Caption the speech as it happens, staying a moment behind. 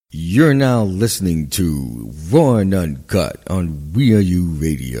You're now listening to Raw and Uncut on We Are You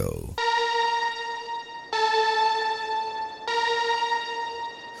Radio.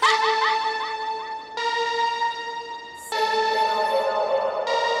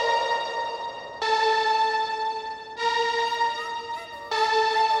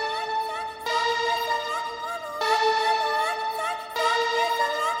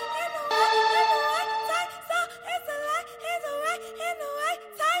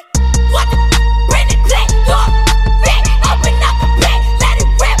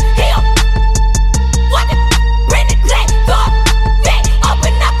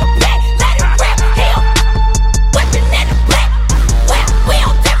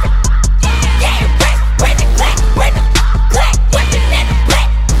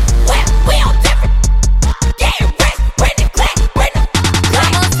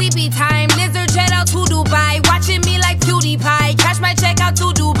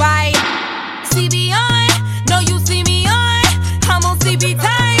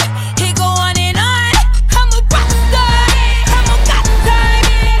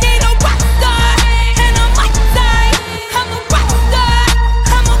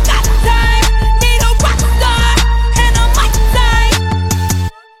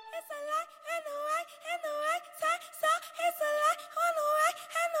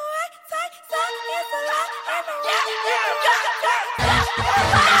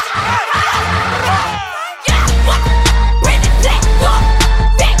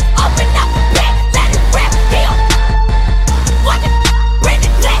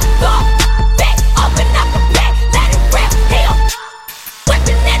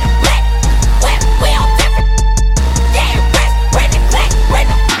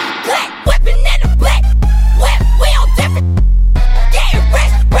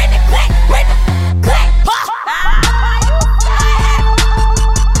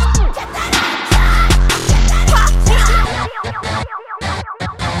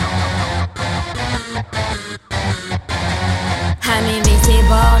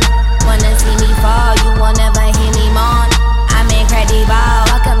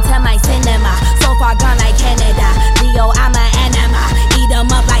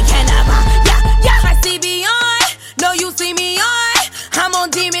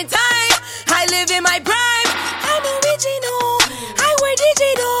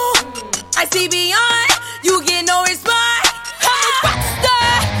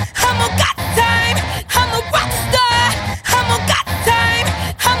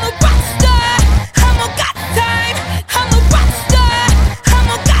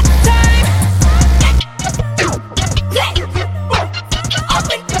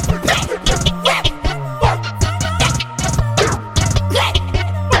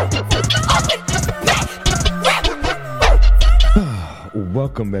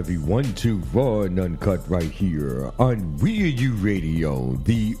 Welcome everyone to Raw and Uncut right here on We Are You Radio,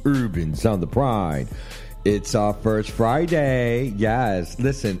 the urban sound of pride. It's our first Friday. Yes,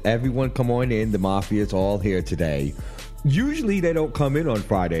 listen, everyone come on in. The Mafia's all here today. Usually they don't come in on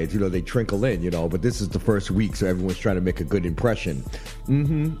Fridays, they trickle in, but this is the first week, so everyone's trying to make a good impression.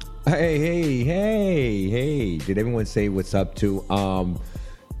 Hey, did everyone say what's up to,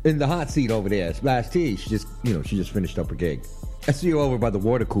 in the hot seat over there, Splash T? She just finished up her gig. I see you over by the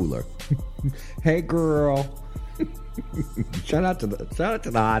water cooler. Hey, girl. Shout out to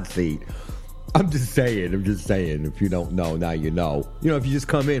the hot seat. I'm just saying. If you don't know, now you know. If you just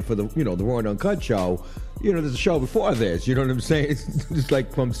come in for the Raw and Uncut show, there's a show before this. You know what I'm saying? It's just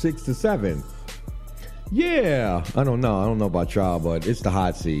like from 6 to 7. Yeah. I don't know about y'all, but it's the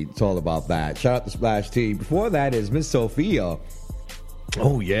hot seat. It's all about that. Shout out to Splash T. Before that is Miss Sophia.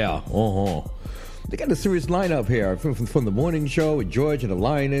 Oh, yeah. They got a serious lineup here from the morning show with George and the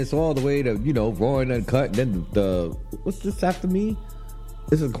Lioness all the way to, Raw and Uncut. And then the what's this after me?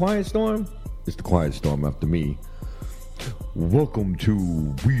 Is it the Quiet Storm? It's the Quiet Storm after me. Welcome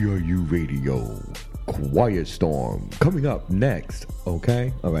to We Are You Radio. Quiet Storm. Coming up next.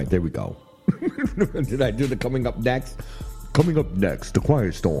 Okay? All right, there we go. Did I do the coming up next? Coming up next, the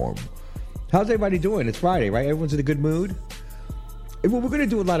Quiet Storm. How's everybody doing? It's Friday, right? Everyone's in a good mood? Well, we're going to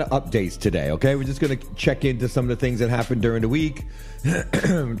do a lot of updates today, okay? We're just going to check into some of the things that happened during the week.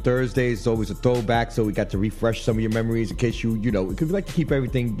 Thursday is always a throwback, so we got to refresh some of your memories in case because we like to keep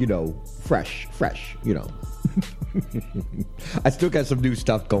everything, fresh, I still got some new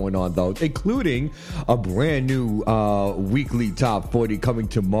stuff going on, though, including a brand new weekly top 40 coming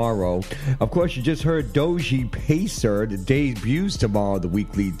tomorrow. Of course, you just heard Doji Pacer. The debuts tomorrow, the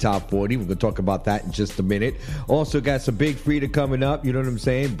weekly top 40. We're going to talk about that in just a minute. Also got some Big Freedia coming up. You know what I'm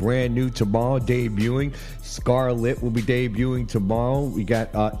saying? Brand new tomorrow, debuting. Scarlet will be debuting tomorrow. We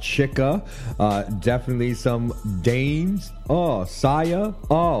got Chica. Definitely some Danes. Oh, Saya.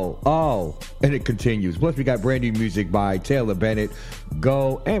 Oh. And it continues. Plus, we got brand new music by Taylor Bennett.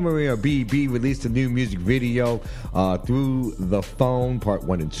 Go. And Maria BB released a new music video through the phone. Part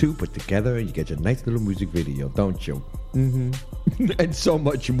 1 and 2 put together. You get your nice little music video, don't you? Mm-hmm. And so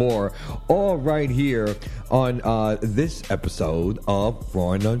much more. All right here on this episode of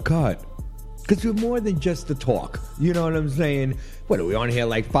Raw and Uncut. Because we're more than just the talk. You know what I'm saying? What are we on here,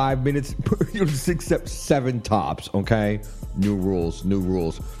 like 5 minutes? 6, 7 tops, okay? New rules.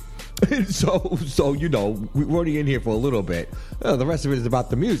 So you know, we're already in here for a little bit. The rest of it is about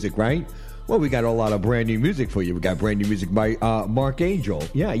the music, right? Well, we got a lot of brand new music for you. We got brand new music by Mark Angel.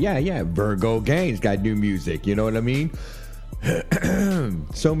 Yeah. Virgo Gang's got new music. You know what I mean?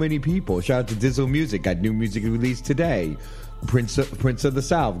 So many people. Shout out to Dizzle Music. Got new music released today. Prince of the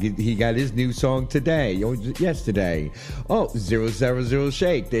South. He got his new song today. Yesterday. 000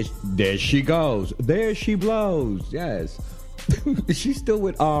 Shake. There she goes. There she blows. Yes. Is she still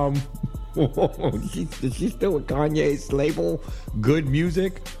with is she still with Kanye's label? Good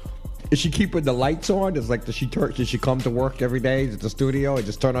Music? Is she keeping the lights on? It's like does she come to work every day at the studio and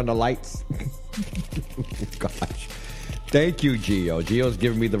just turn on the lights? Gosh. Thank you, Gio. Gio's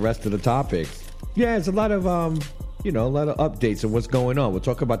giving me the rest of the topics. Yeah, it's a lot of a lot of updates on what's going on. We'll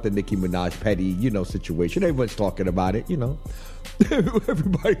talk about the Nicki Minaj Petty, situation. Everyone's talking about it,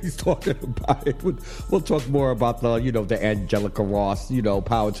 Everybody's talking about it. We'll talk more about the Angelica Ross,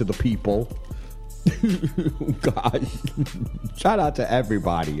 power to the people. Gosh. Shout out to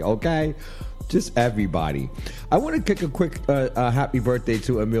everybody, okay? Just everybody. I want to kick a quick happy birthday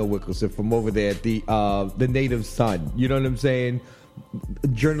to Emil Wickelson from over there at the Native Sun. You know what I'm saying?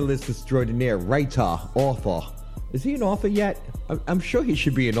 Journalist extraordinaire, writer, author. Is he an author yet? I'm sure he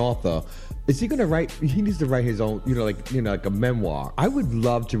should be an author. Is he going to write? He needs to write his own, like a memoir. I would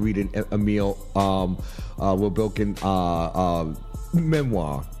love to read an Emil Wilbilkin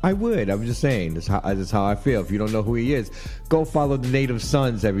memoir. I would. I'm just saying. That's how I feel. If you don't know who he is, go follow the Native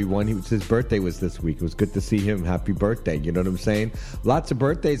Sons, everyone. His birthday was this week. It was good to see him. Happy birthday. You know what I'm saying? Lots of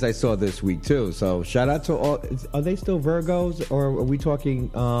birthdays I saw this week too. So shout out to all. Are they still Virgos, or are we talking?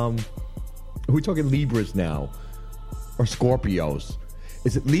 Libras now? Or Scorpios?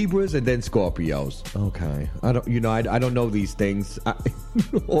 Is it Libras and then Scorpios? Okay, I don't know these things.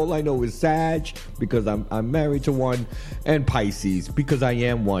 All I know is Sag because I'm married to one, and Pisces because I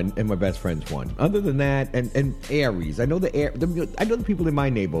am one, and my best friend's one. Other than that, and Aries. I know I know the people in my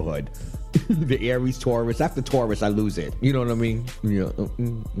neighborhood. The Aries, Taurus. After Taurus, I lose it. You know what I mean?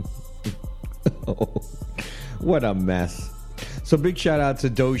 What a mess. So big shout out to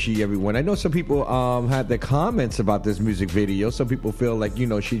Doji, everyone. I know some people had their comments about this music video. Some people feel like,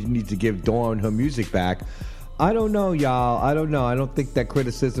 she needs to give Dawn her music back. I don't know, y'all. I don't know. I don't think that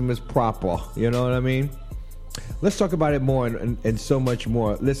criticism is proper. You know what I mean? Let's talk about it more and so much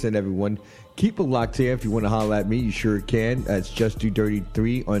more. Listen, everyone. Keep it locked here. If you want to holler at me, you sure can. It's Just Do Dirty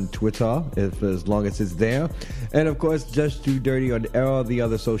 3 on Twitter, as long as it's there. And, of course, Just Do Dirty on all the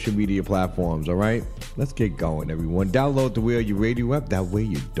other social media platforms, all right? Let's get going, everyone. Download the Wheel You Radio app. That way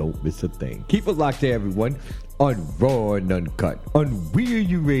you don't miss a thing. Keep it locked here, everyone, on Raw and Uncut, on Wheel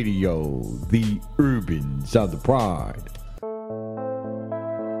You Radio, the urban sound of pride.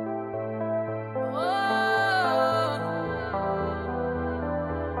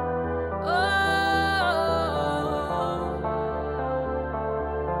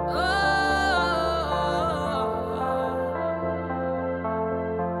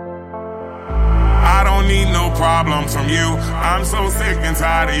 Problems from you, I'm so sick and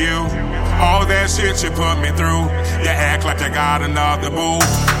tired of you. All that shit you put me through. You act like you got another boo,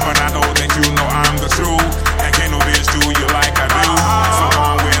 but I know that you know I'm the truth. And can't no bitch do you like I do. So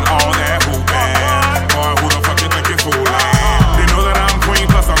on with all that hooping. Boy, who the fuck you think you're fooling? They know that I'm queen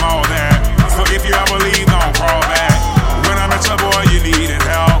plus I'm all that. So if you ever leave, don't crawl back. When I'm at your boy, you needed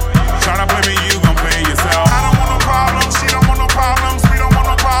help. Try to play me, you gon' play yourself. I don't want no problems, she don't want no problems. We don't want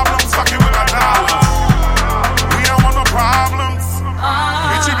no problems, fucking with my dollars. Problems,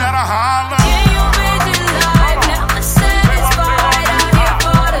 bitch, you better holler. Yeah, you busy life, never satisfied. Out here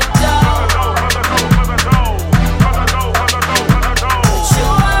for the dough. Shoot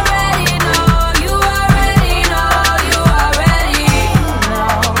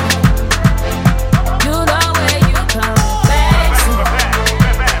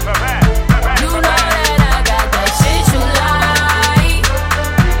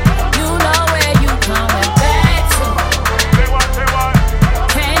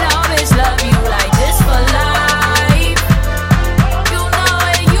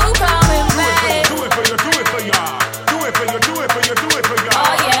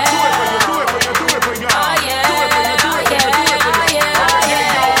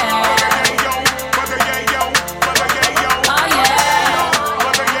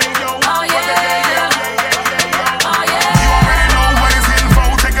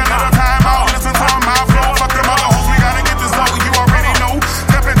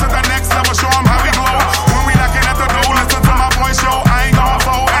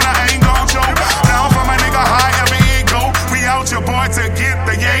hit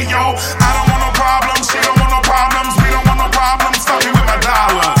the yayo. I don't want no problems, she don't want no problems. We don't want no problems, fucking with my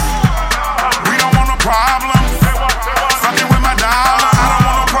dollar. We don't want no problems, fucking with my dollar. I don't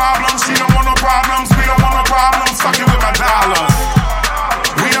want no problems, she don't want no problems. We don't want no problems, fucking with my dollar.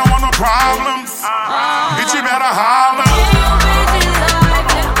 We don't want no problems, bitch, you better holler.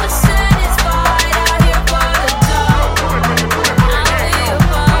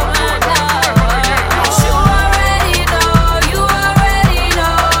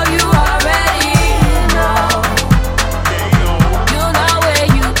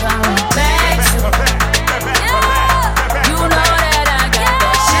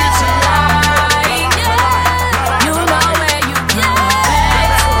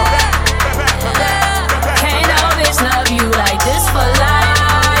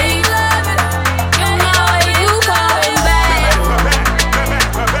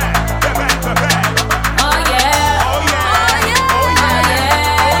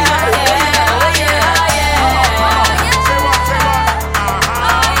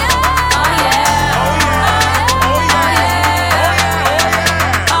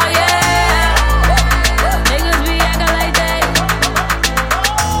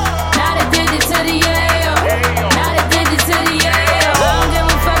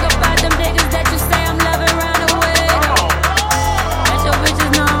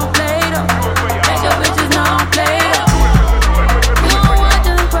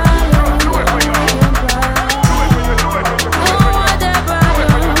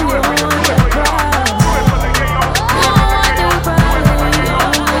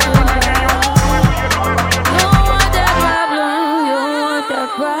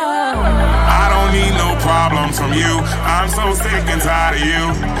 From you, I'm so sick and tired of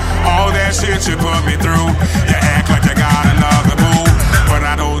you. All that shit you put me through. You act like you got another boo, but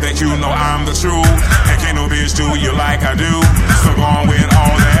I know that you know I'm the truth. And can't no bitch do you like I do. So go on with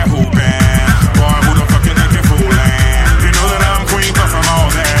all that hooping. Boy, who the fuck you think you're fooling? You know that I'm queen, plus I'm all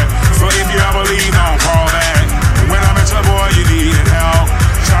that. So if you ever leave, don't call back. When I met your boy, you needed help.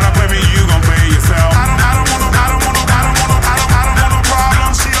 Try to play me, you gon' play yourself. I don't want no problems.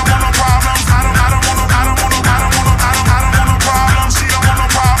 She don't want no problems. I don't want no problems. She don't want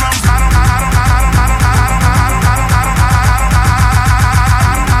no problems.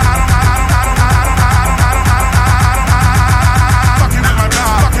 Fucking with my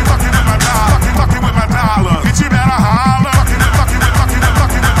dollar. Fucking with my dollar. Bitch, you better holler.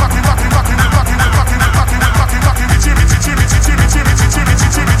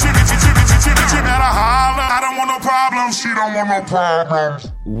 She don't want no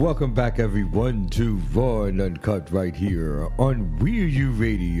problems. Welcome back, everyone, to Raw and Uncut right here on We're You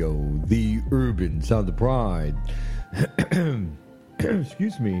Radio, the urban sound of pride.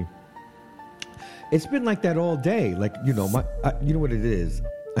 Excuse me. It's been like that all day. Like, you know, you know what it is?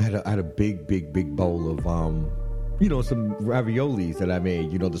 I had a big bowl of some raviolis that I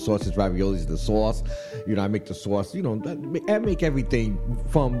made. You know, the sausage raviolis, the sauce. You know, I make the sauce. You know, I make everything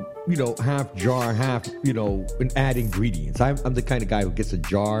from, you know, half jar, half, you know, and add ingredients. I'm the kind of guy who gets a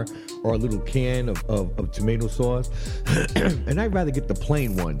jar or a little can of tomato sauce. And I'd rather get the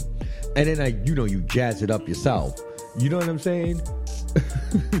plain one. And then you jazz it up yourself. You know what I'm saying?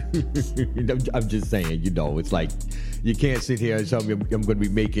 I'm just saying, you know, it's like you can't sit here and tell me I'm going to be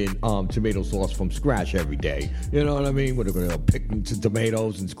making tomato sauce from scratch every day. You know what I mean? We're going to pick some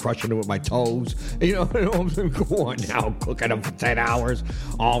tomatoes and crushing it with my toes. You know what I'm saying? Go on now, cooking them for 10 hours.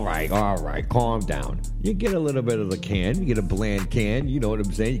 All right, calm down. You get a little bit of the can. You get a bland can. You know what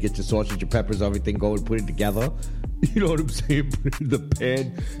I'm saying? You get your sausage, your peppers, everything, go and put it together. You know what I'm saying? Put it in the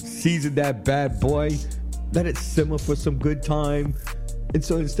pan, season that bad boy. Let it simmer for some good time. And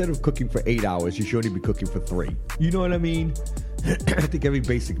so instead of cooking for 8 hours, you should only be cooking for 3. You know what I mean? I think every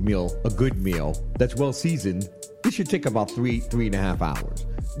basic meal, a good meal that's well seasoned, it should take about 3.5 hours.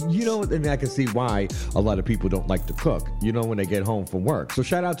 You know, and I can see why a lot of people don't like to cook, you know, when they get home from work. So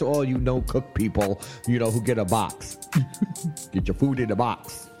shout out to all you no-cook people, you know, who get a box. Get your food in a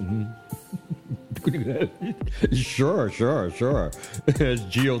box. Mm-hmm. Sure. As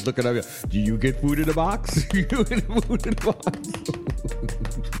Gio's looking at me, do you get food in a box? You get food in a box?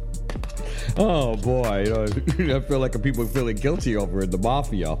 Oh boy, you know, I feel like people are feeling guilty over in the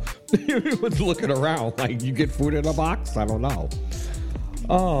mafia. Everyone's looking around like, you get food in a box? I don't know.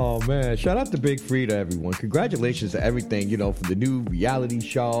 Oh man, shout out to Big Frida, everyone. Congratulations to everything, you know, for the new reality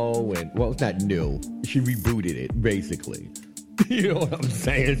show. And well, it's not new. She rebooted it, basically. You know what I'm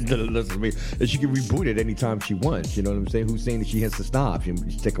saying? Listen to me. And she can reboot it anytime she wants. You know what I'm saying? Who's saying that she has to stop? She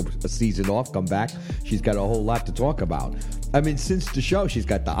take a season off, come back. She's got a whole lot to talk about. I mean, since the show, she's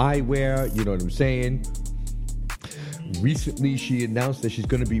got the eyewear. You know what I'm saying? Recently, she announced that she's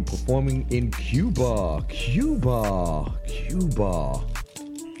going to be performing in Cuba. Cuba.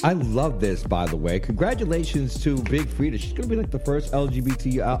 I love this, by the way. Congratulations to Big Frida. She's going to be like the first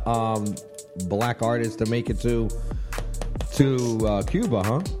LGBT black artist to make it to Cuba,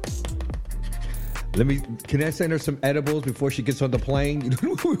 huh? Can I send her some edibles before she gets on the plane?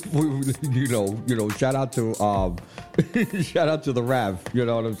 Shout out to the Rev. You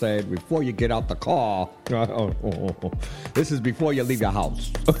know what I'm saying? Before you get out the car. This is before you leave your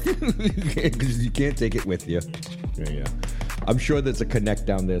house. Because you can't take it with you. Yeah. I'm sure there's a connect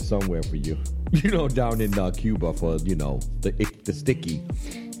down there somewhere for you. Down in Cuba for, the sticky.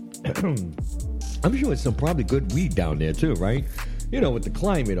 I'm sure it's some probably good weed down there too, right? With the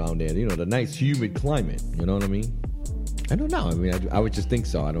climate down there, the nice humid climate. You know what I mean? I don't know. I mean, I would just think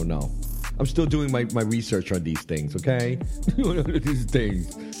so. I don't know. I'm still doing my research on these things, okay? These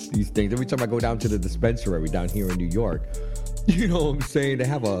things. Every time I go down to the dispensary down here in New York, you know what I'm saying? They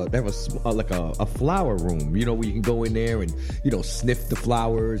have a flower room, where you can go in there and, sniff the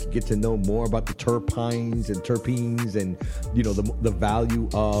flowers, get to know more about the terpenes and, the value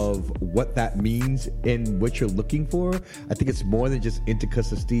of what that means and what you're looking for. I think it's more than just indica,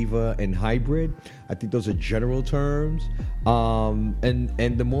 sativa, and hybrid. I think those are general terms.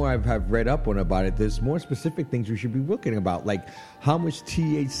 And the more I've read up on about it, there's more specific things we should be looking about, like how much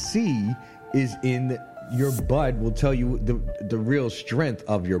THC is in your bud will tell you the real strength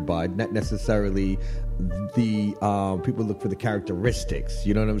of your bud, not necessarily the people look for the characteristics.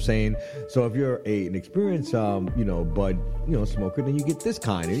 You know what I'm saying? So if you're an experienced bud smoker, then you get this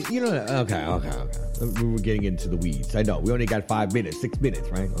kind. Okay. We're getting into the weeds. I know we only got 5 minutes, 6 minutes,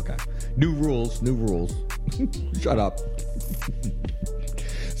 right? Okay. New rules. Shut up.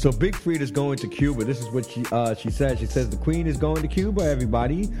 So Big Frida's going to Cuba. This is what she said. She says the Queen is going to Cuba,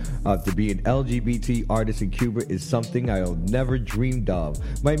 everybody. To be an LGBT artist in Cuba is something I'll never dreamed of.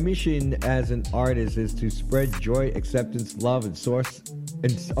 My mission as an artist is to spread joy, acceptance, love, and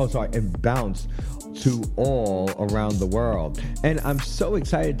bounce to all around the world. And I'm so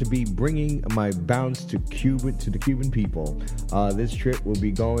excited to be bringing my bounce to the Cuban people. This trip will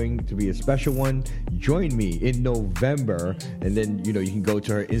be going to be a special one. Join me in November, and then you can go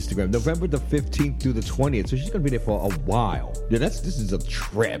to her Instagram, November the 15th through the 20th. So she's gonna be there for a while. Yeah, this is a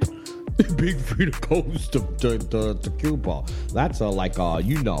trip. Big Frida goes to Cuba. That's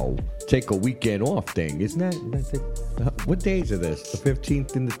take a weekend off thing, isn't that? What days are this? The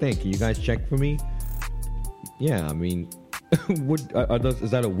 15th and the thing. Can you guys check for me? Yeah, I mean,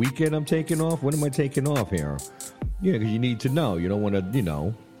 is that a weekend I'm taking off? When am I taking off here? Yeah, because you need to know. You don't want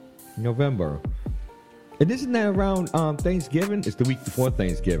to, November. And isn't that around Thanksgiving? It's the week before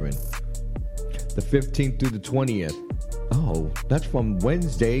Thanksgiving. The 15th through the 20th. Oh, that's from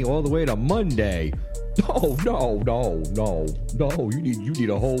Wednesday all the way to Monday. No. You need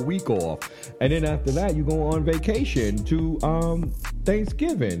a whole week off. And then after that, you go on vacation to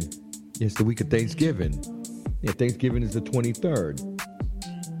Thanksgiving. It's the week of Thanksgiving. Yeah, Thanksgiving is the 23rd.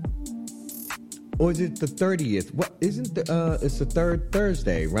 Or is it the 30th? What isn't it's the third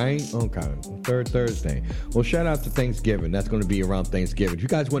Thursday, right? Okay, third Thursday. Well, shout out to Thanksgiving. That's going to be around Thanksgiving. If you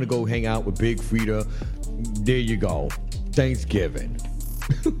guys want to go hang out with Big Frida, there you go. Thanksgiving.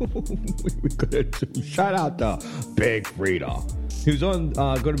 Shout out to Big Frida. He was going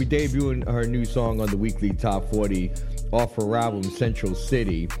to be debuting her new song on the weekly Top 40 off her album Central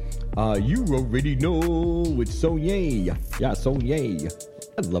City. You already know with Sonye. Yeah, Sonye.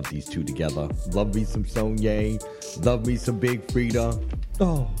 I love these two together. Love me some Sonye. Love me some Big Frida.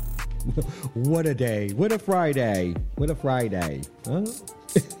 Oh, what a day. What a Friday. Huh?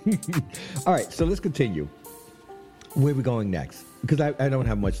 All right, so let's continue. Where are we going next? Because I don't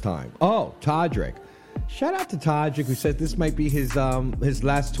have much time. Oh, Todrick. Shout out to Todrick, who said this might be his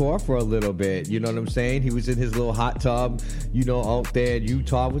last tour for a little bit. You know what I'm saying? He was in his little hot tub, out there in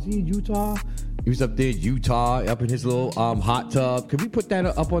Utah. Was he in Utah? He was up there in Utah, up in his little hot tub. Can we put that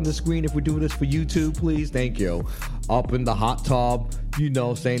up on the screen if we do this for YouTube, please? Thank you. Up in the hot tub,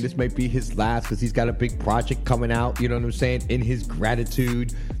 saying this might be his last because he's got a big project coming out, you know what I'm saying, in his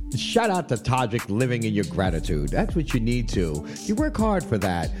gratitude. Shout out to Todrick, living in your gratitude. That's what you need to. You work hard for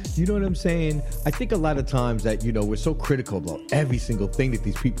that. You know what I'm saying? I think a lot of times that, we're so critical about every single thing that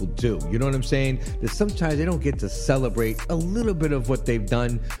these people do. You know what I'm saying? That sometimes they don't get to celebrate a little bit of what they've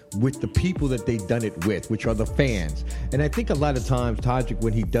done with the people that they've done it with, which are the fans. And I think a lot of times Todrick,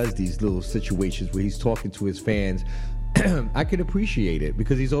 when he does these little situations where he's talking to his fans, I can appreciate it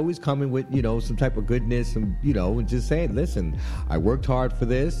because he's always coming with, some type of goodness and, and just saying, listen, I worked hard for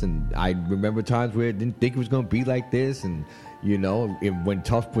this and I remember times where I didn't think it was going to be like this and, When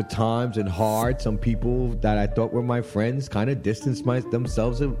tough with times and hard, some people that I thought were my friends kind of distanced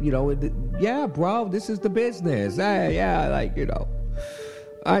themselves. Yeah, bro, this is the business. Hey, yeah,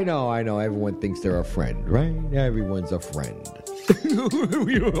 I know. Everyone thinks they're a friend, right? Everyone's a friend.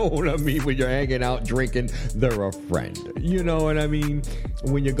 You know what I mean? When you're hanging out drinking, they're a friend. You know what I mean?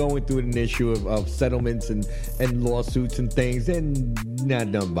 When you're going through an issue of settlements and lawsuits and things, then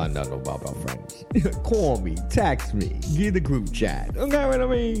nothing about friends. Call me, text me, get the group chat. You know what I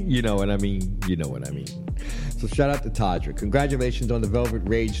mean? You know what I mean? So shout out to Tadra. Congratulations on the Velvet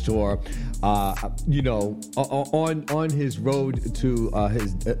Rage tour. On his road to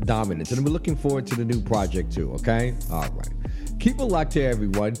his dominance. And we're looking forward to the new project too, okay? All right. Keep it locked here,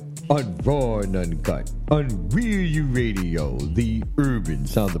 everyone, on Raw and Uncut, on Real U Radio, the urban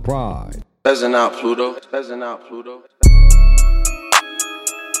sound of pride. Peasant out, Pluto.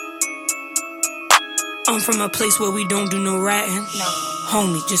 I'm from a place where we don't do no ratting. No.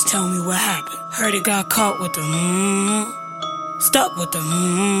 Homie, just tell me what happened. Heard it got caught with the stuck with the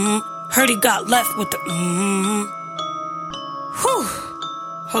Heard it got left with the Whew.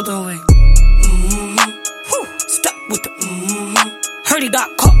 Hold on, wait. Whew. Stuck with the Heard he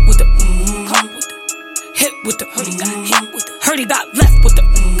got caught with the hit with the heard he got hit with the heard he got left with the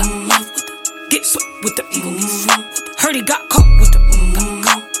get swept with the heard he got caught with the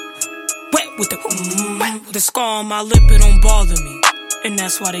wet with the the scar on my lip, it don't bother me. And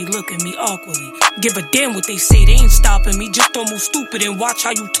that's why they look at me awkwardly. Give a damn what they say, they ain't stopping me. Just don't move stupid and watch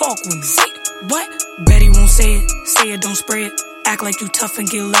how you talk with me. Say what? Bet he won't say it, don't spray it. Act like you tough and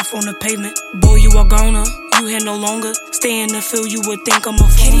get left on the pavement. Boy, you are gonna, you here no longer. Stay in the field, you would think I'm a fool.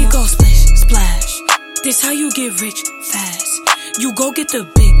 Here you go, splish, splash. This how you get rich fast. You go get the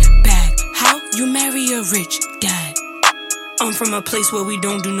big bag. How? You marry a rich dad. I'm from a place where we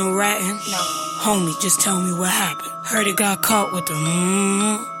don't do no ratting. No. Homie, just tell me what happened. Heard it got caught with the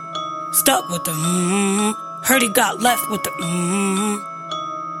stuck with the Heard it got left with the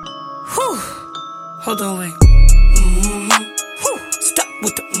Whew. Hold on, wait. Whew. Stuck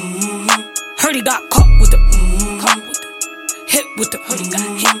with the Heard he got caught with the hit with the heard he got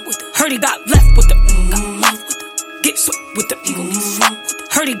hit with the heard he got left with the get swept with the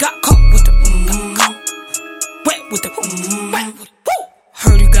heard he got caught with the wet with the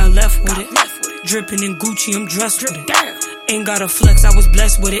heard he got left with it. Dripping in Gucci, I'm dressed with it. Damn. Ain't got a flex, I was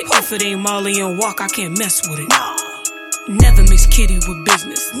blessed with it. If it ain't Molly and Walk, I can't mess with it. Never mix kitty with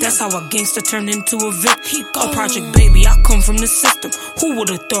business. That's how a gangster turned into a victim. A project baby, I come from the system. Who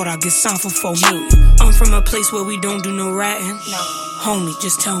would've thought I'd get signed for 4 million? I'm from a place where we don't do no ratting. No. Homie,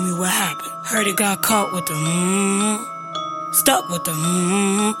 just tell me what happened. Heard it got caught with the stuck with the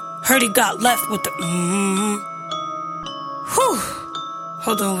Heard it got left with the Whew.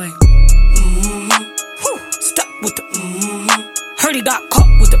 Hold on, wait. Whew. Stuck with the Heard he got caught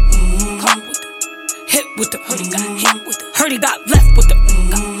with the hit with the heard he got hit with the heard he got left with the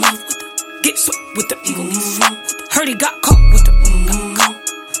get swept with the heard he got caught with the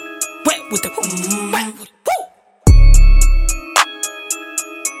wet with the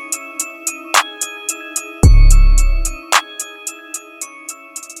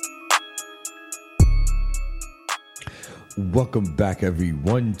Welcome back,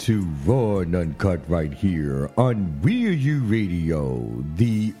 everyone, to Raw and Uncut right here on Real U Radio,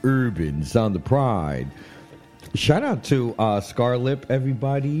 the urban sound of pride. Shout out to Scarlip,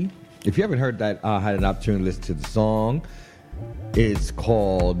 everybody. If you haven't heard that, had an opportunity to listen to the song. It's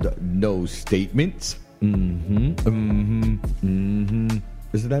called No Statements. Isn't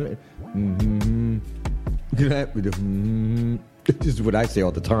that it? This is what I say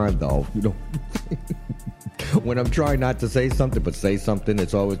all the time, though. You know, when I'm trying not to say something, but say something,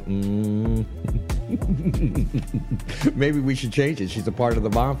 it's always. Maybe we should change it. She's a part of the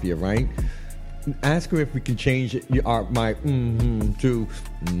mafia, right? Ask her if we can change it. My to.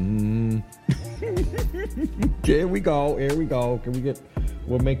 Here we go. Here we go. Can we get?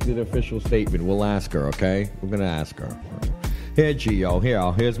 We'll make it an official statement. We'll ask her. Okay, we're gonna ask her. Here, Gio.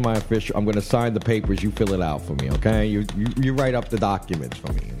 Here's my official. I'm gonna sign the papers. You fill it out for me. Okay. You write up the documents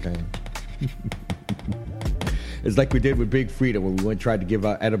for me. Okay. It's like we did with Big Frida when we tried to give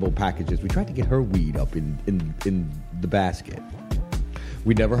out edible packages. We tried to get her weed up in the basket.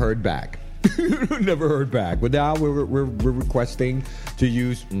 We never heard back. Never heard back. But now we're requesting to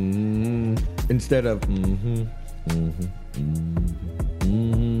use instead of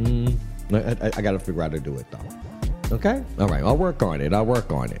I got to figure out how to do it though. Okay? All right. I'll work on it.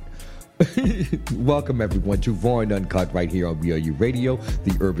 Welcome, everyone, to Raw and Uncut right here on BLU Radio,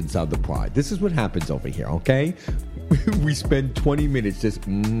 the urban sound of pride. This is what happens over here, okay? We spend 20 minutes just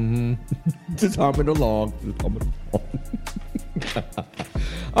humming along.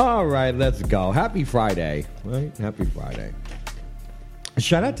 All right, let's go. Happy Friday, right? Happy Friday.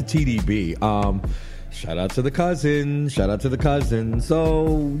 Shout out to TDB. Shout out to the cousin. Shout out to the cousin.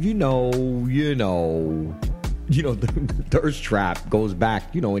 So, the thirst trap goes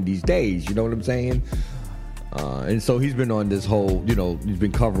back, in these days. You know what I'm saying? And so he's been on this whole, he's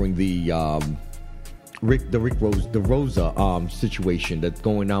been covering the Rosa situation that's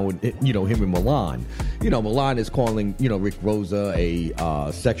going on with him and Milan. Milan is calling Rick Rosa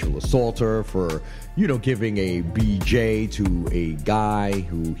a sexual assaulter for giving a BJ to a guy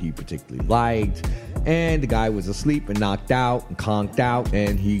who he particularly liked, and the guy was asleep and knocked out and conked out,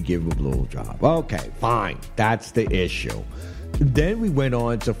 and he gave him a blowjob. Okay, fine, that's the issue. Then we went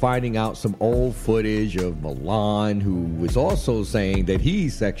on to finding out some old footage of Milan, who was also saying that he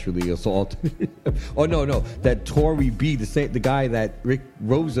sexually assaulted. Oh no, that Tory B, the guy that Rick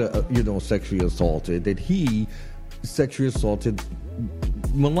Rosa, sexually assaulted, that he sexually assaulted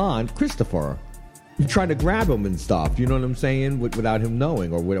Milan, Christopher, trying to grab him and stuff. You know what I'm saying? Without him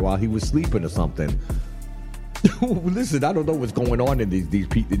knowing, or while he was sleeping or something. Listen, I don't know what's going on in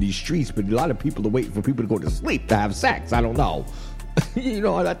these streets, but a lot of people are waiting for people to go to sleep to have sex. I don't know.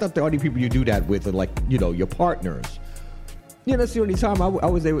 I thought the only people you do that with are your partners. That's the only time I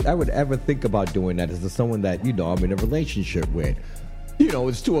would ever think about doing that is to someone that I'm in a relationship with.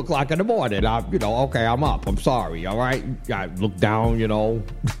 It's 2:00 in the morning. Okay, I'm up. I'm sorry. All right. I look down.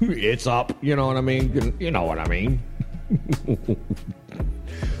 It's up. You know what I mean? You know what I mean?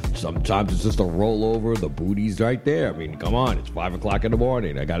 Sometimes it's just a rollover. The booty's right there. I mean, come on. It's 5:00 in the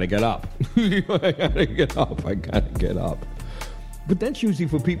morning. I gotta get up. I gotta get up. But that's usually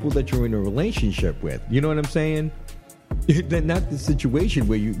for people that you're in a relationship with. You know what I'm saying? Then not the situation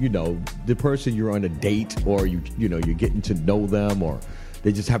where the person you're on a date, or you're getting to know them, or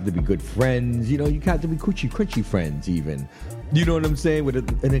they just have to be good friends. You have to be crunchy friends even. You know what I'm saying? With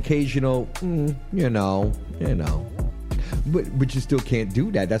an occasional, But you still can't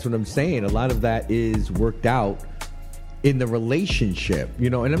do that. That's what I'm saying. A lot of that is worked out in the relationship,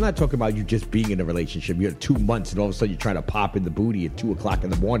 and I'm not talking about you just being in a relationship. You have 2 months and all of a sudden you're trying to pop in the booty at 2:00 in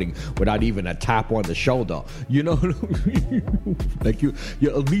the morning without even a tap on the shoulder. Like you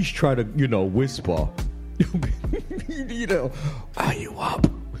at least try to, whisper, are you up?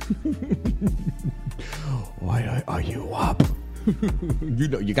 Why are you up?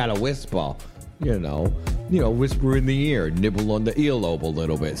 You gotta whisper. Whisper in the ear, nibble on the earlobe a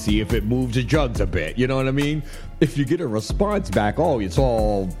little bit, see if it moves the jugs a bit. You know what I mean? If you get a response back, it's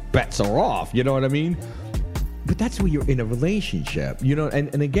all bets are off. You know what I mean? But that's when you're in a relationship,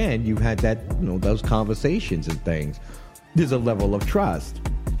 and again, you had that, those conversations and things. There's a level of trust.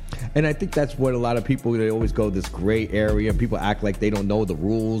 And I think that's what a lot of people, they always go this gray area. People act like they don't know the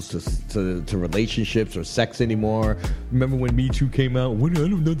rules to relationships or sex anymore. Remember when Me Too came out? I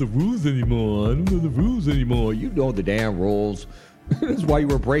don't know the rules anymore. You know the damn rules. That's why you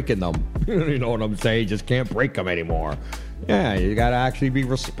were breaking them. You know what I'm saying? You just can't break them anymore. Yeah, you got to actually be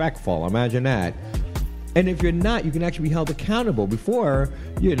respectful. Imagine that. And if you're not, you can actually be held accountable. Before,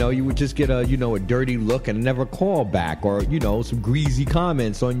 you would just get a dirty look and never call back, or, some greasy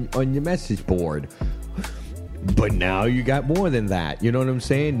comments on your message board. But now you got more than that. You know what I'm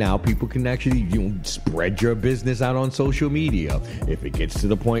saying? Now people can actually spread your business out on social media. If it gets to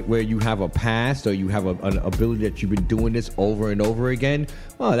the point where you have a past, or you have an ability that you've been doing this over and over again,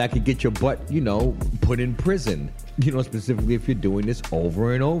 well, that could get your butt, put in prison. Specifically if you're doing this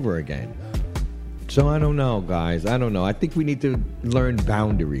over and over again. So I don't know, guys. I don't know. I think we need to learn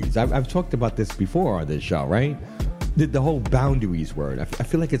boundaries. I've talked about this before on this show, right? The whole boundaries word. I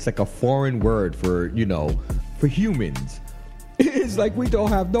feel like it's like a foreign word for, for humans. It's like we don't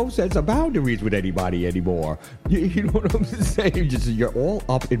have no sense of boundaries with anybody anymore. You know what I'm saying? You're all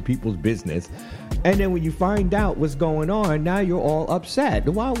up in people's business. And then when you find out what's going on, now you're all upset.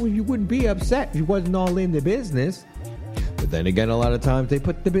 Why you wouldn't be upset if you wasn't all in the business? But then again, a lot of times they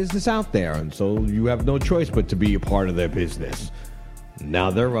put the business out there, and so you have no choice but to be a part of their business.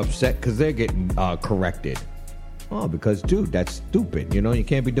 Now they're upset because they're getting corrected. Oh, because, dude, that's stupid. You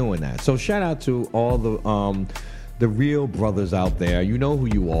can't be doing that. So shout out to all the real brothers out there. You know who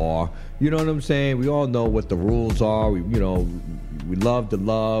you are. You know what I'm saying? We all know what the rules are. We love to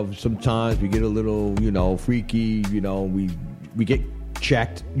love. Sometimes we get a little, freaky. We get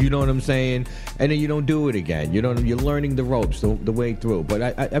checked, you know what I'm saying? And then you don't do it again. You're learning the ropes the way through.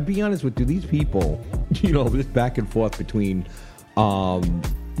 But I'll be honest with you, these people, this back and forth between,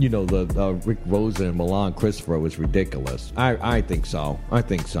 the Rick Rosa and Milan Christopher was ridiculous. I think so.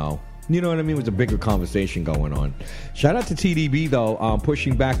 You know what I mean? It was a bigger conversation going on. Shout out to TDB though,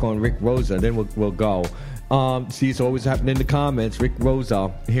 pushing back on Rick Rosa. Then we'll go. See, it's always happening in the comments. Rick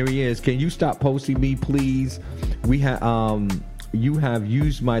Rosa, here he is. Can you stop posting me, please? We have you have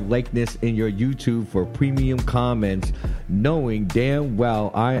used my likeness in your YouTube for premium comments, knowing damn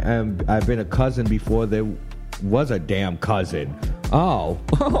well I've been a cousin before there was a damn cousin. Oh,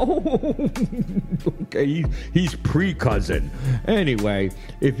 okay, he's pre-cousin. Anyway,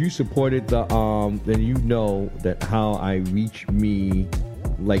 if you supported the then you know that how I reach me,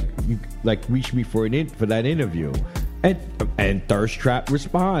 reach me for that interview. And Thirst Trap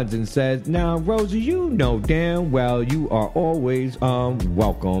responds and says, now, Rosie, you know damn well you are always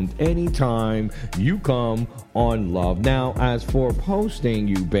welcomed anytime you come on Love. Now, as for posting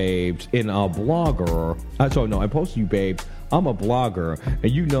you babes in a blogger, I posted you babes, I'm a blogger,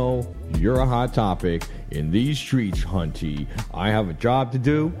 and you know you're a hot topic in these streets, hunty. I have a job to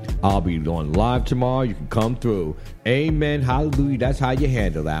do. I'll be on live tomorrow. You can come through. Amen. Hallelujah. That's how you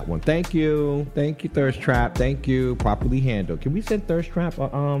handle that one. Thank you. Thank you, Thirst Trap. Thank you. Properly handled. Can we send Thirst Trap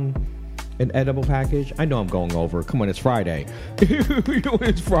an edible package? I know I'm going over. Come on, it's Friday.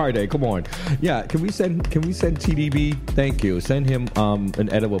 It's Friday. Come on. Yeah, can we send TDB? Thank you. Send him an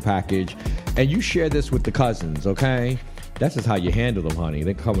edible package. And you share this with the cousins, okay? That's just how you handle them, honey.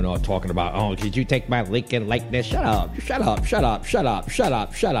 They're coming on talking about, oh, did you take my Lincoln likeness? Shut up. You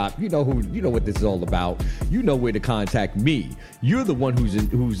know what this is all about. You know where to contact me. You're the one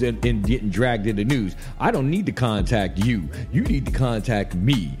who's in getting dragged in the news. I don't need to contact you. You need to contact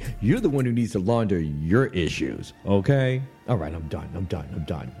me. You're the one who needs to launder your issues. Okay? All right, I'm done.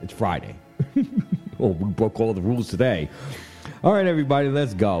 It's Friday. Oh, we broke all the rules today. All right, everybody,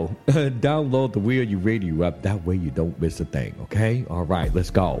 let's go. Download the Wheel You Radio app. That way you don't miss a thing, okay? All right,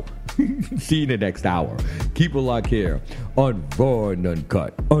 let's go. See you in the next hour. Keep it locked here on Raw and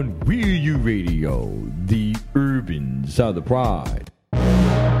Uncut on Wheel You Radio, the urban sound of pride.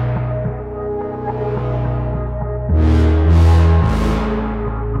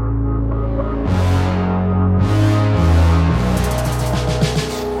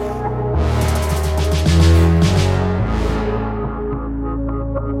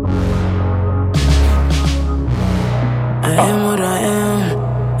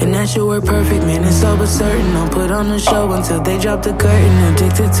 You were perfect, man, it's all but certain. I'll put on the show until they drop the curtain.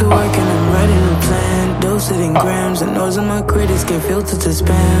 Addicted to work and I'm writing a plan. Dose it in grams, the noise of my critics get filtered to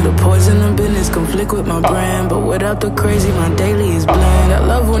spam. The poison of business conflict with my brand, but without the crazy, my daily is bland. I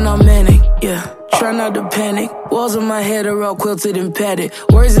love when I'm manic, yeah. Try not to panic. Walls in my head are all quilted and padded.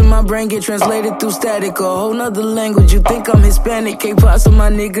 Words in my brain get translated through static. A whole nother language. You think I'm Hispanic? K-pop's on my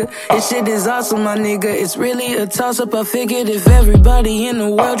nigga. This shit is awesome, my nigga. It's really a toss-up. I figured if everybody in the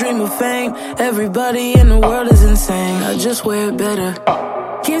world dream of fame, everybody in the world is insane. I just wear it better.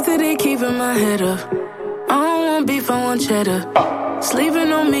 Gifted at keeping my head up. I don't want beef, I want cheddar.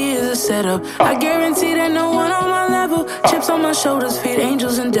 Sleeping on me is a setup. I guarantee that no one on my level. Chips on my shoulders, feed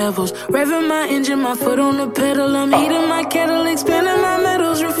angels and devils. Revving my engine, my foot on the pedal. I'm eating my kettle, expanding my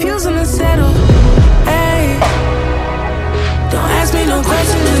metals, refusing to settle. Hey, don't ask me no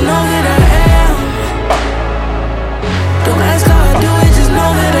questions, just know that I am. Don't ask how I do it, just know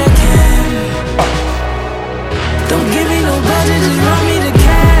that I can. Don't give me no budget, just run me the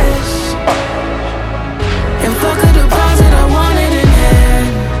cash. And fuck a deposit, I want it in hand.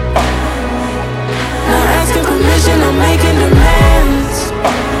 Not asking permission, I'm making demands.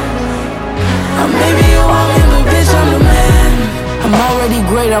 Maybe you want me, but bitch, I'm the man. I'm already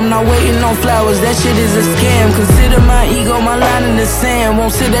great, I'm not waiting on flowers. That shit is a scam. Consider my ego, my line in the sand.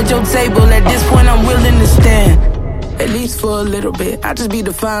 Won't sit at your table, at this point I'm willing to stand. At least for a little bit. I just be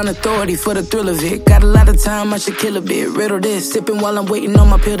the fine authority for the thrill of it. Got a lot of time, I should kill a bit. Riddle this, sipping while I'm waiting on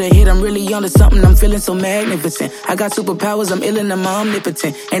my pill to hit. I'm really onto something, I'm feeling so magnificent. I got superpowers, I'm ill and I'm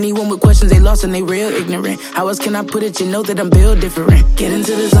omnipotent. Anyone with questions, they lost and they real ignorant. How else can I put it, you know that I'm built different. Get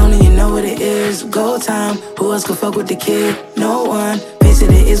into the zone and you know what it is. Go time, who else could fuck with the kid? No one. Face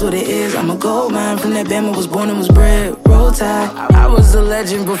it is what it is. I'm a gold mine. From that Bama was born and was bred. Roll Tide. I was a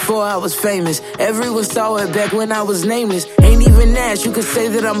legend before I was famous. Everyone saw it back when I was nameless. Ain't even asked, you could say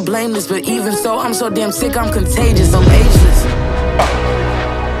that I'm blameless. But even so, I'm so damn sick, I'm contagious. I'm ageless.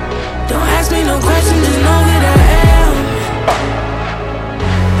 Don't ask me no questions, just know that I am.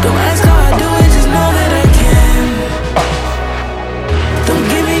 Don't ask how I do it, just know that I can. Don't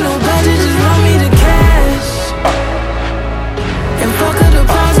give me no budget, just run me the cash. And fuck a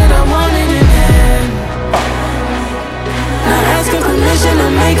deposit, I want it in hand. Not asking permission,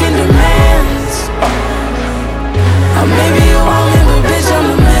 I'm making demands. Maybe you want me, but bitch, I'm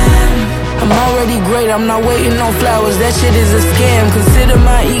the man. I'm already great, I'm not waiting on flowers. That shit is a scam. Consider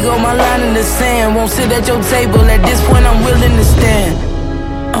my my ego, my line in the sand. Won't sit at your table, at this point I'm willing to stand.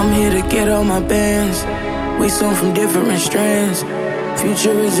 I'm here to get all my bands. We swim from different strands.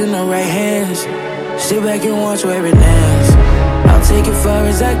 Future is in the right hands. Sit back and watch where it lands. I'll take it far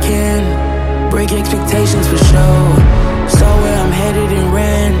as I can. Break expectations for sure. Saw where I'm headed and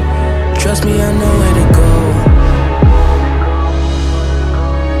ran. Trust me, I know where to go.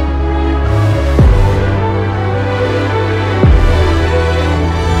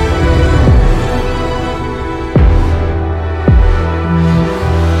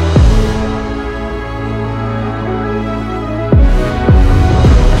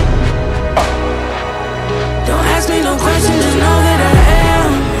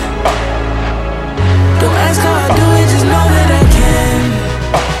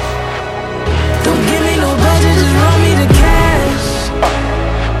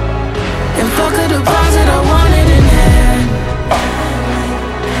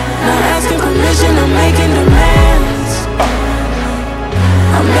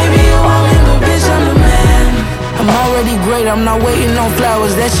 I'm not waiting on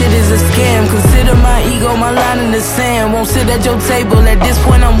flowers, that shit is a scam. Consider my ego, my line in the sand. Won't sit at your table, at this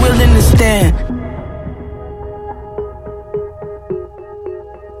point I'm willing to stand.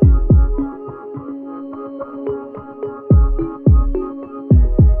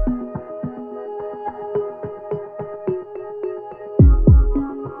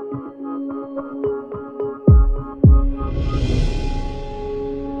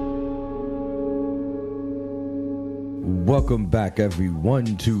 Welcome back,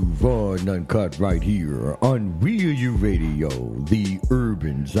 everyone, to Raw and Uncut right here on Real U Radio, the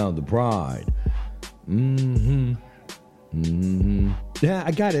urban sound of pride. Yeah,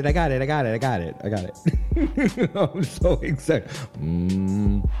 I got it. I'm so excited.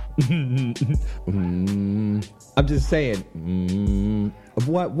 I'm just saying.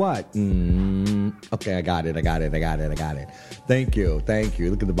 What? Okay, I got it. Thank you.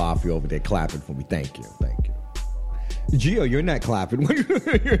 Look at the mafia over there clapping for me. Thank you. Gio, you're not clapping.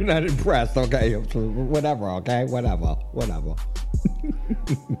 You're not impressed, okay? Whatever, okay? Whatever.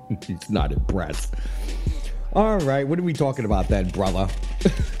 He's not impressed. All right, what are we talking about then, brother?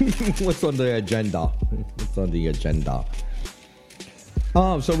 What's on the agenda?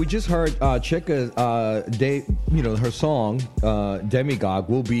 So we just heard Chika's her song Demigod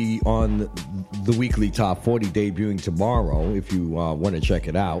will be on the weekly top 40 debuting tomorrow. If you want to check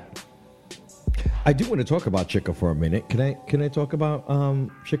it out. I do want to talk about Chika for a minute. Can I talk about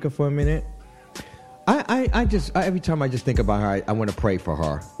Chika for a minute? I just every time I just think about her, I want to pray for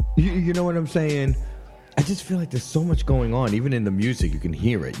her. You know what I'm saying? I just feel like there's so much going on, even in the music. You can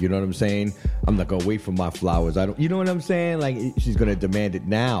hear it. You know what I'm saying? I'm not gonna wait for my flowers. You know what I'm saying? Like she's gonna demand it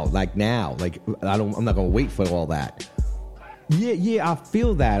now. Like I'm not gonna wait for all that. Yeah. I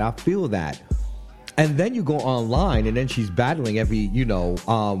feel that. And then you go online, and then she's battling every,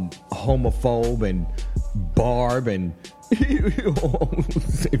 homophobe and barb and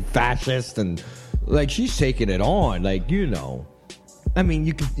fascist, and like she's taking it on, I mean,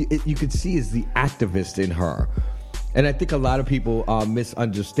 you could see is the activist in her. And I think a lot of people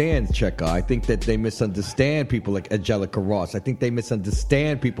misunderstand Chika. I think that they misunderstand people like Angelica Ross. I think they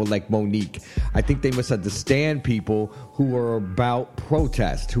misunderstand people like Monique. I think they misunderstand people who are about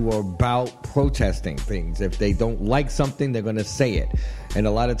protest, who are about protesting things. If they don't like something, they're going to say it. And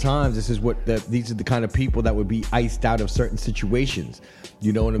a lot of times, these are the kind of people that would be iced out of certain situations.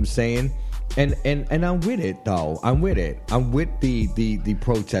 You know what I'm saying? And I'm with it, though. I'm with the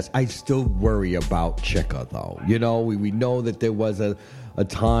protest. I still worry about Chika, though. We know that there was a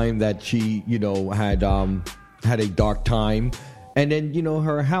time that she, had a dark time. And then,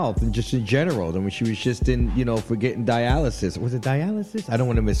 her health and just in general. I mean, she was just in, for getting dialysis. Was it dialysis? I don't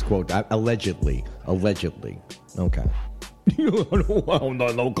want to misquote. Allegedly. Okay.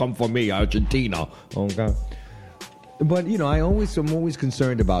 Don't come for me, Argentina. Okay. But, I'm always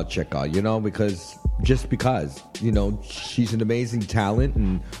concerned about Chika, because she's an amazing talent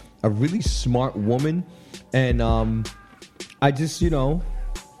and a really smart woman. And I just,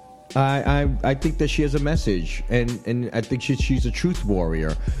 I think that she has a message, and I think she's a truth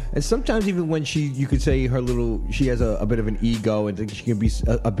warrior. And sometimes even when you could say she has a bit of an ego, and think she can be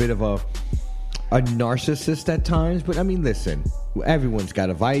a bit of a narcissist at times. But I mean, listen, everyone's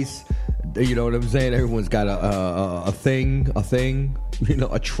got a vice. You know what I'm saying? Everyone's got a thing, a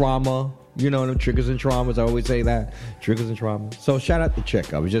trauma. Triggers and traumas. I always say that. Triggers and traumas. So shout out to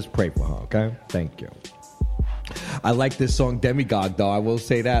Chika. I would just pray for her, okay? Thank you. I like this song Demigod, though. I will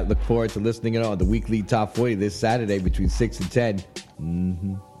say that. Look forward to listening it on the weekly top 40 this Saturday between 6 and 10.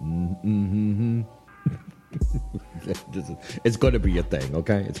 It's going to be a thing,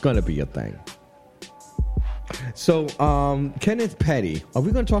 okay? It's going to be a thing. So, Kenneth Petty. Are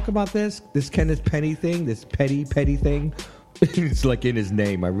we going to talk about this? This Kenneth Petty thing? This petty thing? It's like in his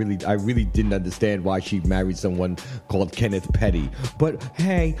name. I really didn't understand why she married someone called Kenneth Petty. But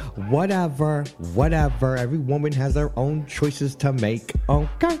hey, whatever. Every woman has her own choices to make.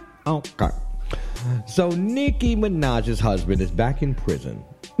 Okay. So Nicki Minaj's husband is back in prison.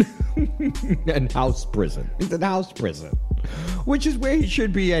 And house prison. He's in house prison. Which is where he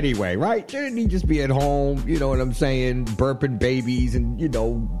should be anyway, right? Shouldn't he just be at home, you know what I'm saying, burping babies and, you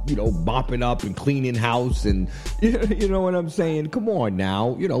know, mopping up and cleaning house and, you know what I'm saying? Come on now,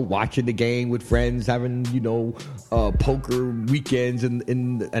 watching the game with friends, having, poker weekends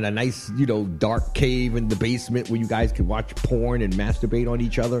and a nice, dark cave in the basement where you guys can watch porn and masturbate on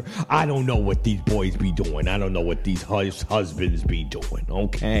each other. I don't know what these boys be doing. I don't know what these husbands be doing,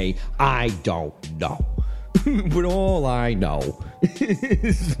 okay? I don't know. But all I know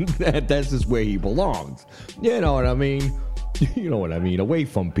is that this is where he belongs. You know what I mean? Away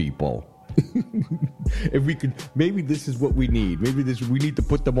from people. If we could, maybe this is what we need. We need to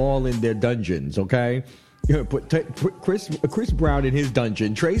put them all in their dungeons, okay? Put Chris Brown in his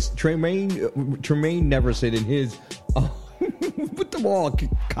dungeon. Tremaine Neverson in his. Put them all.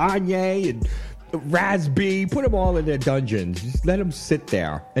 Kanye and Raspy, put them all in their dungeons. Just let them sit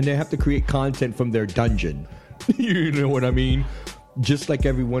there, and they have to create content from their dungeon. You know what I mean? Just like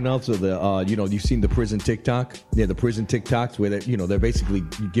everyone else of the, you've seen the prison TikTok. Yeah, the prison TikToks where they're basically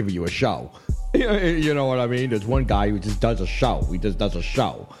giving you a show. You know what I mean? There's one guy who just does a show. He just does a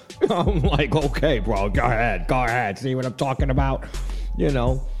show. I'm like, okay, bro, go ahead. See what I'm talking about?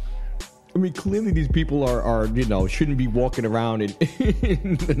 I mean, clearly these people are shouldn't be walking around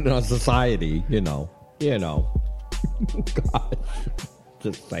in our society, Gosh,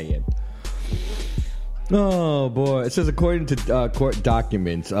 just saying. Oh, boy. It says, according to court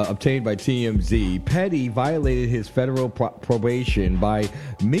documents obtained by TMZ, Petty violated his federal probation by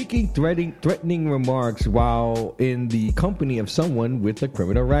making threatening remarks while in the company of someone with a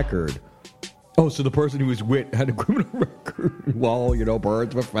criminal record. Oh, so the person who was with had a criminal record. Well,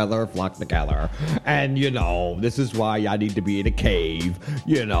 birds of a feather flock together. And, this is why I need to be in a cave,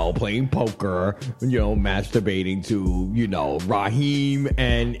 playing poker, masturbating to, Raheem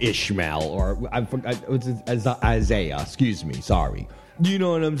and Ishmael. Or, I forgot, Isaiah, excuse me, sorry. You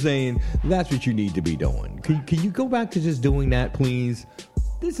know what I'm saying? That's what you need to be doing. Can you go back to just doing that, please?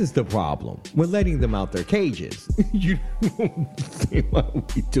 This is the problem. We're letting them out their cages. You why are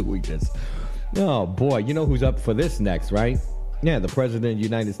we doing this? Oh, boy. You know who's up for this next, right? Yeah, the president of the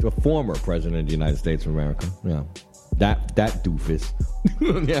United States, the former president of the United States of America. Yeah, that doofus.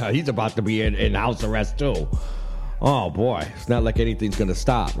 Yeah, he's about to be in house arrest, too. Oh, boy. It's not like anything's going to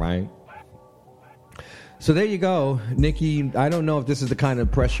stop, right? So there you go, Nikki. I don't know if this is the kind of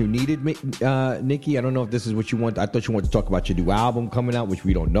press you needed, Nikki. I don't know if this is what you want. I thought you wanted to talk about your new album coming out, which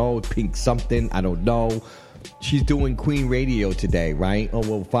we don't know. Pink something. I don't know. She's doing Queen Radio today, right? Oh,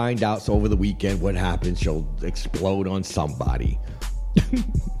 we'll find out. So over the weekend, what happens? She'll explode on somebody.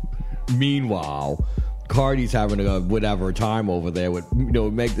 Meanwhile, Cardi's having a whatever time over there with,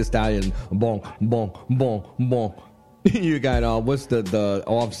 Meg Thee Stallion. Bon, bon, bon, bon. You got what's the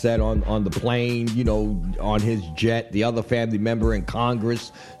Offset on the plane, on his jet. The other family member in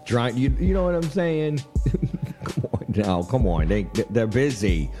Congress, trying. You know what I'm saying? Come on. They're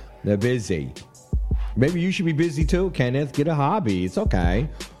busy. They're busy. Maybe you should be busy too, Kenneth. Get a hobby. It's okay.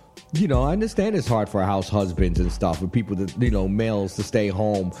 I understand it's hard for house husbands and stuff, and people that, males to stay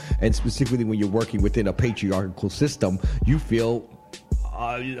home. And specifically when you're working within a patriarchal system, you feel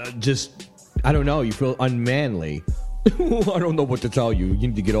I don't know, you feel unmanly. I don't know what to tell you. You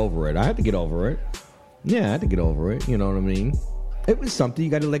need to get over it. I had to get over it. Yeah, I had to get over it. You know what I mean? It was something.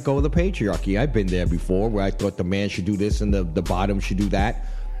 You got to let go of the patriarchy. I've been there before where I thought the man should do this and the bottom should do that.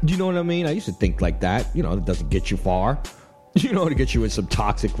 You know what I mean? I used to think like that. It doesn't get you far. To get you in some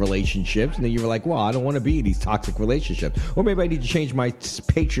toxic relationships. And then you were like, well, I don't want to be in these toxic relationships. Or maybe I need to change my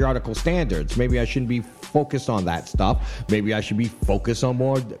patriarchal standards. Maybe I shouldn't be focused on that stuff. Maybe I should be focused on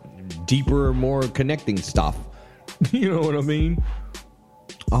more deeper, more connecting stuff. You know what I mean?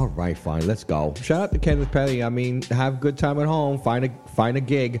 All right, fine. Let's go. Shout out to Kenneth Petty. I mean, have a good time at home. Find a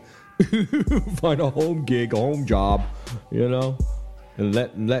gig. Find a home gig, a home job, And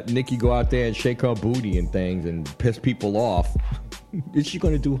let Nikki go out there and shake her booty and things and piss people off. Is she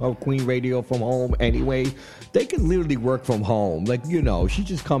going to do her Queen Radio from home anyway? They can literally work from home. Like, she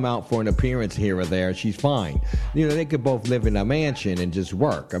just come out for an appearance here or there. She's fine. They could both live in a mansion and just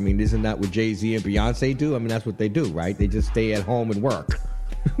work. I mean, isn't that what Jay-Z and Beyonce do? I mean, that's what they do, right? They just stay at home and work.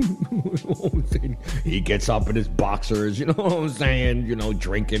 He gets up in his boxers, you know what I'm saying? You know,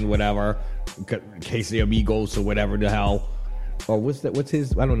 drinking whatever, Casamigos or whatever the hell. Or what's that? What's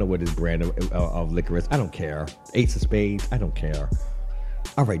his? I don't know what his brand of liquor is. I don't care. Ace of Spades. I don't care.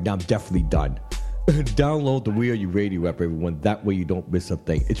 All right, now I'm definitely done. Download the We Are You radio app, everyone. That way you don't miss a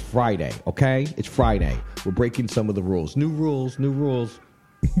thing. It's Friday, okay? It's Friday. We're breaking some of the rules. New rules.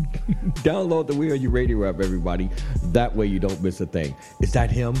 Download the We Are You radio app, everybody. That way you don't miss a thing. Is that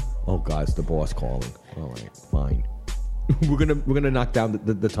him? Oh God, it's the boss calling. All right, fine. We're gonna knock down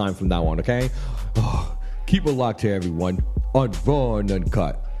the time from now on, okay? Oh, keep it locked here, everyone. On Raw and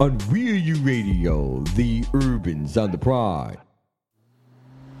Uncut, on We Are You Radio, the urban sound of pride.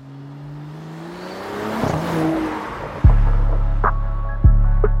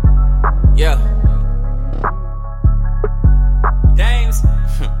 Yeah. Dames.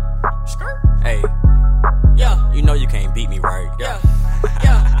 Skirt. Hey. Yeah. You know you can't beat me, right? Yeah.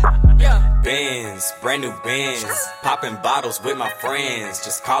 Benz, brand new Benz. Popping bottles with my friends.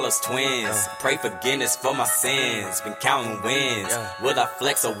 Just call us twins. Pray forgiveness for my sins. Been counting wins. Will I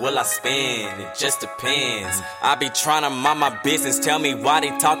flex or will I spend? It just depends. I be trying to mind my business. Tell me why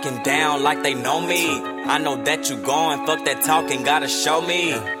they talking down like they know me. I know that you going, fuck that talking, gotta show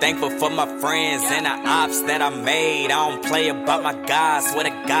me. Thankful for my friends and the ops that I made. I don't play about my guys, swear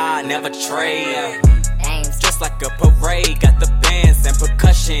to God, never trade. Just like a parade, got the bands and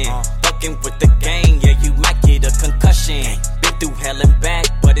percussion. Fucking with the gang, yeah, you might get a concussion. Been through hell and back,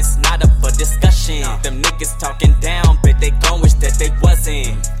 but it's not up for discussion. Them niggas talking down, but they gon' wish that they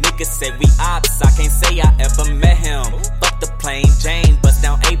wasn't. Niggas say we ops, I can't say I ever met him. Fuck the plain Jane, bust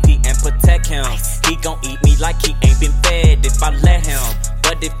down AP and protect him. He gon' eat me like he ain't been fed if I let him.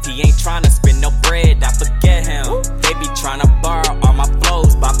 But if he ain't tryna spend no bread, I forget him. They be tryna borrow all my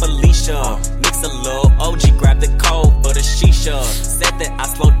flows by Felicia. Mix a little OG, grab the code for the shisha. Said that I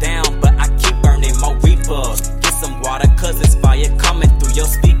slow down, but I keep burning more reefer. Get some water, cause it's fire coming through your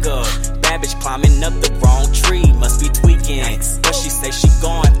speaker. Bad bitch climbing up the wrong tree, must be tweaking. But she say she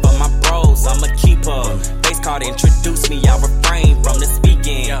going for my bros, I'ma keep her. Face card introduce me, I refrain from the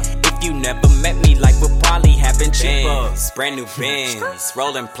speaking. If you never met me, like we'll probably have been cheaper. Brand new Benz,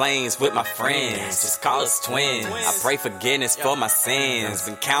 rolling planes with my friends. Just call us twins. I pray forgiveness for my sins.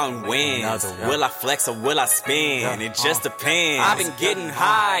 Been counting wins. Will I flex or will I spin? It just depends. I've been getting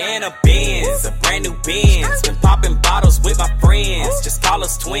high in a Benz, a brand new Benz. Been popping bottles with my friends. Just call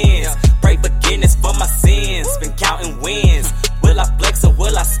us twins. Pray forgiveness for my sins. Been counting wins. Will I flex or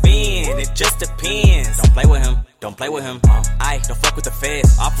will I spin? It just depends. Don't play with him. Don't play with him. I don't fuck with the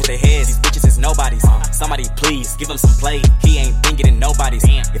feds. Off with their heads. These bitches is nobodies. Somebody please give him some play. He ain't been getting nobody's.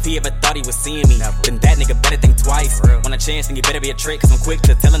 If he ever thought he was seeing me, then that nigga better think twice. Want a chance, then you better be a trick. Cause I'm quick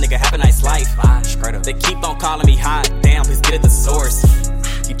to tell a nigga have a nice life. They keep on calling me hot. Damn, please get at the source.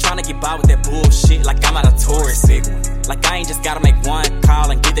 Keep trying to get by with that bullshit like I'm out of tourist. Like I ain't just gotta make one call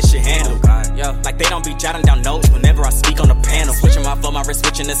and get this shit handled. Like they don't be jotting down notes whenever I speak on the panel. Switching my flow, my wrist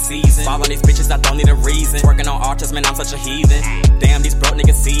switching the season. Following these bitches, I don't need a reason. Working on artists, man, I'm such a heathen. Damn, these broke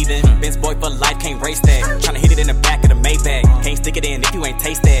niggas seething. Benz boy for life, can't race that. Tryna hit it in the back of the Maybach. Can't stick it in if you ain't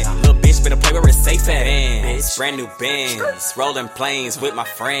taste that. Little bitch, better play where it's safe at. Benz, brand new Benz, rolling planes with my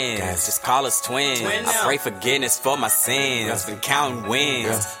friends. Just call us twins. I pray forgiveness for my sins. Been counting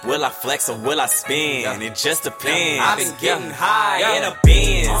wins. Will I flex or will I spin? It just depends. I've been getting high in a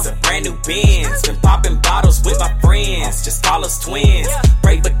Benz, a brand new Benz. Been popping bottles with my friends. Just call us twins.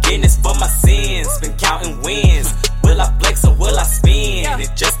 Pray forgiveness for my sins. Been counting wins. Will I flex or will I spin? It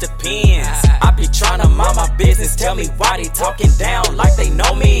just depends. I be tryna mind my business. Tell me why they talking down like they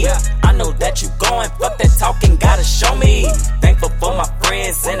know me. I know that you going, fuck that talking, gotta show me. Thankful for my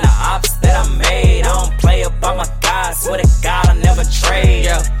friends and the ops that I made. I don't play about my guys, swear to God I never trade.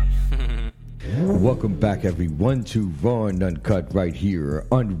 Welcome back, everyone, to Raw and Uncut right here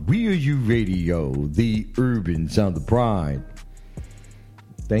on We Are You Radio, the urban sound of pride.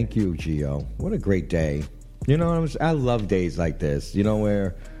 Thank you, Gio. What a great day. You know, I love days like this, you know,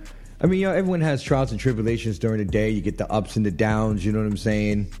 where, I mean, you know, everyone has trials and tribulations during the day. You get the ups and the downs, you know what I'm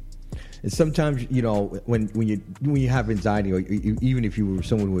saying? And sometimes, you know, when you have anxiety, or even if you were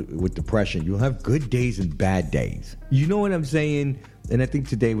someone with depression, you'll have good days and bad days. You know what I'm saying? And I think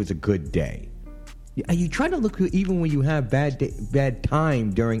today was a good day. You try to look, even when you have bad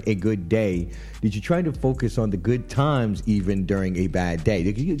time during a good day, did you try to focus on the good times even during a bad day?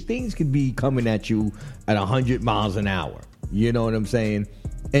 Things could be coming at you at 100 miles an hour. You know what I'm saying?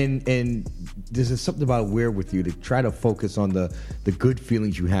 And there's something about Wear With You to try to focus on the good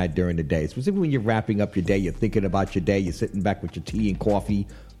feelings you had during the day. Specifically when you're wrapping up your day, you're thinking about your day, you're sitting back with your tea and coffee.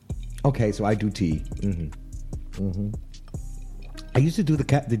 Okay, so I do tea. I used to do the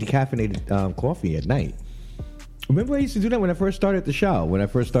decaffeinated coffee at night. Remember I used to do that when I first started the show.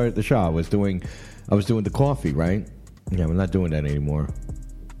 I was doing the coffee, right? Yeah, I'm not doing that anymore.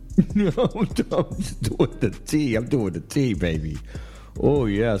 No, I'm just doing the tea. I'm doing the tea, baby. Oh,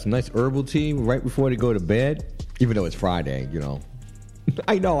 yeah, some nice herbal tea right before they go to bed. Even though it's Friday, you know.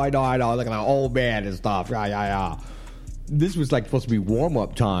 I know. Like an old man and stuff. Yeah. This was like supposed to be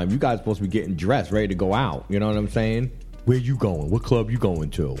warm-up time. You guys supposed to be getting dressed, ready to go out. You know what I'm saying? Where you going? What club you going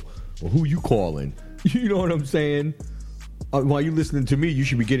to? Or who you calling? You know what I'm saying? While you listening to me, you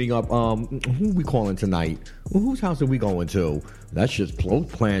should be getting up. Who we calling tonight? Well, whose house are we going to? That's just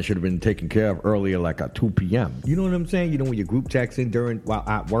plan should have been taken care of earlier, like at 2 p.m. You know what I'm saying? You know when your group texting while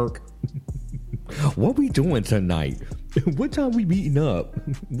at work. What we doing tonight? What time we meeting up?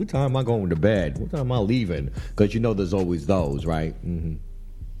 What time am I going to bed? What time am I leaving? Because you know there's always those, right? Mm-hmm.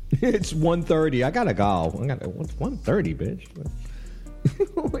 It's 1:30. I gotta go. What's 1:30, bitch?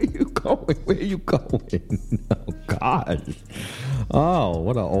 Where you going? Oh, gosh. Oh,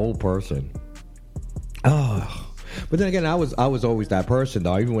 what an old person. Oh. But then again, I was always that person,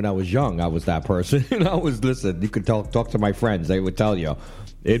 though. Even when I was young, I was that person. And listen, you could talk to my friends. They would tell you.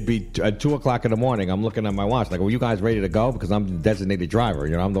 It'd be at 2 o'clock in the morning. I'm looking at my watch. Like, well, you guys ready to go? Because I'm the designated driver.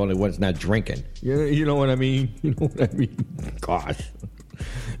 You know, I'm the only one that's not drinking. You know what I mean? You know what I mean? Gosh.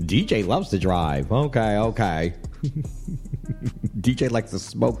 DJ loves to drive. Okay. DJ likes to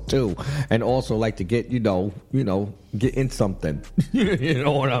smoke too, and also like to get get in something. You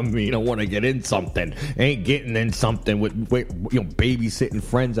know what I mean? I want to get in something. Ain't getting in something with babysitting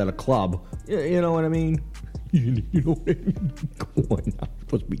friends at a club. You know what I mean? You know what I mean? Come on, I'm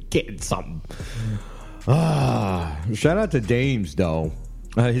supposed to be getting something. Shout out to Dames though.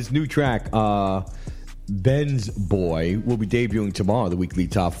 His new track, Ben's Boy, will be debuting tomorrow, the weekly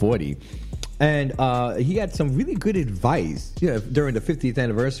Top 40. And he had some really good advice during the 50th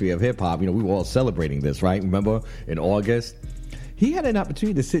anniversary of hip-hop. You know, we were all celebrating this, right? Remember, in August? He had an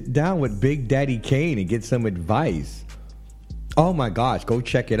opportunity to sit down with Big Daddy Kane and get some advice. Oh, my gosh. Go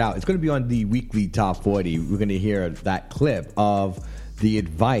check it out. It's going to be on the weekly Top 40. We're going to hear that clip of the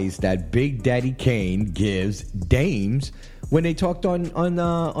advice that Big Daddy Kane gives Dames when they talked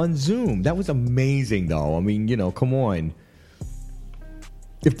on Zoom. That was amazing, though. I mean, come on.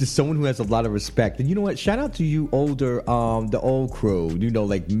 If there's someone who has a lot of respect, and you know what? Shout out to you the old crew.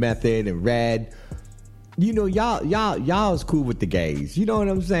 Like Method and Red. Y'all is cool with the gays. You know what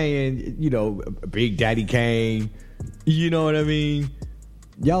I'm saying? Big Daddy Kane. You know what I mean?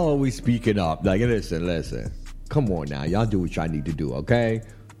 Y'all always speaking up. Like, listen. Come on now. Y'all do what y'all need to do, okay?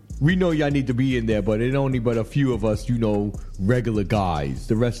 We know y'all need to be in there, but it only but a few of us, regular guys.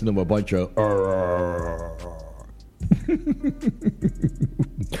 The rest of them are a bunch of...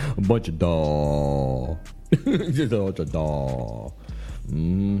 a bunch of dog. Just a bunch of dog.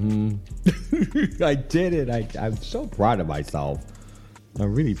 Mm-hmm. I did it. I'm so proud of myself.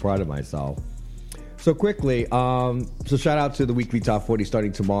 I'm really proud of myself. So quickly, so shout out to the weekly Top 40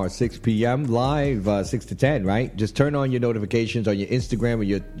 starting tomorrow at 6 p.m. live, 6 to 10, right? Just turn on your notifications on your Instagram or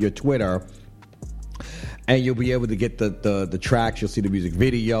your Twitter, and you'll be able to get the tracks. You'll see the music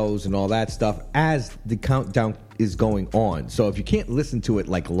videos and all that stuff as the countdown is going on. So if you can't listen to it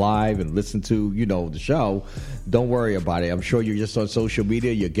like live and listen to, the show, don't worry about it. I'm sure you're just on social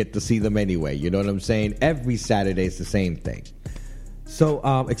media. You get to see them anyway. You know what I'm saying? Every Saturday is the same thing.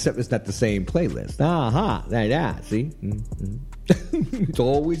 So, except it's not the same playlist. Yeah, see? Mm-hmm. It's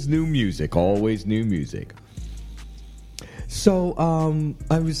always new music. So,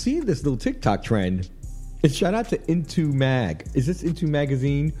 I was seeing this little TikTok trend. And shout out to Into Mag. Is this Into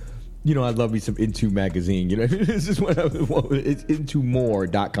Magazine? I love me some Into Magazine. This is what it's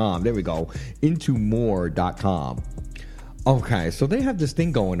intomore.com. There we go. Intomore.com. Okay, so they have this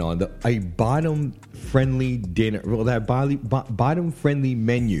thing going on, a bottom-friendly dinner. Well, they have bottom-friendly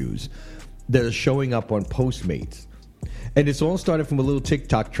menus that are showing up on Postmates. And it's all started from a little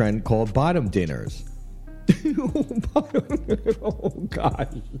TikTok trend called bottom dinners. Oh,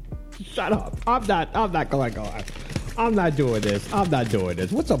 God. Shut up. I'm not going on. I'm not doing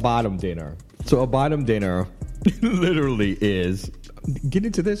this. What's a bottom dinner? So a bottom dinner literally is... Get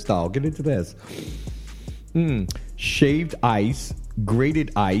into this. Shaved ice,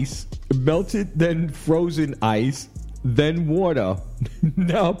 grated ice, melted then frozen ice, then water.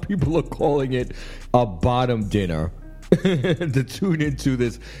 Now people are calling it a bottom dinner to tune into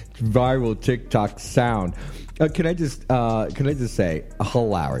this viral TikTok sound. Can I just say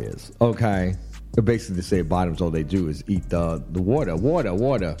hilarious? Okay. Basically, to say bottoms, all they do is eat the water.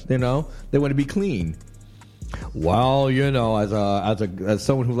 They want to be clean. Well, as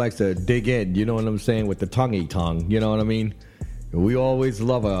someone who likes to dig in, you know what I'm saying, with the tongue, you know what I mean? We always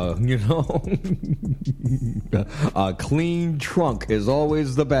love a clean trunk is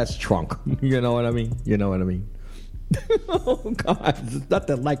always the best trunk. You know what I mean? Oh, God. It's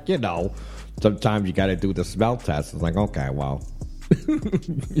nothing like, sometimes you got to do the smell test. It's like, okay, well,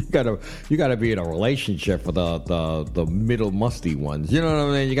 you gotta be in a relationship for the middle musty ones. You know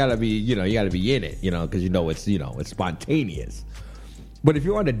what I mean? You gotta be in it, because it's spontaneous. But if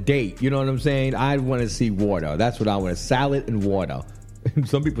you're on a date, you know what I'm saying? I want to see water. That's what I want: salad and water.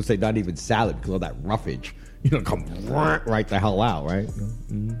 Some people say not even salad because of that roughage. Come right the hell out, right?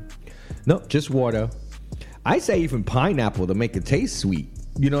 No, just water. I say even pineapple to make it taste sweet.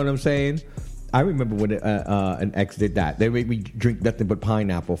 You know what I'm saying? I remember when an ex did that. They made me drink nothing but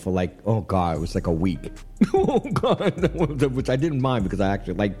pineapple for it was like a week. Oh, God. Which I didn't mind because I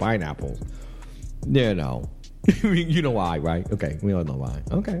actually like pineapples. You know why, right? Okay, we all know why.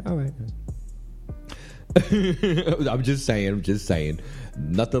 Okay, all right. I'm just saying.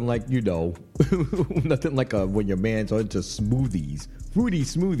 Nothing like, nothing like when your man's into smoothies. Fruity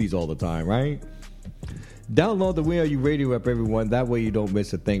smoothies all the time, right? Download the We Are You radio app, everyone. That way you don't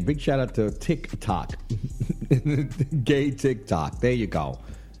miss a thing. Big shout out to TikTok. Gay TikTok. There you go.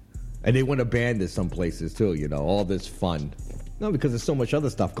 And they want to ban this some places too, all this fun. No, because there's so much other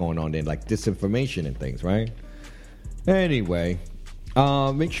stuff going on there, like disinformation and things, right? Anyway,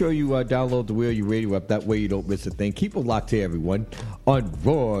 make sure you download the We Are You radio app. That way you don't miss a thing. Keep it locked here, everyone, on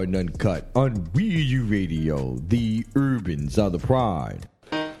Raw and Uncut on We Are You Radio. The Urbans are the pride.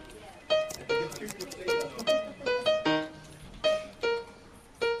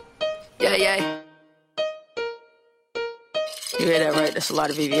 Yeah. You hear that, right? That's a lot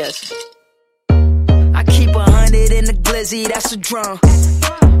of VVS. I keep 100 in the glizzy, that's a drum.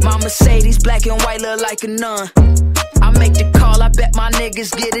 My Mercedes, black and white, look like a nun. I make the call, I bet my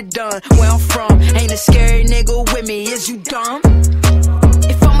niggas get it done. Where I'm from, ain't a scary nigga with me, is you dumb?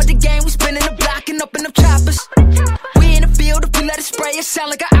 If I'm at the game, we spinning the block and up in them choppers. We in the field, if we let it spray, it sound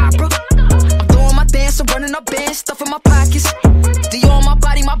like an opera. I'm doing my dance, I'm running up bands, stuff in my pockets. Dior on my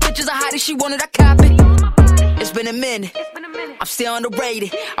body, my bitch is a hottie, she wanted, I cop it. It's been a minute, I'm still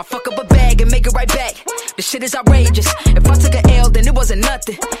underrated. I fuck up a bag and make it right back. This shit is outrageous. If I took an L, then it wasn't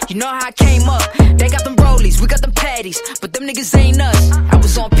nothing. You know how I came up. They got them rollies, we got them patties, but them niggas ain't us. I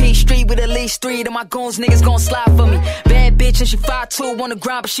was on P Street with at least 3 of my goons, niggas gon' slide for me. Bad bitch and she 5'2", on the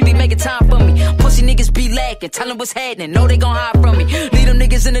ground, but she be making time for me. Pussy niggas be lacking, tell them what's happening, know they gon' hide from me. Leave them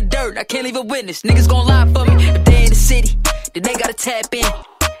niggas in the dirt, I can't leave a witness, niggas gon' lie for me. If they in the city, then they gotta tap in.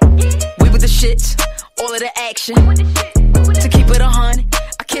 We with the shits, all of the action. To keep it 100,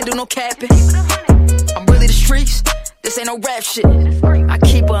 I can't do no capping. I'm really the streets, this ain't no rap shit. I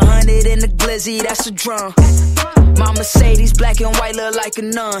keep 100 in the glizzy, that's a drum. My Mercedes, black and white, look like a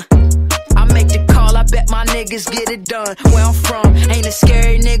nun. I make the call, I bet my niggas get it done. Where I'm from, ain't a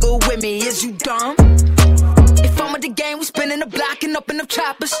scary nigga with me, is you dumb? If I'm at the game, we spinning the block and up in them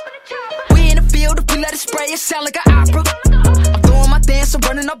choppers. We in the field, if we let it spray, it sound like an opera. I'm doing my dance, I'm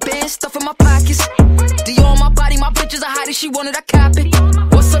running up bands, stuff in my pockets. Dior on my body, my bitch is a hottie, she wanted, I cop it.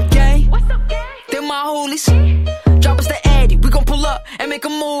 What's up, gang? They're my hoolies. Drop us the Addy, we gon' pull up and make a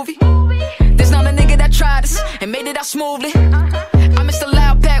movie. There's not a nigga that tried us and made it out smoothly. I missed the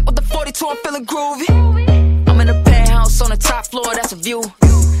loud pack with the 42, I'm feeling groovy. I'm in a penthouse on the top floor, that's a view.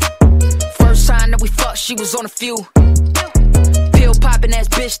 First time that we fucked, she was on a few. Pill poppin' ass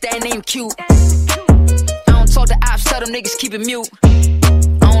bitch, that ain't cute. I don't talk to ops, tell them niggas keep it mute.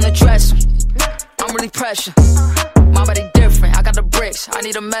 I don't address them, I'm really pressure. My body different, I got the bricks, I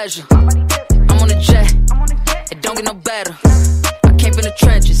need a measure. I'm on a jet, it don't get no better. I came from the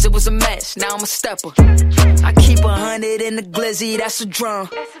trenches, it was a mess, now I'm a stepper. I keep 100 in the glizzy, that's a drum.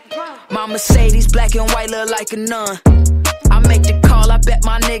 My Mercedes, black and white, look like a nun. I make the call, I bet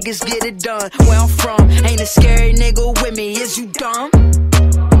my niggas get it done. Where I'm from, ain't a scary nigga with me, is you dumb?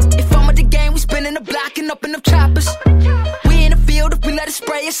 If I'm at the game, we spinning the block and up in them choppers. We in the field, if we let it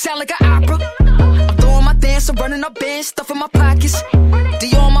spray, it sound like an opera. I'm doing my dance, I'm running up bands, stuff in my pockets.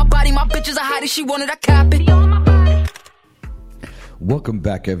 Dior on my body, my bitch is a hottie, she wanted, I cop it. Welcome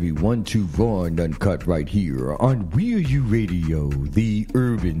back, everyone, to Raw and Uncut right here on We Are You Radio, the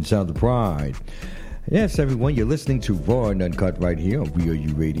urban sound of pride. Yes, everyone, you're listening to Raw and Uncut right here on We Are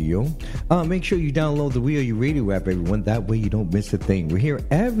You Radio. Make sure you download the We Are You Radio app, everyone. That way you don't miss a thing. We're here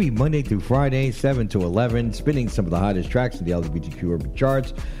every Monday through Friday, 7 to 11, spinning some of the hottest tracks in the LGBTQ urban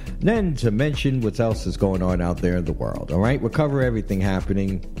charts. Then to mention what else is going on out there in the world, all right? We'll cover everything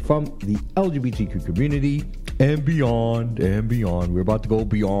happening from the LGBTQ community and beyond and beyond. We're about to go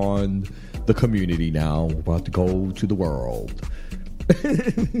beyond the community now. We're about to go to the world.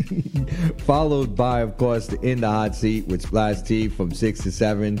 Followed by, of course, the In the Hot Seat with Splash T from 6 to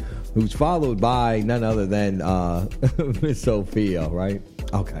 7, who's followed by none other than Miss Sophia, right?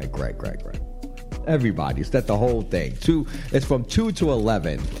 Okay, great. Everybody, set the whole thing. It's from 2 to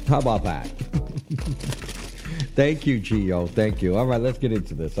 11. How about that? Thank you, Gio. Thank you. All right, let's get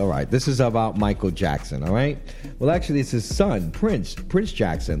into this. All right, this is about Michael Jackson, all right? Well, actually, it's his son, Prince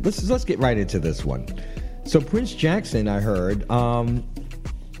Jackson. Let's get right into this one. So Prince Jackson, I heard,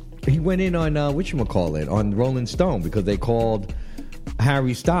 he went in on, on Rolling Stone, because they called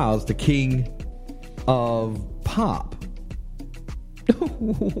Harry Styles the king of pop.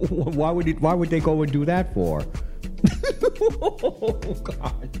 Why would they go and do that for? Oh,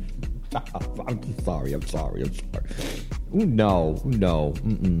 God. I'm sorry. No.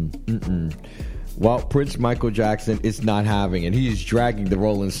 Well, Prince Michael Jackson is not having it. He is dragging the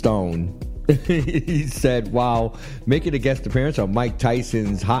Rolling Stone. He said, while making a guest appearance on Mike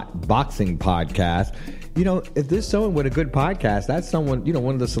Tyson's Hot Boxing podcast, if there's someone with a good podcast, that's someone,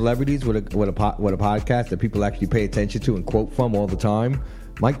 one of the celebrities with a podcast that people actually pay attention to and quote from all the time.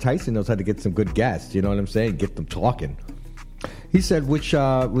 Mike Tyson knows how to get some good guests, you know what I'm saying? Get them talking. He said, which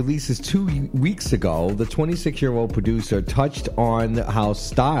releases 2 weeks ago, the 26-year-old producer touched on how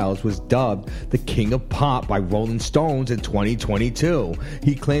Styles was dubbed the king of pop by Rolling Stones in 2022.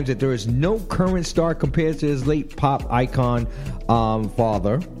 He claims that there is no current star compared to his late pop icon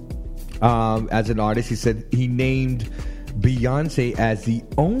father. As an artist, he said he named Beyonce as the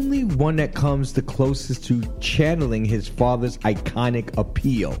only one that comes the closest to channeling his father's iconic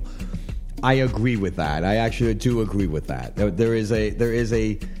appeal. I agree with that. I actually do agree with that. There is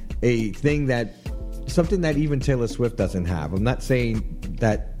a thing that, something that even Taylor Swift doesn't have. I'm not saying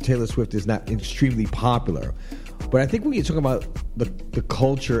that Taylor Swift is not extremely popular, but I think when you're talking about the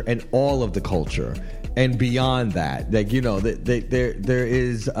culture and all of the culture and beyond that, like, there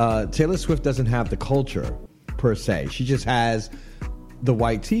is Taylor Swift doesn't have the culture per se. She just has the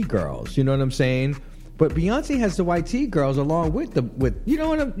white tee girls. You know what I'm saying? But Beyonce has the white tee girls along with you know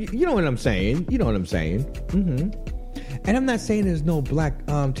what I'm saying. Mm-hmm. And I'm not saying there's no black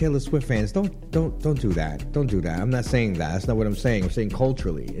Taylor Swift fans. Don't do that. Don't do that. I'm not saying that. That's not what I'm saying. I'm saying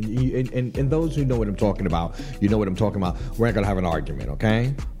culturally. And those who know what I'm talking about, you know what I'm talking about. We're not gonna have an argument,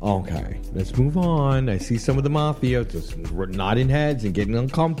 okay? Okay. Let's move on. I see some of the mafia just nodding heads and getting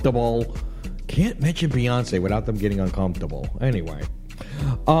uncomfortable. Can't mention Beyonce without them getting uncomfortable. Anyway.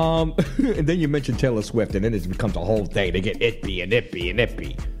 And then you mention Taylor Swift, and then it becomes a whole thing. They get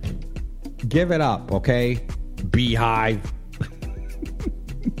ippy. Give it up, okay? Beehive.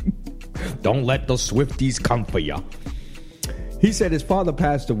 Don't let the Swifties come for you. He said his father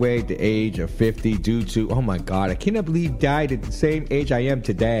passed away at the age of 50 due to, oh my God, I cannot believe he died at the same age I am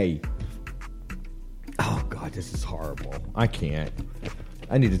today. Oh God, this is horrible. I can't.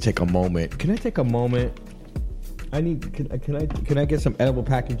 I need to take a moment. Can I take a moment? Can I get some edible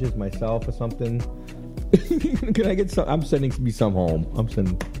packages myself or something? Can I get some? I'm sending me some home.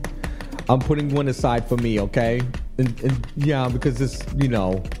 I'm putting one aside for me, okay? And yeah, because this,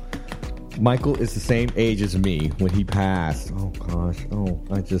 Michael is the same age as me when he passed. Oh gosh. Oh,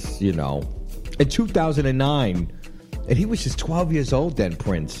 I just, in 2009, and he was just 12 years old then,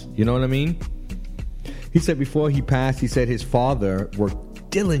 Prince. You know what I mean? He said before he passed, he said his father worked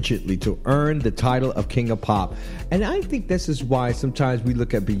diligently to earn the title of King of Pop. And I think this is why sometimes we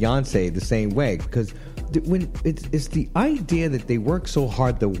look at Beyonce the same way, because when it's the idea that they work so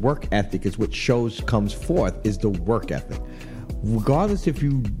hard, the work ethic is what comes forth, is the work ethic. Regardless if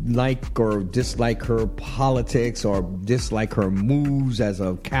you like or dislike her politics or dislike her moves as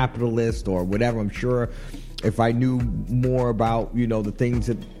a capitalist or whatever, I'm sure if I knew more about, the things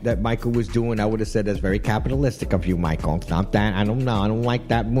that Michael was doing, I would have said that's very capitalistic of you, Michael. Stop that. I don't know. I don't like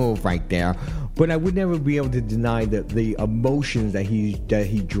that move right there. But I would never be able to deny the emotions that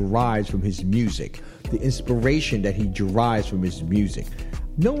he derives from his music, the inspiration that he derives from his music.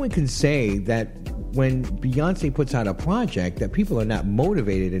 No one can say that when Beyonce puts out a project that people are not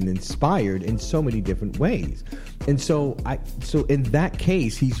motivated and inspired in so many different ways. And so in that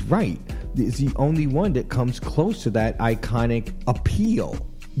case, he's right. It's the only one that comes close to that iconic appeal.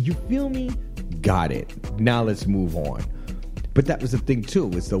 You feel me? Got it. Now let's move on. But that was the thing too,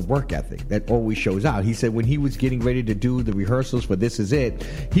 it's the work ethic that always shows out. He said when he was getting ready to do the rehearsals for This Is It,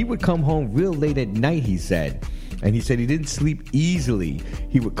 he would come home real late at night, he said. And he said he didn't sleep easily.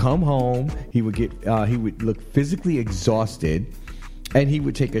 He would come home, he would look physically exhausted, and he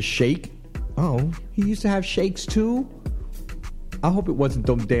would take a shake. Oh, he used to have shakes too? I hope it wasn't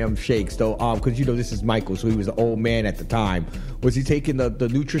them damn shakes though, because you know this is Michael, so he was an old man at the time. Was he taking the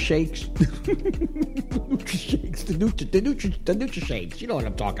Nutri-Shakes? Nutri-Shakes, the Nutri-Shakes. You know what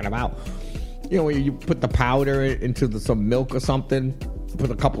I'm talking about. You know, when you put the powder into some milk or something, put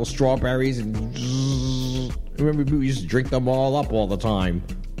a couple of strawberries, and remember we used to drink them all up all the time.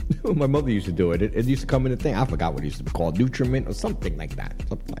 My mother used to do it. It used to come in a thing. I forgot what it used to be called, Nutriment or something like that.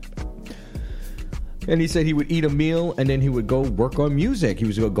 And he said he would eat a meal and then he would go work on music. He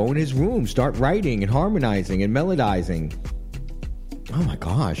was going to go in his room, start writing and harmonizing and melodizing. Oh my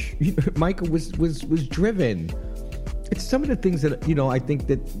gosh, Michael was driven. It's some of the things that, you know, I think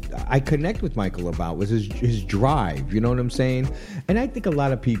that I connect with Michael about was his drive, you know what I'm saying? And I think a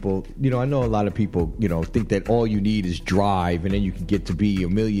lot of people, you know, I know a lot of people, you know, think that all you need is drive and then you can get to be a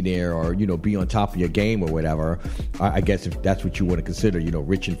millionaire or, you know, be on top of your game or whatever. I guess if that's what you want to consider, you know,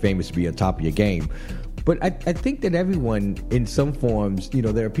 rich and famous to be on top of your game. But I think that everyone, in some forms, you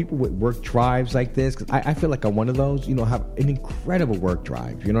know, there are people with work drives like this. Cause I feel like I'm one of those, you know, have an incredible work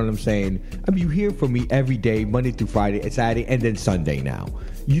drive. You know what I'm saying? I mean, you hear from me every day, Monday through Friday, Saturday, and then Sunday now.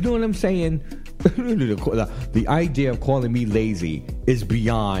 You know what I'm saying? The idea of calling me lazy is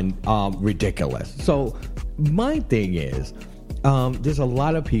beyond ridiculous. So my thing is, there's a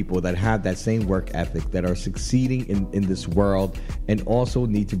lot of people that have that same work ethic that are succeeding in this world and also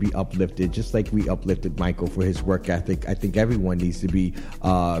need to be uplifted, just like we uplifted Michael for his work ethic. I think everyone needs to be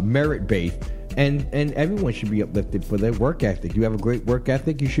merit-based, and everyone should be uplifted for their work ethic. You have a great work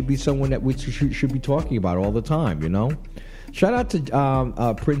ethic, you should be someone that we should be talking about all the time, you know? Shout out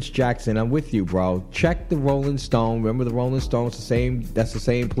to Prince Jackson. I'm with you, bro. Check the Rolling Stone. Remember the Rolling Stones? That's the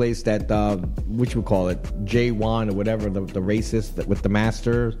same place that which we call it, J1 or whatever, the racist with the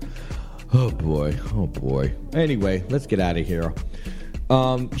Masters. Oh boy. Anyway, let's get out of here.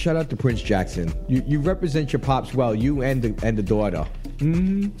 Shout out to Prince Jackson. You represent your pops well. You and the daughter.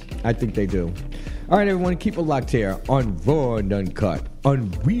 I think they do. All right, everyone, keep it locked here on Raw and Uncut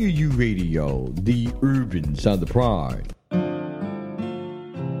on Real U Radio, the urban sound of pride.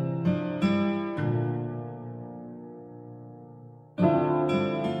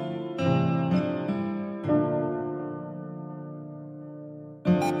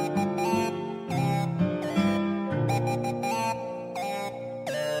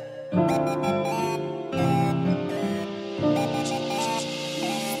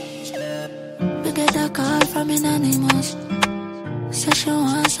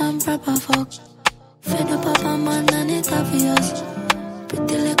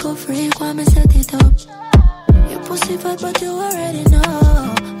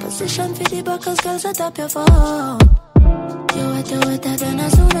 Up your phone. You were that then I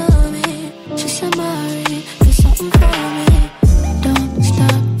tsunami. She said, Mari, do something for me. Don't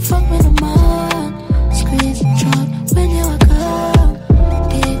stop, fuck with the man. Squeeze, drop, when you are gone.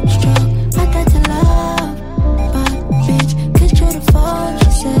 Deep stroke, I got to love. Bad bitch, kiss through the phone. She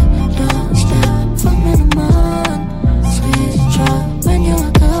said, don't stop, fuck with the man. Squeeze, drop, when you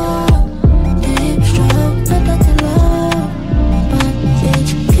are gone. Deep stroke, I got to love. Bad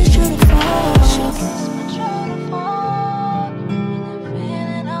bitch, kiss through the phone.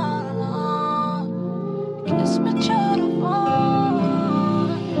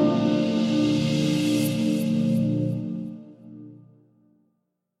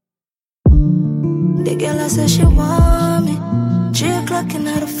 The girl I said she want me 3 o'clock in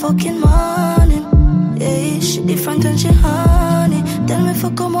the fucking morning. Yeah, she different when she honey. Tell me if I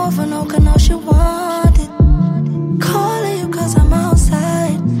come over now, cause now she want it. Calling you cause I'm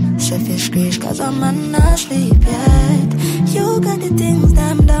outside. Selfish screech cause I'm not sleep yet. You got the things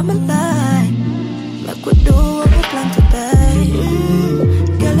damn I like. Like we do what we plan to pay.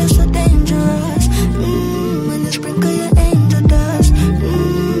 Girl, it's so dangerous. When you sprinkle your angel dust.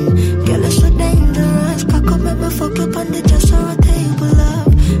 Girl, it's so dangerous. Cock up, make me fuck up on the just or a table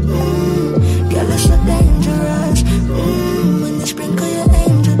up. Girl, it's so dangerous. When you sprinkle your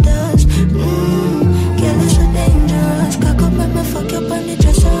angel dust. Girl, it's so dangerous. Cock up, make me fuck up on the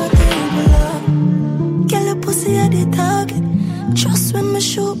just or a table up. Girl, your pussy at the target. Just when me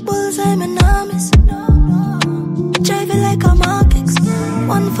shoot bullseye, me nah miss. Drive it like a Markix.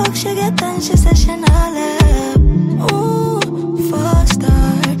 One fuck she get and she said she not left. Ooh, faster.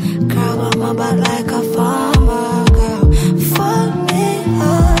 Girl, got my back like a farmer. Girl, fuck me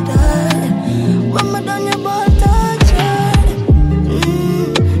harder. When me done your ball touching.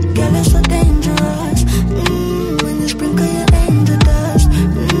 Girl, it's so dangerous. When you sprinkle your angel dust.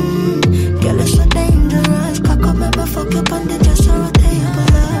 Girl, it's so dangerous. Cock up, make me fuck up on the just or a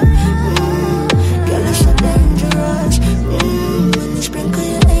table up. Girl, it's so dangerous. When you sprinkle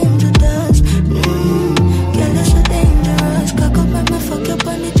your angel dust.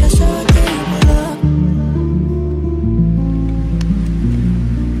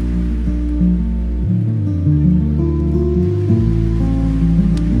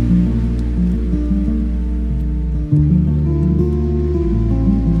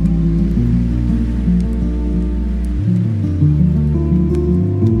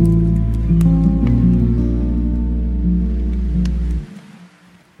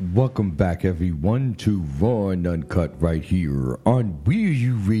 Welcome back, everyone, to Raw and Uncut right here on We're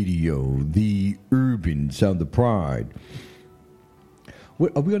You Radio, the urban sound of pride.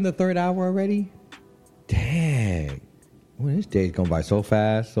 What, are we on the third hour already? Dang. Well, this day's going by so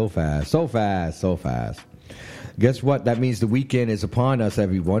fast, so fast, so fast, so fast. Guess what? That means the weekend is upon us,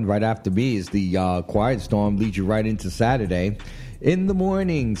 everyone. Right after me is the Quiet Storm, leads you right into Saturday. In the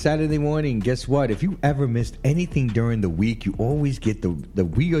morning, Saturday morning, guess what? If you ever missed anything during the week, you always get the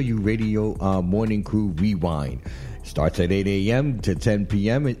We Are You Radio Morning Crew Rewind. Starts at 8 a.m. to 10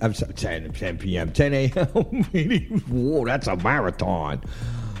 p.m. I'm sorry, 10 p.m., 10 a.m. Whoa, that's a marathon.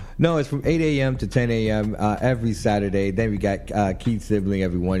 No, it's from 8 a.m. to 10 a.m. Every Saturday. Then we got Keith Sibling,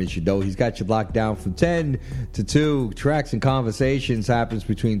 everyone, as you know. He's got you locked down from 10 to 2. Tracks and conversations happens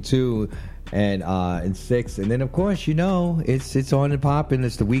between 2 and 6. And then, of course, you know, it's on and popping.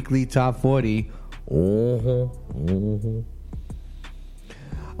 It's the weekly top 40. Oh,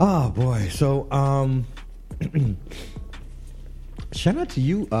 boy. So, shout out to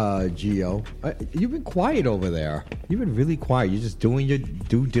you, Gio. You've been quiet over there. You've been really quiet. You're just doing your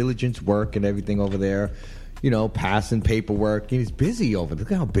due diligence work and everything over there. You know, passing paperwork. And he's busy over there.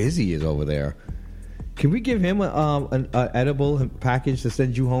 Look how busy he is over there. Can we give him an edible package to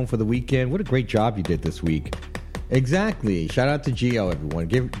send you home for the weekend? What a great job you did this week. Exactly. Shout out to Gio, everyone.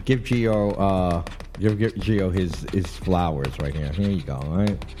 Give Gio give Gio his flowers right here. Here you go. All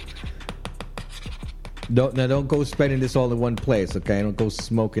right. Don't go spending this all in one place, okay? Don't go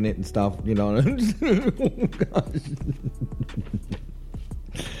smoking it and stuff, you know.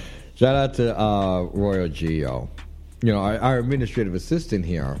 Shout out to Royal Gio. You know, our administrative assistant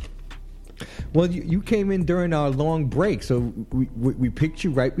here. Well, you came in during our long break, so we picked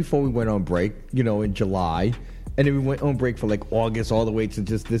you right before we went on break, you know, in July, and then we went on break for like August all the way to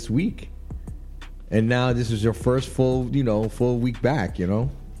just this week. And now this is your first full week back, you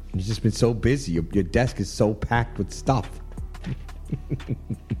know. You've just been so busy. Your desk is so packed with stuff.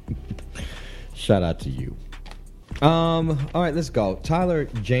 Shout out to you. All right, let's go. Tyler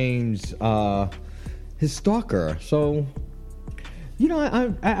James, his stalker. So, you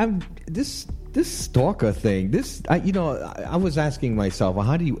know, I'm this stalker thing. I was asking myself,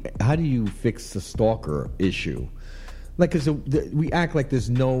 how do you fix the stalker issue? Like, because we act like there's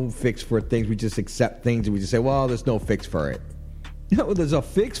no fix for things. We just accept things and we just say, well, there's no fix for it. You know, there's a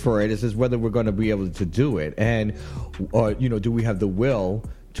fix for it. It's just whether we're going to be able to do it. And, do we have the will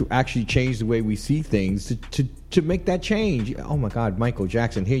to actually change the way we see things to make that change? Oh, my God, Michael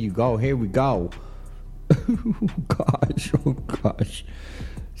Jackson, here you go. Here we go. Oh, gosh.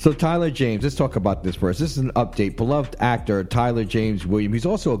 So Tyler James, let's talk about this first. This is an update. Beloved actor Tyler James Williams. He's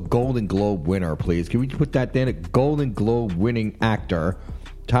also a Golden Globe winner, please. Can we put that there? A Golden Globe winning actor,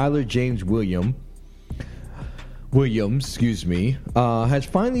 Tyler James Williams, has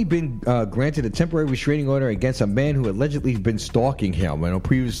finally been granted a temporary restraining order against a man who allegedly has been stalking him. And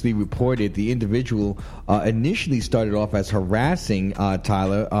previously reported the individual initially started off as harassing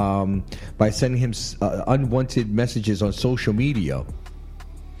Tyler by sending him unwanted messages on social media.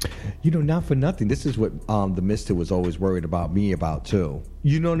 You know, not for nothing. This is what the Mister was always worried about me about too.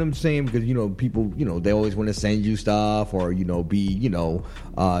 You know what I'm saying? Because, you know, people, you know, they always want to send you stuff or, you know, be,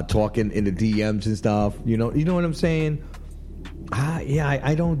 talking in the DMs and stuff. You know what I'm saying?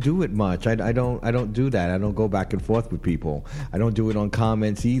 I don't do it much. I don't do that. I don't go back and forth with people. I don't do it on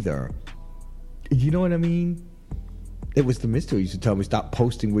comments either. You know what I mean? It was the Mister who used to tell me, stop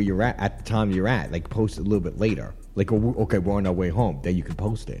posting where you're at the time you're at. Like, post it a little bit later. Like, okay, we're on our way home. Then you can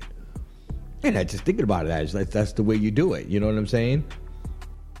post it. And I just thinking about it, that's the way you do it. You know what I'm saying?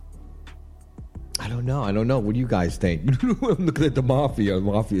 I don't know. What do you guys think? I'm looking at the Mafia. The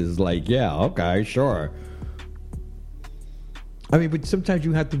Mafia is like, yeah, okay, sure. I mean, but sometimes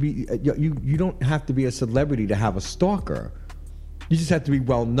you have to be, you don't have to be a celebrity to have a stalker. You just have to be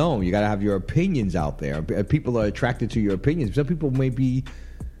well known. You got to have your opinions out there. People are attracted to your opinions. Some people maybe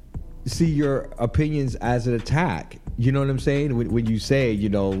see your opinions as an attack. You know what I'm saying? When you say,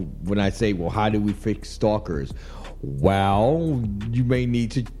 when I say, well, how do we fix stalkers? Well, you may need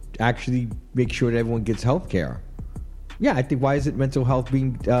to actually make sure that everyone gets health care. Yeah, I think, why is it mental health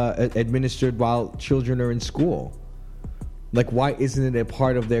being administered while children are in school? Like, why isn't it a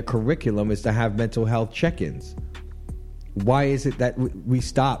part of their curriculum is to have mental health check-ins? Why is it that we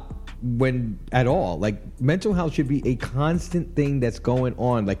stop when at all? Like, mental health should be a constant thing that's going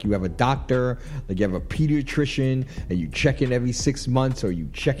on. Like, you have a doctor, like you have a pediatrician, and you check in every 6 months or you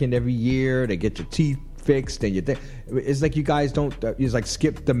check in every year to get your teeth fixed. And it's like you guys don't, it's like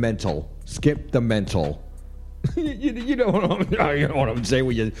skip the mental. You know what I'm saying?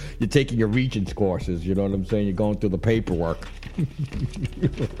 When you're taking your Regents courses, you know what I'm saying? You're going through the paperwork.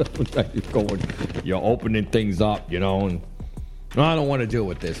 You're opening things up, you know. And I don't want to deal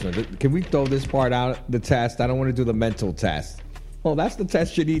with this. Can we throw this part out, the test? I don't want to do the mental test. Well, that's the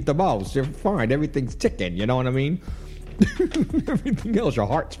test you need the most. You're fine. Everything's ticking, you know what I mean? Everything else, your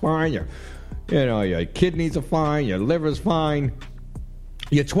heart's fine. Your kidneys are fine. Your liver's fine.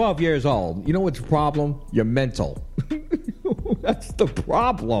 You're 12 years old. You know what's the problem? You're mental. That's the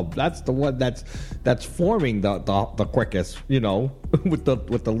problem. That's the one that's forming the quickest, you know, with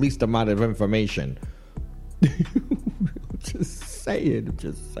the least amount of information. Just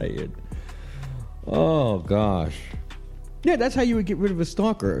saying. Oh gosh. Yeah, that's how you would get rid of a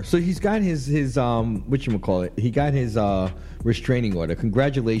stalker. So he's got his whatchamacallit? He got his restraining order.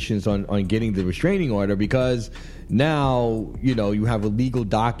 Congratulations on getting the restraining order, because now, you know, you have a legal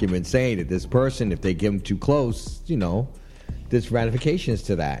document saying that this person, if they get him too close, you know, there's ratifications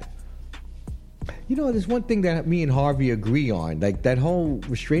to that. You know, there's one thing that me and Harvey agree on. Like, that whole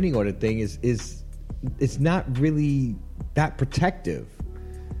restraining order thing is it's not really that protective.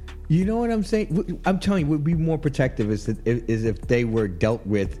 You know what I'm saying? I'm telling you, what would be more protective is if they were dealt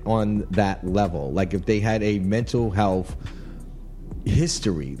with on that level. Like, if they had a mental health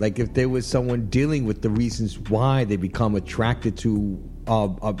history. Like, if there was someone dealing with the reasons why they become attracted to,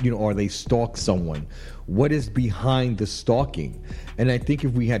 you know, or they stalk someone. What is behind the stalking? And I think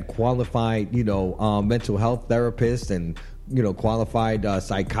if we had qualified, you know, mental health therapists and, you know, qualified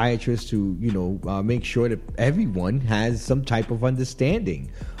psychiatrists to, you know, make sure that everyone has some type of understanding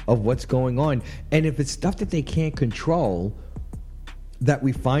of what's going on. And if it's stuff that they can't control, that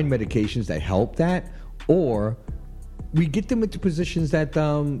we find medications that help that, or we get them into positions that,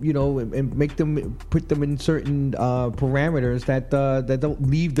 you know, and make them, put them in certain parameters that don't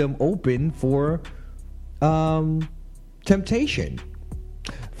leave them open for temptation.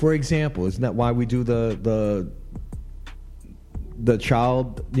 For example, isn't that why we do the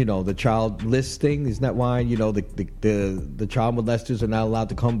child, you know, the child list thing? Isn't that why, you know, the child molesters are not allowed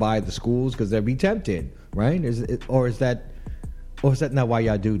to come by the schools, because they'll be tempted, right? Is that not why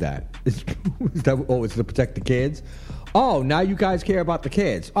y'all do that? It's to protect the kids? Oh, now you guys care about the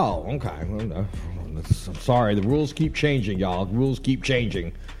kids. Oh, okay. I'm sorry. The rules keep changing, y'all. Rules keep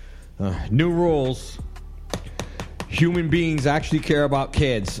changing. New rules. Human beings actually care about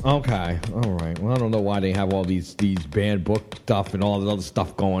kids. Okay. All right. Well, I don't know why they have all these banned book stuff and all this other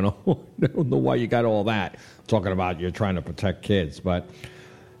stuff going on. I don't know why you got all that talking about you're trying to protect kids. But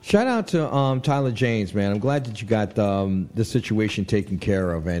shout out to Tyler James, man. I'm glad that you got the situation taken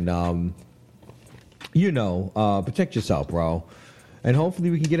care of. And, you know, protect yourself, bro. And hopefully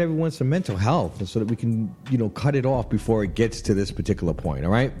we can get everyone some mental health so that we can, you know, cut it off before it gets to this particular point,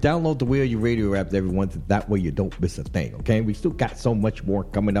 all right? Download the Wheel You Radio app, everyone. That way you don't miss a thing, okay? We still got so much more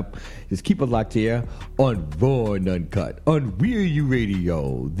coming up. Just keep it locked here on Raw and Uncut on Wheel You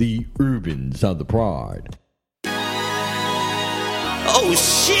Radio, the urban sound of pride. Oh,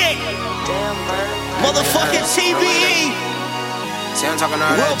 shit! Damn, motherfucking TVE!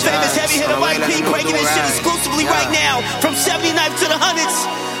 World famous heavy hitter Mike P breaking this shit exclusively right now. From 79th to the hundreds,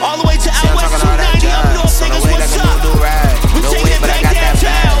 all the way to out west 290 up north. Niggas, what's up? We taking it back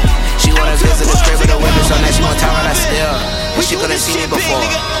downtown. She wanna visit the crib with the windows on that small town and I still. But she couldn't see me before.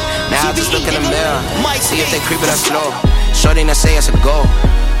 Now I just look in the mirror, see if they creep it up slow. Shorty not say it's a go,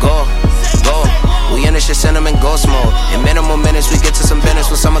 go, go. We in this shit cinnamon ghost mode. In minimal minutes we get to some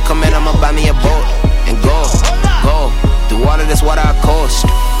business. When summer come in I'ma buy me a boat and go, go. Through all of this water I coast.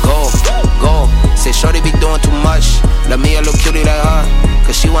 Go, go. Say shorty be doing too much. Let me a little cutie like her,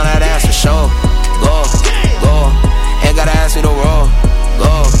 cause she want that ass for sure. Go, go. Ain't gotta ask me to roll.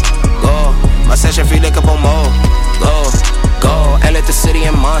 Go, go. My session free lick up on more. Go, go. And let the city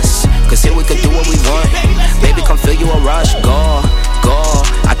in must, cause here we could do what we want. Baby come feel you a rush. Go, go.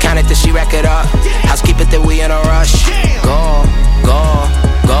 I count it till she rack it up. Housekeep it that we in a rush. Go, go,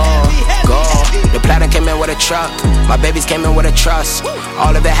 go, go. The platinum came in with a truck. My babies came in with a trust.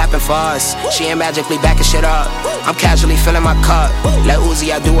 All of it happened for us. She ain't magically backing shit up. I'm casually filling my cup. Let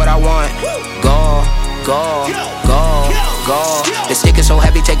Uzi, I do what I want. Go, go, go, go. The stick is so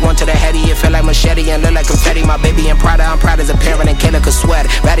heavy, take one to the heady. It feel like machete and look like confetti. My baby in Prada, I'm proud as a parent and Kayla could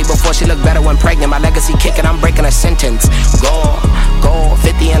sweat. Ratty before she looked better when pregnant. My legacy kicking, I'm breaking a sentence. Go, go.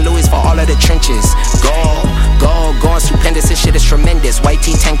 50 and Louis for all of the trenches. Go, go, going stupendous. This shit is tremendous. White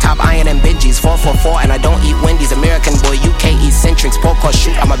tee, tank top, iron and Benjis. 444 and I don't eat Wendy's. American boy, UK eccentrics. Pork or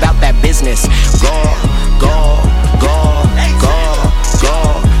shoot, I'm about that business. Go, go, go, go,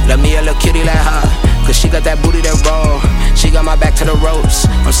 go. Let me a little kitty like her, cause she got that booty that roll. She got my back to the ropes.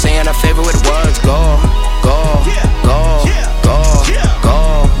 I'm saying her favorite with words. Go, go.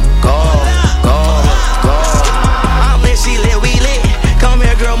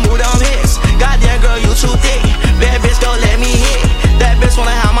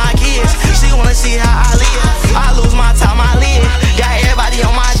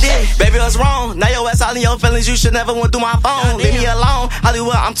 All in your feelings, you should never went through my phone. Leave me alone.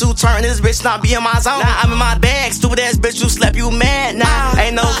 Hollywood, I'm too turned. This bitch not be in my zone. Now I'm in my bag. Stupid ass bitch, you slept, you mad now.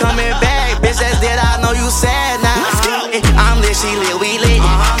 Ain't no coming back. Bitch that's dead, I know you sad now. Let's go. I'm lit, she lit, we lit.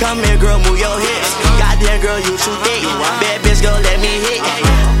 Come here, girl, move your hips. Goddamn, girl, you too thick. Bad bitch, go let me hit.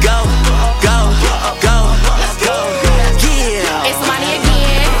 Go, go, go, go. Yeah. It's money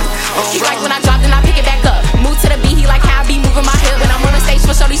again. He like when I drop, then I pick it back up. Move to the beat, he like how I be moving my hip. When I'm on the stage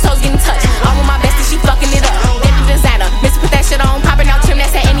for sure, these toes getting touched. I'm with my bestie, she fucking it up. Baby designer, miss put that shit on, popping out trim,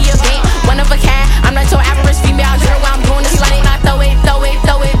 that's at any event. One of a kind, I'm not your average female. Girl, while I'm doing this, he like when I throw it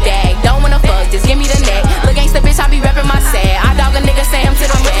back. Don't wanna fuck, just give me the neck. Look gangsta bitch, I be reppin' my sad. I dog a nigga, say him to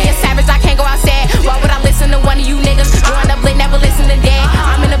the really a savage. I can't go outside. Why would I listen to one of you niggas? Growing up late, never listen to dad.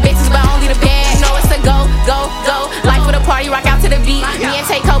 I'm in the bitches, but only the bad. You know it's a go, go, go. Life for the party, rock out to the beat. Me and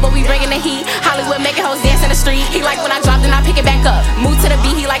Take Ho, but we bringin' the heat. Hollywood making hoes dance in the street. He like when I drop, then I pick it back up. Move to the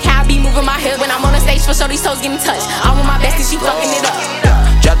beat, he like how I be moving my hip. When I'm on the stage for sure, these toes getting touched. I'm with my bestie, she fucking it up.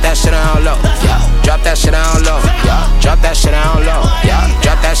 Drop that shit down low. Drop that shit down low. Drop that shit down low.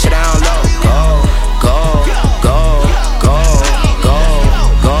 Drop that shit down low. Go, go, go, go, go,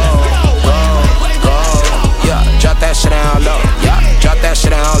 go, go, go. Yeah, drop that shit down low. Drop that shit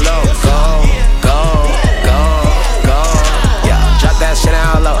down low. Go, go, go, go. Yeah, drop that shit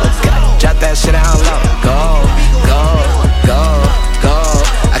down low. Drop that shit down low. Go, go, go, go.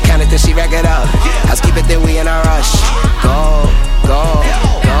 I count it till she rack it up. I keep it then we in a rush. Go, go, go,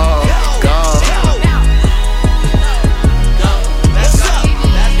 go. Let's go.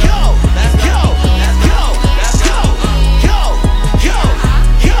 Let's go. Let's go. Let's go. Let's go. Go. Go.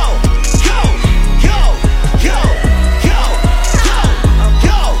 Go. Go. Go. Go. Go.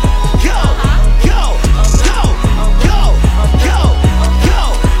 Go. Go. Go. Go. Go. Go.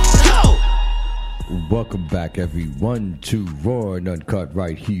 Go. Welcome back, everyone, to Raw and Uncut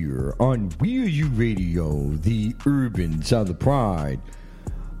right here on We're You Radio, the urban sound of pride.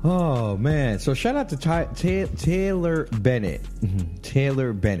 Oh, man. So shout out to Taylor Bennett.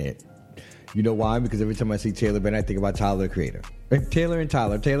 Taylor Bennett. You know why? Because every time I see Taylor Bennett, I think about Tyler, the Creator. Taylor and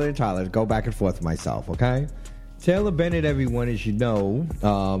Tyler. Go back and forth myself, okay? Taylor Bennett, everyone, as you know,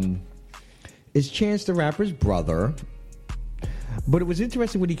 is Chance the Rapper's brother. But it was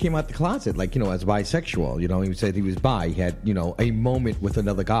interesting when he came out the closet, like, you know, as bisexual. You know, he said he was bi. He had, you know, a moment with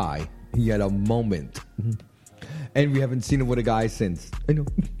another guy. He had a moment. And we haven't seen him with a guy since. I know.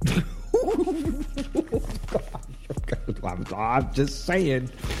 I'm just saying.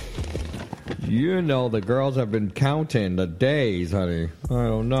 You know, the girls have been counting the days, honey. I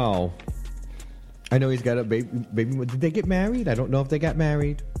don't know. I know he's got a baby. Did they get married? I don't know if they got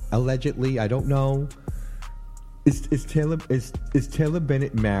married. Allegedly, I don't know. Is Taylor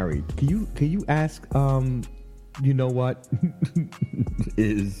Bennett married? Can you ask? You know what?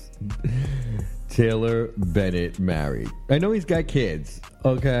 Is Taylor Bennett married? I know he's got kids.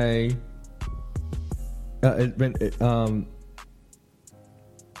 Okay.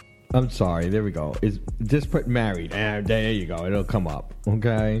 I'm sorry. There we go. Just put married. There you go. It'll come up.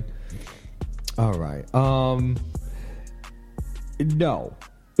 Okay. All right. No,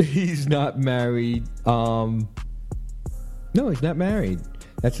 he's not married. No, he's not married.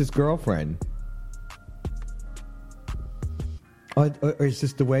 That's his girlfriend. Or is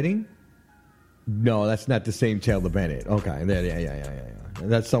this the wedding? No, that's not the same Taylor Bennett. Okay, yeah.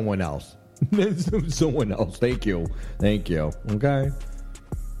 That's someone else. That's someone else. Thank you. Okay.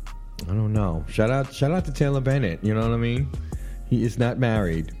 I don't know. Shout out to Taylor Bennett. You know what I mean? He is not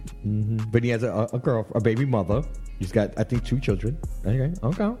married, but he has a girl, a baby mother. He's got, I think, 2 children. Okay.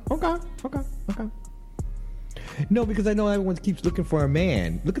 No, because I know everyone keeps looking for a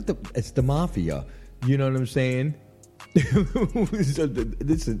man. Look at it's the mafia. You know what I'm saying? So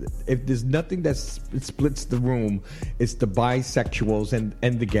if there's nothing that splits the room, it's the bisexuals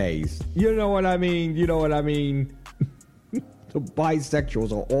and the gays. You know what I mean? The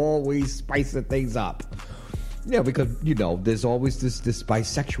bisexuals are always spicing things up. Yeah, because, you know, there's always this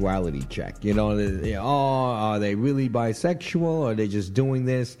bisexuality check. You know, are they really bisexual? Are they just doing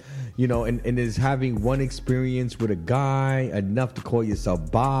this? You know, and is having one experience with a guy enough to call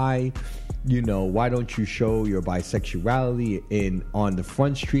yourself bi? You know, why don't you show your bisexuality on the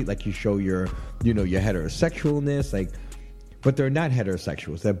front street like you show your heterosexualness? Like, but they're not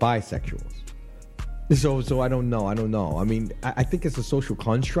heterosexuals; they're bisexuals. So I don't know. I mean, I think it's a social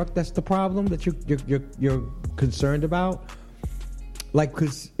construct that's the problem that you're concerned about. Like,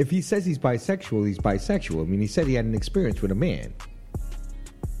 because if he says he's bisexual, he's bisexual. I mean, he said he had an experience with a man,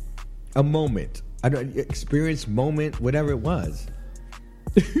 a moment, experience, moment, whatever it was.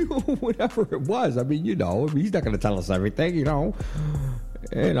 Whatever it was. I mean, you know, he's not going to tell us everything, you know.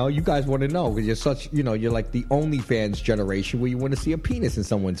 You know, you guys want to know because you're such, you know, you're like the OnlyFans generation where you want to see a penis in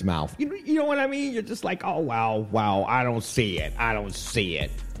someone's mouth. You know what I mean? You're just like, oh, wow, I don't see it.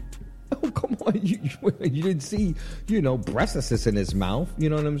 Oh, come on. You didn't see, you know, breast assist in his mouth. You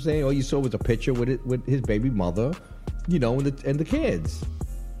know what I'm saying? All you saw was a picture with his baby mother, you know, and the kids.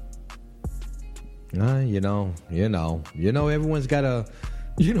 You know, everyone's got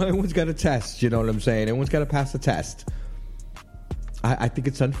a test. You know what I'm saying? Everyone's got to pass the test. I think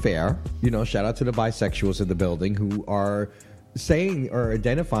it's unfair. You know, shout out to the bisexuals in the building who are saying or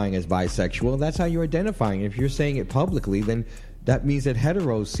identifying as bisexual. That's how you're identifying. If you're saying it publicly, then that means that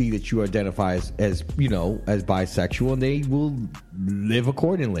heteros see that you identify as you know, as bisexual, and they will live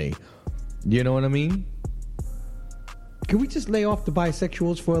accordingly. You know what I mean? Can we just lay off the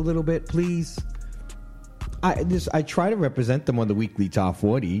bisexuals for a little bit, please? I try to represent them on the weekly top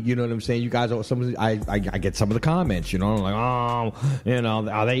 40. You know what I'm saying? You guys, I get some of the comments. You know, like, oh, you know,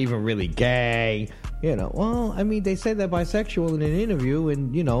 are they even really gay? You know, well, I mean, they said they're bisexual in an interview,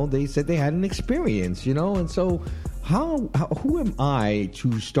 and you know, they said they had an experience. You know, and so who am I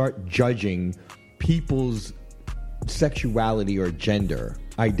to start judging people's sexuality or gender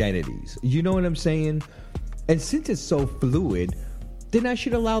identities? You know what I'm saying? And since it's so fluid, then I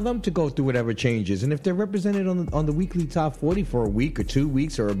should allow them to go through whatever changes. And if they're represented on the weekly top 40 for a week or 2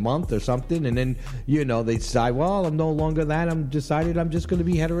 weeks or a month or something, and then, you know, they decide, well, I'm no longer that. I'm just going to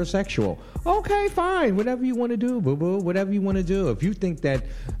be heterosexual. Okay, fine. Whatever you want to do, boo-boo. Whatever you want to do. If you think that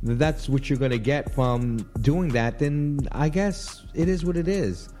that's what you're going to get from doing that, then I guess it is what it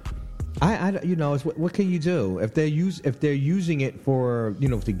is. You know, what can you do if they're using it for, you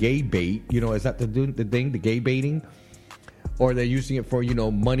know, the gay bait? You know, is that the thing, the gay baiting? Or they're using it for, you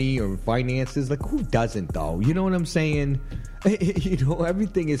know, money or finances. Like, who doesn't, though? You know what I'm saying? You know,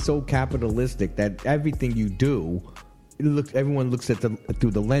 everything is so capitalistic that everything you do, everyone looks at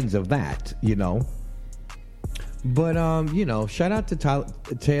through the lens of that, you know? But, you know, shout out to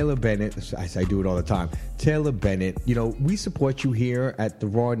Taylor Bennett. I do it all the time. Taylor Bennett, you know, we support you here at the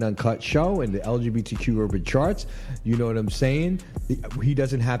Raw and Uncut show and the LGBTQ Urban Charts. You know what I'm saying? He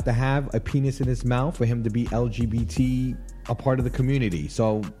doesn't have to have a penis in his mouth for him to be LGBT, a part of the community.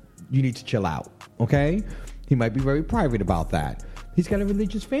 So you need to chill out, okay? He might be very private about that. He's got a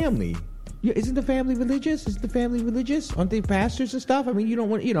religious family. Yeah, isn't the family religious? Aren't they pastors and stuff? I mean, you don't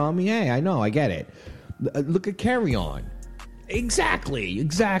want, you know, I mean, hey, I know, I get it. Look at Carry On. Exactly.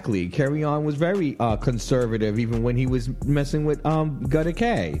 Carry On was very conservative, even when he was messing with Gutta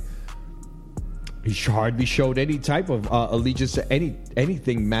K. He hardly showed any type of allegiance to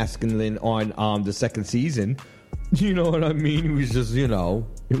anything masculine on the second season. You know what I mean? He was just, you know,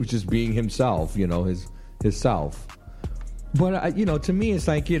 it was just being himself, you know, his self. But, you know, to me, it's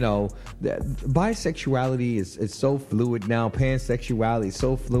like, you know, bisexuality is so fluid now. Pansexuality is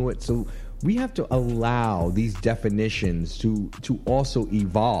so fluid. So we have to allow these definitions to also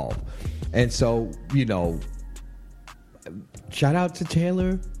evolve. And so, you know, shout out to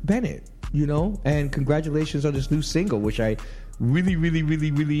Taylor Bennett, you know, and congratulations on this new single, which I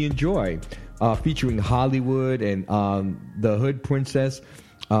really enjoy, featuring Hollywood and the Hood Princess,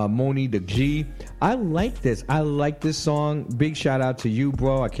 Moni the G. I like this song. Big shout out to you,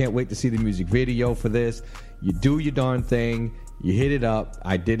 bro. I can't wait to see the music video for this. You do your darn thing. You hit it up.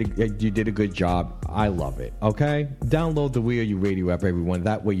 You did a good job. I love it. Okay? Download the We Are You radio app, everyone.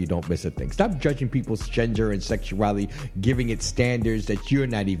 That way you don't miss a thing. Stop judging people's gender and sexuality, giving it standards that you're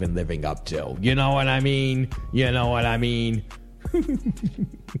not even living up to. You know what I mean? Okay,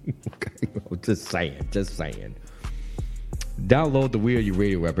 just saying. Download the We Are You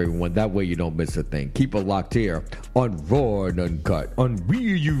radio app, everyone. That way you don't miss a thing. Keep it locked here on Raw and Uncut on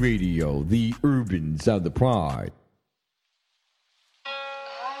We Are You Radio, the urban sound of pride.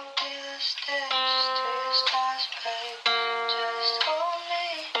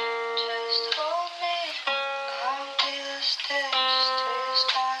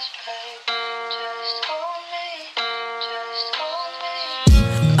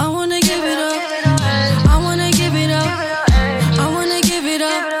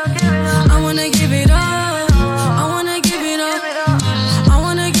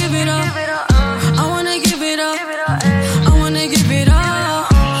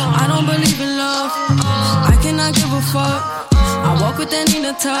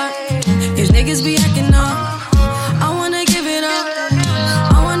 Talk. These niggas be acting up. I wanna give it up.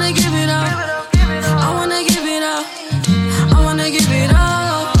 I wanna give it up. I wanna give it up. I wanna give it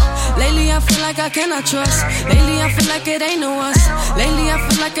up. Lately I feel like like I cannot trust. Lately I feel like it ain't no us. Lately I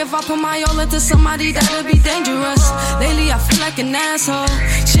feel like if I put my all into somebody that'll be dangerous. Lately I feel like an asshole.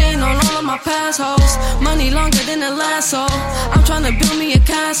 She ain't on all of my past hoes. Money longer than a lasso. I'm trying to build me a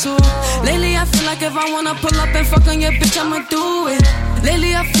castle. Lately I feel like if I wanna pull up and fuck on your bitch, I'ma do it.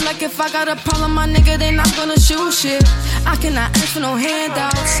 Lately I feel like if I got a problem, my nigga, they not gonna shoot shit. I cannot ask for no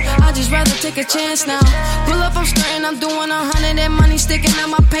handouts. I just rather take a chance now. Pull up, I'm skirting, I'm doing 100 and money sticking out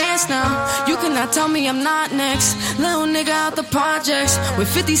my pants now. You cannot tell me I'm not next. Little nigga out the projects with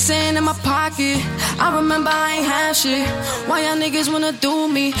 50 cent in my pocket. I remember I ain't have shit. Why y'all niggas wanna do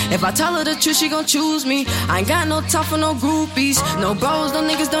me? If I tell her the truth, she gon' choose me. I ain't got no time for no groupies. No bros, no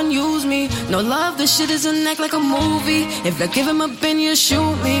niggas don't use me. No love, this shit is an act like a movie. If I give him a bin, you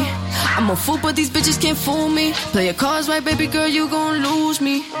shoot me. I'm a fool, but these bitches can't fool me. Play your cards right, baby girl, you gon' lose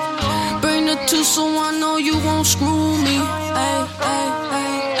me. Bring the two so I know you won't screw me. Ay, ay,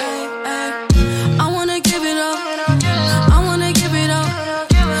 ay, ay, ay. I wanna give it up. I wanna give it up.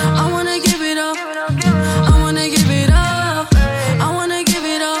 I wanna give it up. I wanna give it up. I wanna give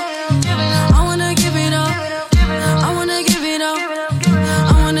it up. I wanna give it up. I wanna give it up.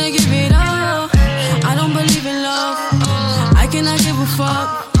 I wanna give it up. I don't believe in love. I cannot give a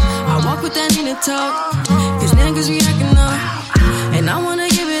fuck. I walk with that Nina talk. Cause niggas be acting up. And I wanna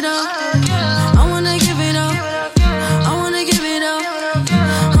give it up. I wanna give it up. I wanna give it up.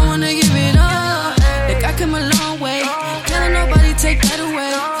 I wanna give it up. Like I come a long way. Can't let nobody take that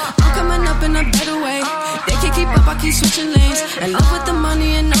away. I'm coming up in a better way. They can't keep up, I keep switching lanes. In love with the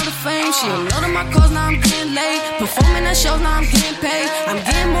money and all the fame. She don't know to my calls, now I'm getting late. Performing at shows, now I'm getting paid. I'm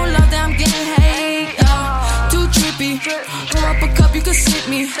getting more love than I'm getting hate. Too trippy. Pour up a cup, you can sip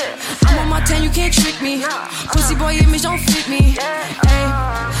me. I'm on my 10, you can't trick me. Pussy boy image don't fit me.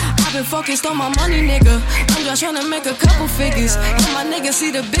 Ay, I've been focused on my money, nigga. I'm just trying to make a couple figures. Let my niggas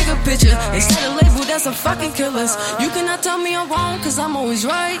see the bigger picture. Instead of label, that's a fucking killers. You cannot tell me I'm wrong, cause I'm always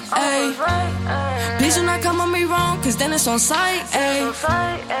right. Ay, please do not come on me wrong, cause then it's on sight. Ay,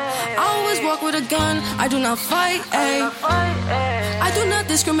 I always walk with a gun, I do not fight. Ay, I do not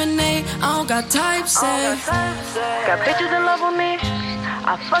discriminate, I don't got types. Ay, got bitches in love with me.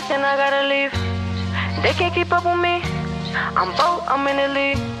 I fucking I gotta leave. They can't keep up with me. I'm bold, I'm in the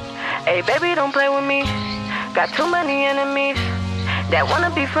league. Hey baby, don't play with me. Got too many enemies that wanna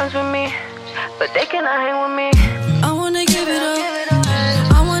be friends with me, but they cannot hang with me. I wanna give it up.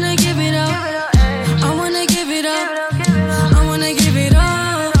 I wanna give it up. I wanna give it up. I wanna give it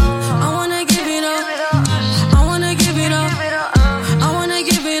up. I wanna give it up. I wanna give it up. I wanna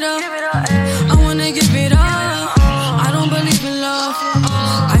give it up. I wanna give it up. I don't believe in love.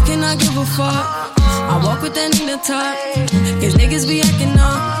 I cannot give a fuck. I walk with that Nina talk. Cause niggas be acting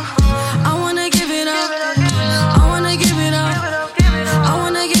up. I wanna give it up. I wanna give it up. I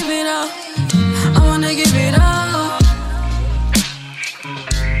wanna give it up. I wanna give it up.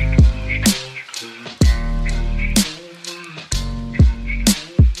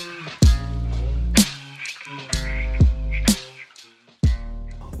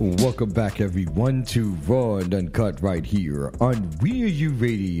 Welcome back, everyone, to Raw and Uncut right here on Real You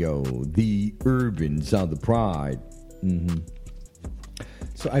Radio, the urban sound of pride.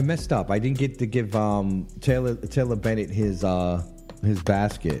 So I messed up. I didn't get to give Taylor Bennett his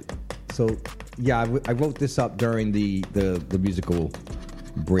basket. So yeah, I wrote this up during the musical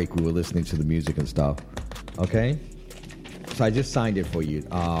break. We were listening to the music and stuff. Okay, so I just signed it for you,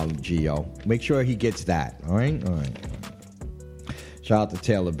 Gio. Make sure he gets that. All right. Shout out to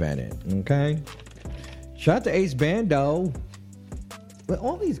Taylor Bennett, okay? Shout out to Ace Bando. But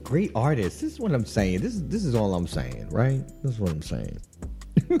all these great artists, this is what I'm saying. This is all I'm saying, right? This is what I'm saying.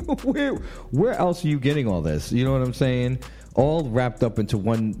 Where else are you getting all this? You know what I'm saying? All wrapped up into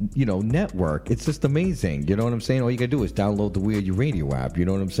one, network. It's just amazing. You know what I'm saying? All you gotta do is download the Weird You Radio app. You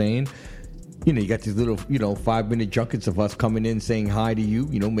know what I'm saying? You got these little, 5-minute junkets of us coming in saying hi to you,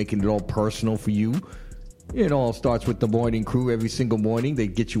 making it all personal for you. It all starts with the morning crew every single morning. They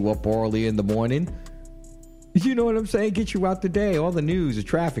get you up early in the morning. You know what I'm saying? Get you out the day, all the news, the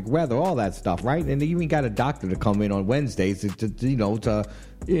traffic, weather, all that stuff, right? And they even got a doctor to come in on Wednesdays to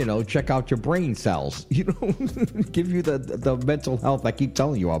check out your brain cells. Give you the mental health I keep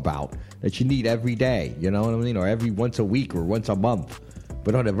telling you about that you need every day. You know what I mean? Or every once a week or once a month,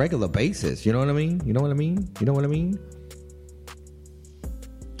 but on a regular basis. You know what I mean? You know what I mean? You know what I mean?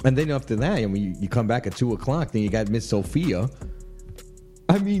 And then after that, you come back at 2 o'clock, then you got Miss Sophia.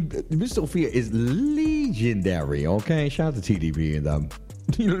 I mean, Miss Sophia is legendary, okay? Shout out to TDB and them.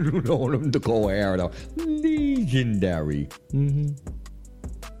 You know them, Nicole Hare, though. Legendary.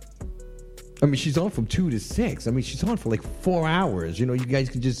 I mean, she's on from 2 to 6. I mean, she's on for like 4 hours. You know, you guys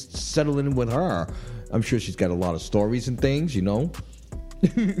can just settle in with her. I'm sure she's got a lot of stories and things, you know.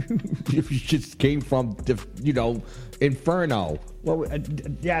 If you just came from, Inferno. Well,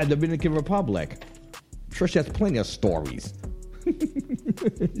 yeah, Dominican Republic. I'm sure she has plenty of stories.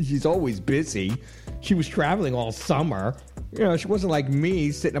 She's always busy. She was traveling all summer. You know, she wasn't like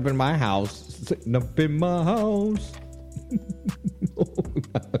me sitting up in my house. Sitting up in my house.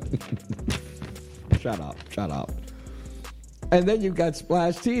 Shut up. And then you've got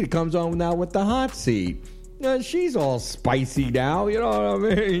Splash T that comes on now with the hot seat. She's all spicy now, you know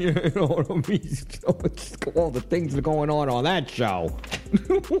what I mean? You know what I mean? All the things that are going on that show.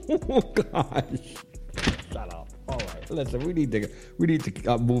 Oh, gosh. Shut up. All right, listen, we need to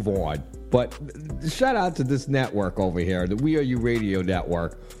move on. But shout out to this network over here, the We Are You Radio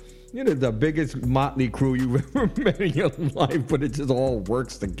Network. You know, the biggest motley crew you've ever met in your life, but it just all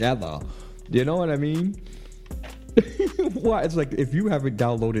works together. You know what I mean? Why? It's like, if you haven't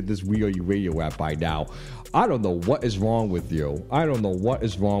downloaded this We Are You Radio app by now, I don't know what is wrong with you.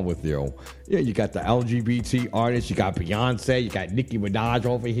 Yeah, you got the LGBT artists, you got Beyonce, you got Nicki Minaj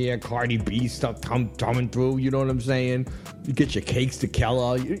over here, Cardi B stuff coming through, you know what I'm saying? You get your Cakes to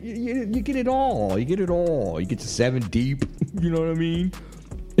Keller, you get it all. You get your 7 Deep, you know what I mean?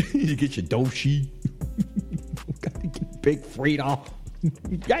 You get your Doshi. Big Frida.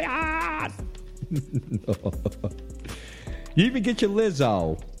 Yes! You even get your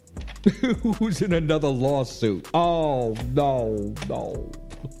Lizzo, who's in another lawsuit. Oh, no.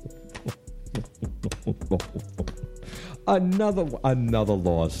 Another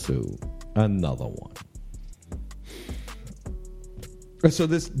lawsuit. Another one. So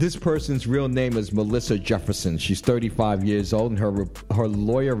this person's real name is Melissa Jefferson. She's 35 years old, and her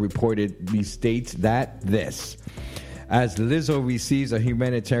lawyer reportedly states that this: as Lizzo receives a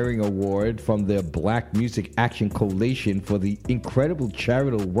humanitarian award from the Black Music Action Coalition for the incredible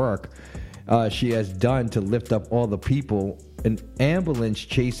charitable work she has done to lift up all the people, an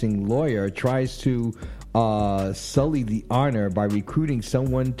ambulance-chasing lawyer tries to sully the honor by recruiting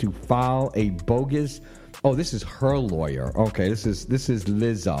someone to file a bogus... Oh, this is her lawyer. Okay, this is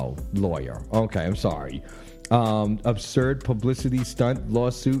Lizzo lawyer. Okay, I'm sorry. Absurd publicity stunt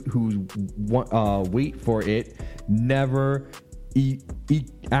lawsuit who wait for it, never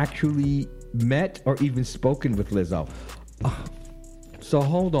actually met or even spoken with Lizzo. So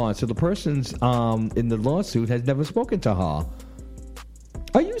hold on. So the person's in the lawsuit has never spoken to her.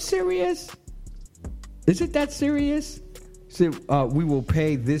 Are you serious? Is it that serious? So we will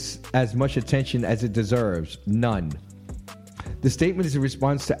pay this as much attention as it deserves. None. The statement is a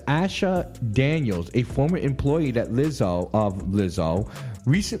response to Asha Daniels, a former employee of Lizzo,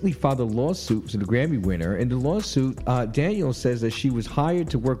 recently filed a lawsuit to the Grammy winner. In the lawsuit, Daniels says that she was hired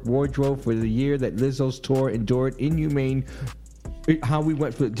to work wardrobe for the year that Lizzo's tour endured inhumane. How we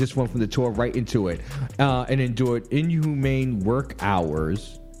went from the tour right into it, and endured inhumane work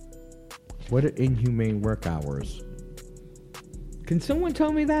hours. What are inhumane work hours? Can someone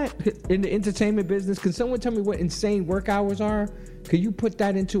tell me that in the entertainment business? Can someone tell me what insane work hours are? Can you put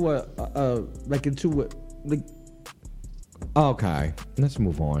that into okay, let's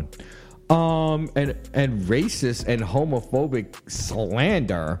move on. And racist and homophobic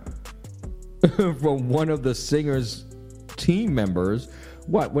slander from one of the singer's team members.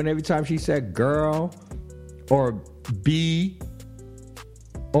 What? When every time she said girl or B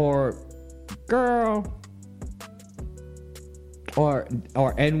or girl or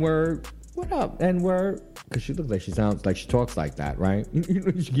N-word. What up, N-word? Because she looks like she sounds like she talks like that, right?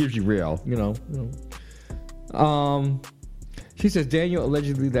 She gives you real, you know. She says Daniel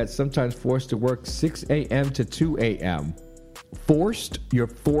allegedly that sometimes forced to work 6 a.m. to 2 a.m. You're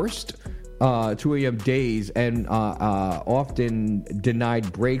forced 2 a.m. days and often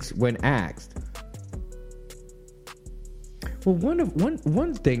denied breaks when asked. Well,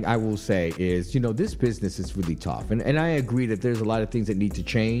 one thing I will say is, this business is really tough. And I agree that there's a lot of things that need to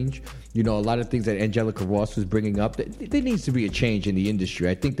change. A lot of things that Angelica Ross was bringing up. There needs to be a change in the industry.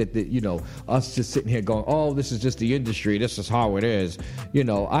 I think that, us just sitting here going, oh, this is just the industry. This is how it is.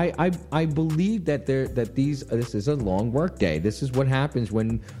 I believe that this is a long work day. This is what happens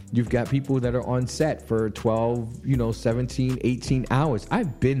when you've got people that are on set for 12, 17, 18 hours.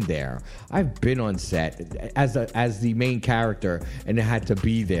 I've been there. I've been on set as the main character and I had to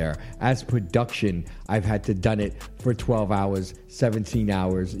be there. As production, I've had to done it for 12 hours, 17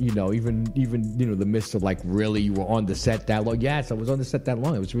 hours, even the midst of like, really, you were on the set that long? Yes, I was on the set that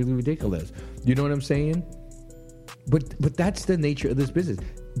long. It was really ridiculous. You know what I'm saying? But that's the nature of this business.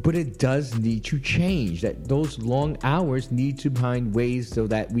 But it does need to change. That those long hours need to find ways so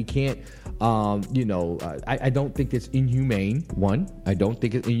that we can't, I don't think it's inhumane. One, I don't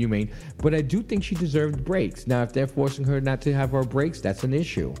think it's inhumane, but I do think she deserved breaks. Now, if they're forcing her not to have her breaks, that's an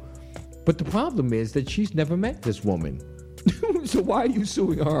issue. But the problem is that she's never met this woman. So why are you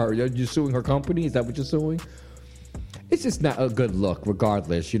suing her? Are you suing her company? Is that what you're suing? It's just not a good look,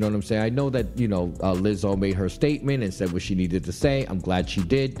 regardless. You know what I'm saying? I know that, Lizzo made her statement and said what she needed to say. I'm glad she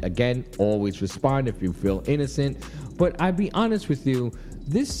did. Again, always respond if you feel innocent. But I'll be honest with you,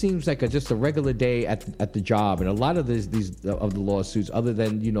 this seems like just a regular day at the job. And a lot of these of the lawsuits, other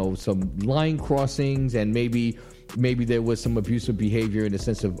than, some line crossings and maybe there was some abusive behavior in the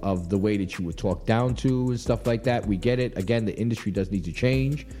sense of the way that you were talked down to and stuff like that. We get it. Again, the industry does need to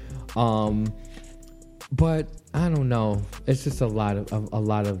change. But I don't know. It's just a lot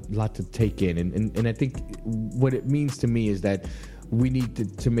to take in, and I think what it means to me is that we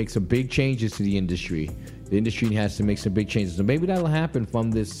need to make some big changes to the industry. The industry has to make some big changes, and maybe that'll happen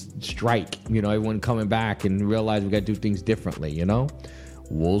from this strike. Everyone coming back and realize we got to do things differently.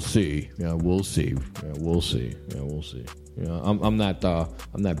 We'll see. Yeah, we'll see. Yeah, we'll see. Yeah, we'll see. I'm not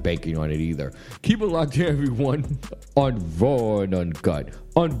banking on it either. Keep it locked here, everyone, on Raw and Uncut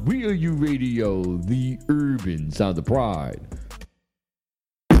on Real U Radio, the urban sound of pride.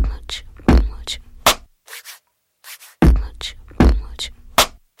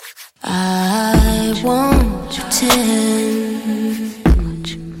 I won't pretend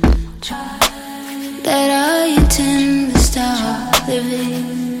that I intend to stop living.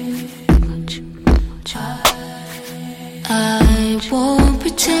 I won't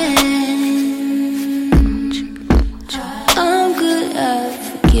pretend I'm good at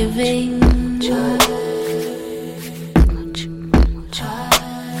forgiving,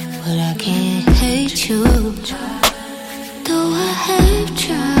 but I can't hate you, though I have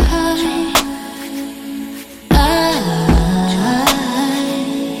tried.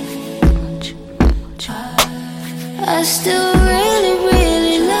 I still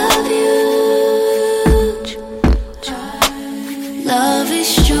really love you. Love is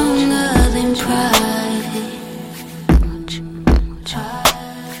stronger than pride.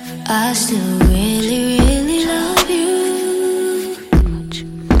 I still really love you.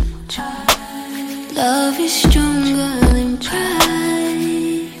 Love is stronger than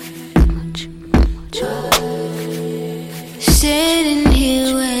pride. Sitting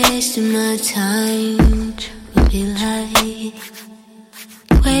here wasting my time would be like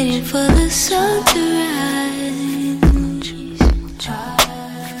waiting for the sun to rise.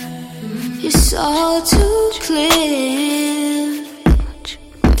 It's all too clear.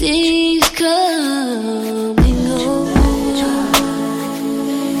 Things come and go.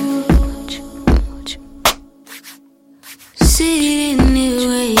 Sitting here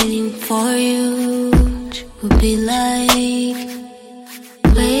waiting for you would be like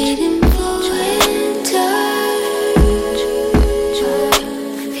waiting for winter.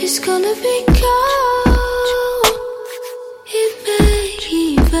 It's gonna be cold. It may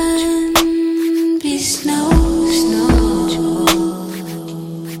even be snow.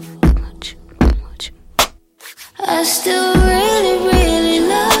 I still really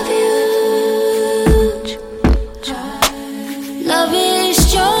love you. Love is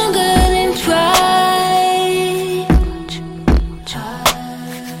stronger than pride.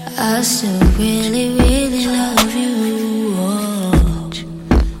 I still really love you. Oh.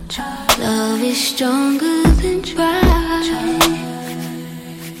 Love is stronger than pride.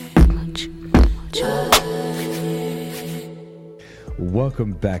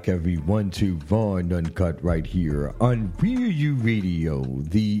 Welcome back, everyone, to Vaughn Uncut right here on Real U Radio,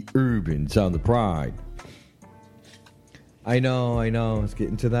 the urban sound of pride. I know. It's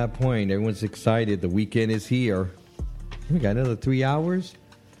getting to that point. Everyone's excited. The weekend is here. We got another 3 hours.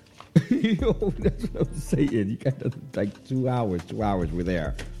 That's what I'm saying. You got like 2 hours. 2 hours. We're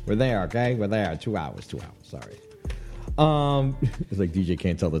there. Okay. We're there. 2 hours. Sorry. It's like DJ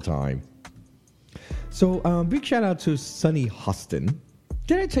can't tell the time. So, big shout out to Sunny Hostin.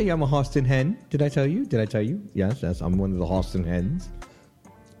 Did I tell you I'm a Hostin hen? Did I tell you? Yes, I'm one of the Hostin hens.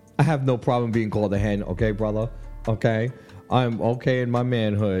 I have no problem being called a hen, okay, brother? Okay? I'm okay in my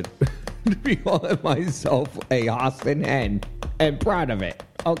manhood to be calling myself a Hostin hen and proud of it,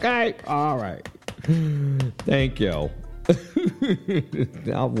 okay? All right. Thank you.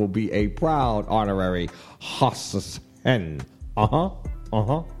 I will be a proud honorary Hostin hen.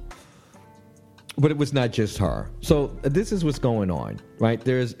 But it was not just her. So this is what's going on, right?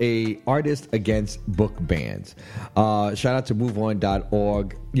 There's a artist against book bans. Shout out to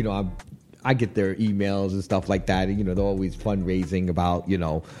MoveOn.org. I get their emails and stuff like that. And, you know, they're always fundraising about, you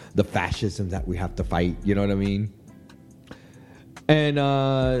know, the fascism that we have to fight. You know what I mean? And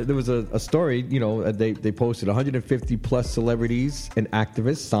there was a story, you know, they posted 150 plus celebrities and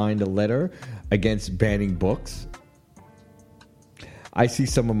activists signed a letter against banning books. I see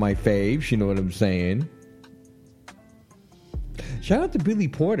some of my faves, you know what I'm saying? Shout out to Billy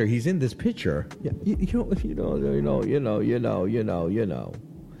Porter. He's in this picture. Yeah, you know.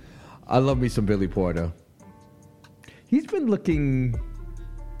 I love me some Billy Porter. He's been looking...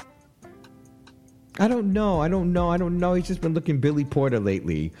 I don't know. He's just been looking Billy Porter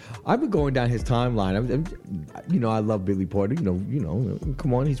lately. I've been going down his timeline. You know, I love Billy Porter. You know.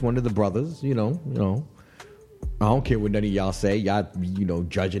 Come on, he's one of the brothers. You know. I don't care what none of y'all say. Y'all, you know,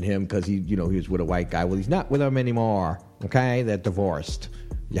 judging him because he was with a white guy. Well, he's not with him anymore. Okay, they're divorced.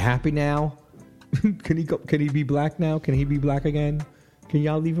 You happy now? Can he be black now? Can he be black again? Can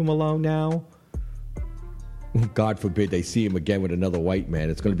y'all leave him alone now? God forbid they see him again with another white man.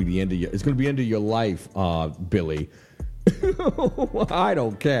 It's going to be the end of your life, Billy. I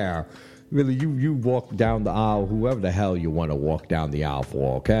don't care. Really, you walk down the aisle, whoever the hell you want to walk down the aisle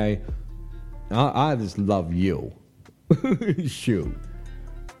for, okay? I just love you. Shoot.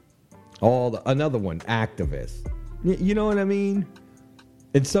 Another one, activist. You know what I mean?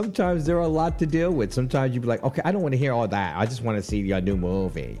 And sometimes there are a lot to deal with. Sometimes you be like, okay, I don't want to hear all that. I just want to see your new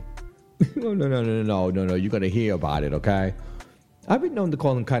movie. No. You're gonna hear about it, okay? I've been known to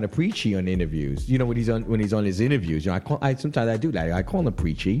call him kind of preachy on interviews. You know, when he's on his interviews. You know, sometimes I do that. I call him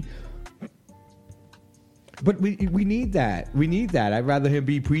preachy. But we need that. We need that. I'd rather him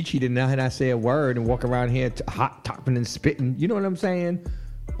be preachy than not say a word and walk around here hot topping and spitting. You know what I'm saying?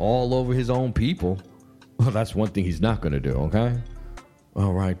 All over his own people. Well, that's one thing he's not gonna do. Okay.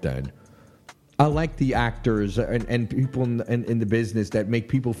 All right then. I like the actors and people in the business that make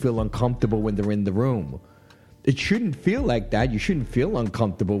people feel uncomfortable when they're in the room. It shouldn't feel like that. You shouldn't feel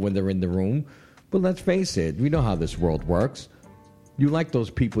uncomfortable when they're in the room. But let's face it, we know how this world works. You like those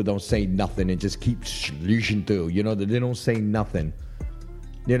people who don't say nothing and just keep leashing through. You know, that they don't say nothing.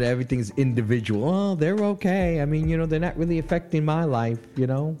 You know, everything's individual. Oh, they're okay. I mean, you know, they're not really affecting my life, you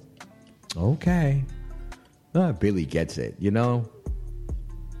know. Okay. Billy gets it, you know.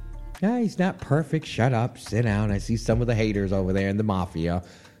 Yeah, he's not perfect. Shut up. Sit down. I see some of the haters over there in the mafia.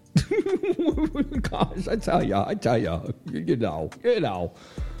 Gosh, I tell ya. You know.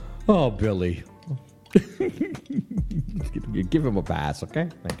 Oh, Billy. Give him a pass, okay?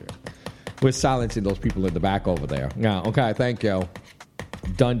 Thank you. We're silencing those people in the back over there. Yeah, okay, thank you.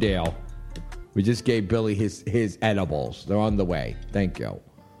 Done deal. We just gave Billy his edibles. They're on the way. Thank you.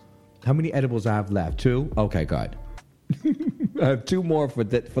 How many edibles I have left? 2? Okay, good. I have 2 more for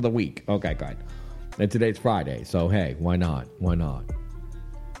the week. Okay, good. And today's Friday, so hey, why not?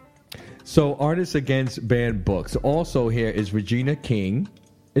 So, artists against banned books. Also here is Regina King.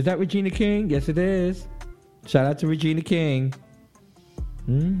 Is that Regina King? Yes, it is. Shout out to Regina King.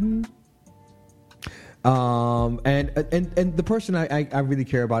 Mm-hmm. And the person I really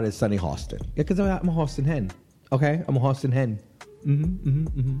care about is Sunny Hostin. Yeah, because I'm a Hostin hen. Okay, I'm a Hostin hen.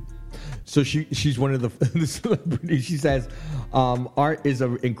 So she's one of the celebrities. She says, art is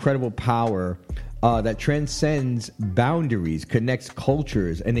an incredible power that transcends boundaries, connects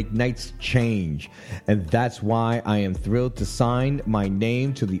cultures, and ignites change. And that's why I am thrilled to sign my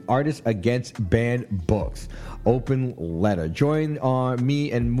name to the Artists Against Banned Books open letter. Join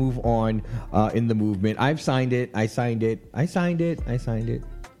me and move on in the movement. I've signed it. I signed it.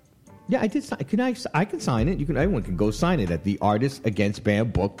 Yeah, I did sign. I can sign it. Everyone can go sign it at the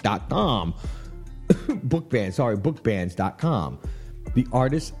artistsagainstbannedbook.com. Bookbands.com. The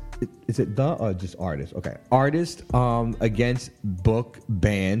artist, is it the or just artist? Okay.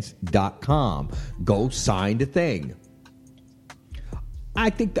 Artistagainstbookbands.com. Go sign the thing. I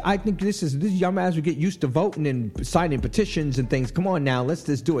think this young man as we get used to voting and signing petitions and things. Come on now, let's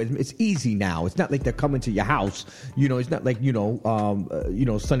just do it. It's easy now. It's not like they're coming to your house. You know, it's not like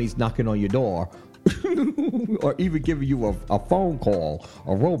Sonny's knocking on your door, or even giving you a phone call, a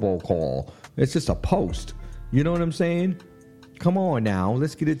robocall. It's just a post. You know what I'm saying? Come on now,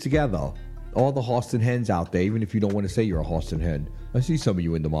 let's get it together. All the Hostin hens out there, even if you don't want to say you're a Hostin hen. I see some of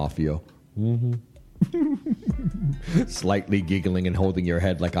you in the mafia. Mm-hmm. Slightly giggling and holding your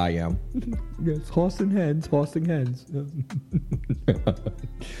head like I am. Yes, Hostin hens.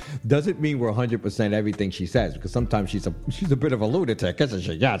 Doesn't mean we're 100% everything she says, because sometimes she's a bit of a lunatic, isn't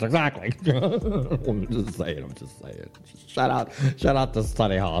she? Yes, exactly. I'm just saying. Shout out to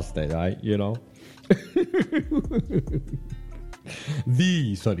Sunny Hostin, right? You know,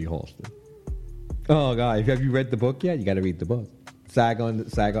 the Sunny Hostin. Oh God, have you read the book yet? You got to read the book. Saigon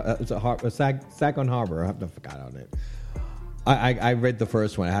Harbor. I forgot on it. I read the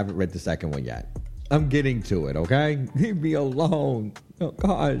first one. I haven't read the second one yet. I'm getting to it, okay? Leave me alone. Oh,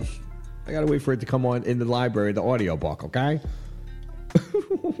 gosh. I gotta wait for it to come on in the library, the audiobook, okay?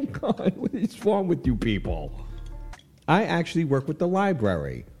 Oh, God. What is wrong with you people? I actually work with the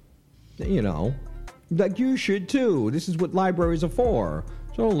library. You know, like you should too. This is what libraries are for.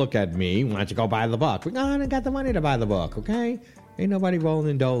 So don't look at me. Why don't you go buy the book? I don't got the money to buy the book, okay? Ain't nobody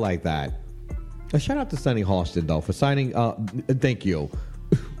rolling dough like that. Shout out to Sonny Halston, though, for signing. Thank you.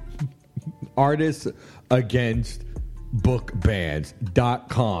 Artists Against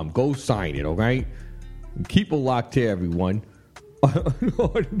Bookbans.com. Go sign it, all right? Keep it locked here, everyone.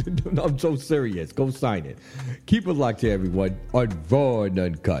 I'm so serious. Go sign it. Keep it locked here, everyone, on Raw and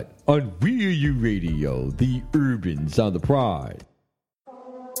Uncut, on Real U Radio, the urban sound of pride.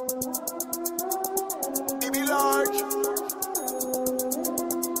 BB Large.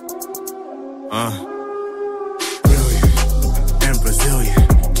 Brilliant and Brazilian.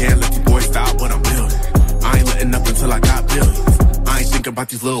 Can't let these boys stop what I'm building. I ain't letting up until I got billions. I ain't thinking about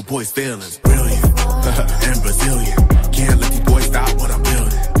these little boys' feelings. Brilliant and Brazilian. Can't let these boys stop what I'm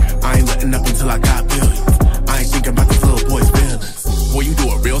building. I ain't letting up until I got billions. I ain't thinking about these little boys' feelings. Boy, you do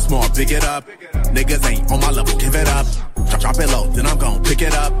it real small, pick it up. Niggas ain't on my level, give it up. Drop it low, then I'm gon' pick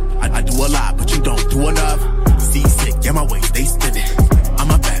it up. I do a lot, but you don't do enough. Seasick, yeah, my waist, they spinning.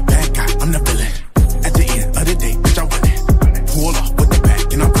 I'm a bad guy, I'm the villain. At the end of the day, bitch, I'm winning. Pull off with the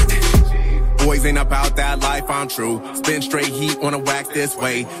back and I'm running. Boys ain't about that life, I'm true. Spin straight heat, wanna wax this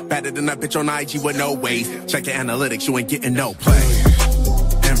way. Better than that bitch on IG with no waist. Check your analytics, you ain't getting no play.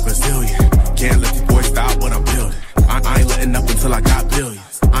 And Brazilian, can't let these boys stop what I'm building. I ain't letting up until I got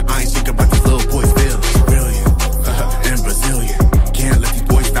billions. I ain't thinking about these little boys' feelings. Brilliant and Brazilian, can't let these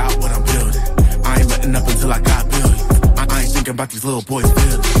boys stop what I'm building. I ain't letting up until I got billions. I ain't thinking about these little boys'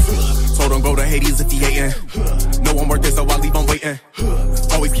 feelings. Told him go to Hades if he hating. No one worth it, so I leave him waiting.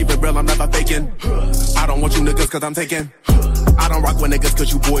 Always keep it real, I'm never faking. I don't want you niggas cause I'm taking. I don't rock with niggas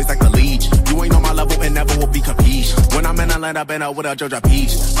cause you boys like the leech. You ain't on my level and never will be capiche. When I'm in Atlanta, been out with a Georgia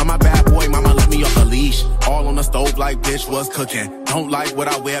peach. I'm a bad boy, mama let me off the leash. All on the stove like bitch was cooking. Don't like what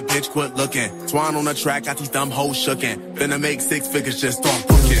I wear, bitch quit looking. Twine on the track, got these dumb hoes shookin'. Finna make 6 figures, just start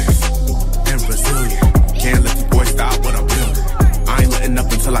booking. And Brazilian, can't let these boys stop what I'm building. I ain't letting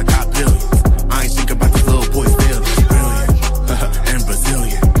up until I got billions. I ain't thinking about these little boys' feelings. Brilliant and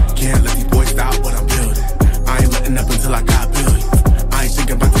Brazilian, can't let these boys stop what I'm building. I ain't letting up until I got billions. I ain't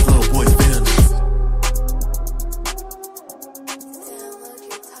thinking about these little boys' feelings.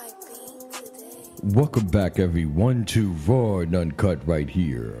 Welcome back, everyone, to Raw and Uncut right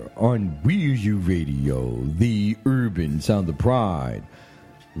here on Real U Radio, the urban sound of pride.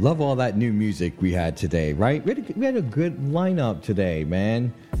 Love all that new music we had today, right? We had a good lineup today,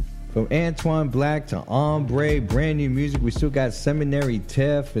 man. From Antoine Black to Ombre, brand new music. We still got Seminary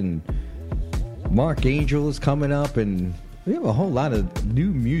Tiff and Mark Angel is coming up, and we have a whole lot of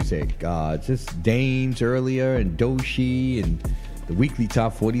new music. Just Dames earlier and Doshi, and the weekly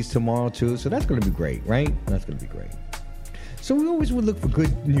top 40s tomorrow too. So that's going to be great, right? That's going to be great. So we always would look for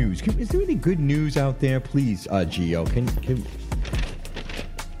good news. Is there any good news out there, please, Gio? Can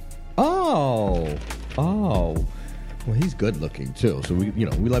Oh, well, he's good looking too. So we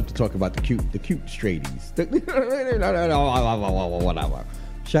love to talk about the cute straighties. Whatever.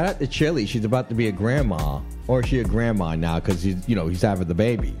 Shout out to Chili. She's about to be a grandma, or is she a grandma now? Because he's having the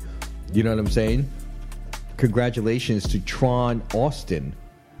baby. You know what I'm saying? Congratulations to Tron Austin.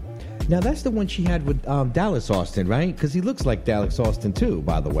 Now that's the one she had with Dallas Austin, right? Because he looks like Dallas Austin too.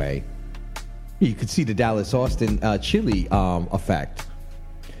 By the way, you could see the Dallas Austin Chili effect.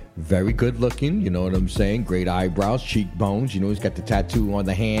 Very good looking, you know what I'm saying? Great eyebrows, cheekbones. He's got the tattoo on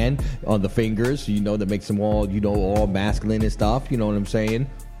the hand, on the fingers. That makes him all, all masculine and stuff. You know what I'm saying?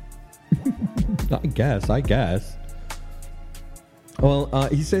 I guess. Well,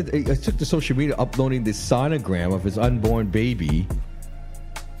 he said he took to social media uploading this sonogram of his unborn baby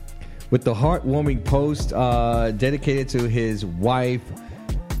with the heartwarming post dedicated to his wife,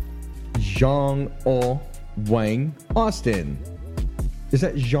 Zhang O Wang Austin. Is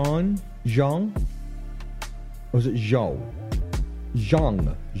that Zhang? Or is it Zhou?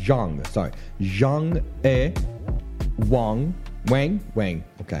 Zhang. Sorry. Zhang E Wang. Wang.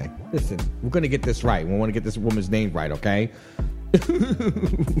 Okay. Listen, we're going to get this right. We want to get this woman's name right, okay?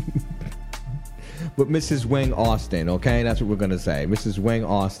 But Mrs. Wang Austin, okay? That's what we're going to say. Mrs. Wang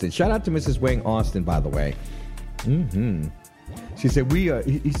Austin. Shout out to Mrs. Wang Austin, by the way. He said, we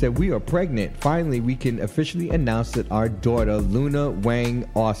are pregnant. Finally, we can officially announce that our daughter, Luna Wang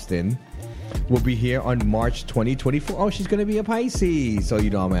Austin, will be here on March 2024. Oh, she's going to be a Pisces. So, you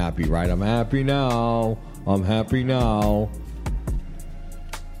know, I'm happy, right? I'm happy now.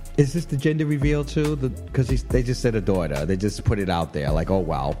 Is this the gender reveal, too? Because they just said a daughter. They just put it out there. Like, oh,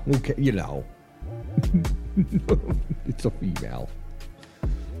 wow. Okay, you know. It's a female.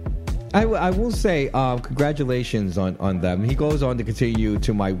 I will say congratulations on them. He goes on to continue,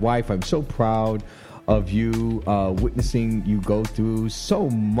 to my wife, I'm so proud of you, witnessing you go through so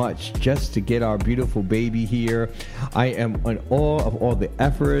much just to get our beautiful baby here. I am in awe of all the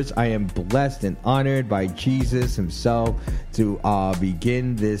efforts. I am blessed and honored by Jesus himself to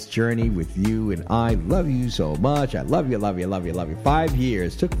begin this journey with you, and I love you so much. I love you. 5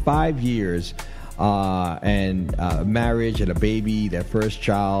 years. Took 5 years and marriage and a baby, their first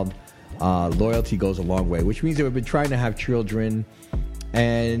child. Loyalty goes a long way, which means that we've been trying to have children,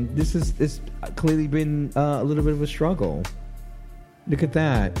 and it's clearly been a little bit of a struggle. Look at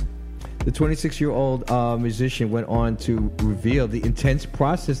that. The 26-year-old musician went on to reveal the intense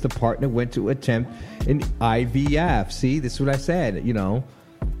process the partner went to attempt an IVF. See, this is what I said, you know.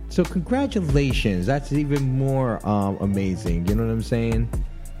 So congratulations. That's even more amazing. You know what I'm saying?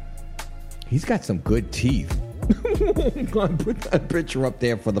 He's got some good teeth. Put that picture up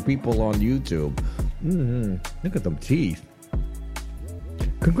there for the people on YouTube. Look at them teeth.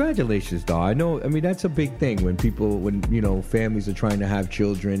 Congratulations, dog. I mean, that's a big thing when families are trying to have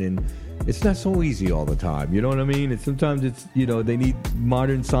children, and it's not so easy all the time. You know what I mean? Sometimes it's, they need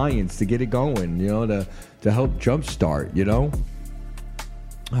modern science to get it going, to help jumpstart,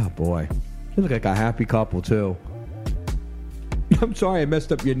 Oh, boy. You look like a happy couple, too. I'm sorry I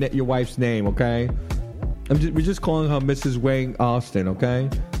messed up your wife's name, okay? We're just calling her Mrs. Wayne Austin, okay?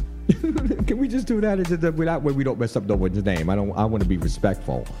 Can we just do that? That way we don't mess up no one's name. I want to be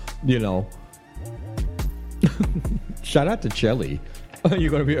respectful, Shout out to Chili.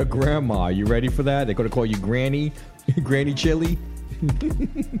 You're going to be a grandma. You ready for that? They're going to call you Granny? Granny Chili?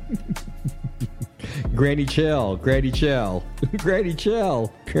 Granny Chill. Granny Chill. Granny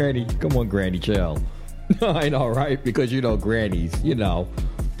Chill. Granny. Come on, Granny Chill. I know, right? Because grannies,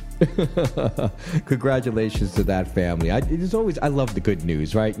 Congratulations to that family. I love the good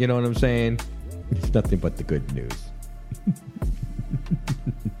news, right? You know what I'm saying? It's nothing but the good news.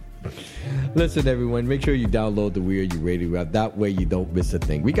 Listen, everyone, make sure you download the We Are You Radio app. That way you don't miss a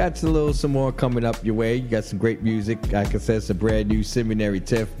thing. We got some more coming up your way. You got some great music. Like I said, some brand new Seminary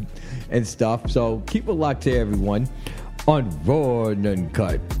Tiff and stuff. So keep it locked here, everyone, on Raw and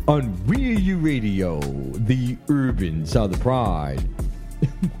Uncut, on We Are You Radio, the urban Southern pride.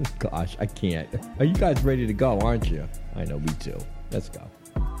 Gosh, I can't. Are you guys ready to go, aren't you? I know, me too. Let's go.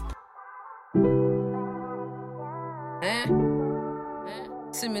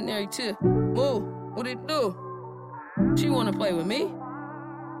 Seminary too. Whoa, what it do? She wanna play with me?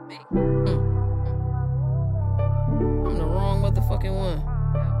 I'm the wrong motherfucking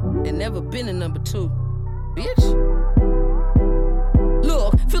one. And never been a number 2. Bitch.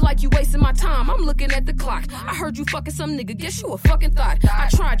 Look, feel like you wasting my time. I'm looking at the clock. I heard you fucking some nigga. Guess you a fucking thought. I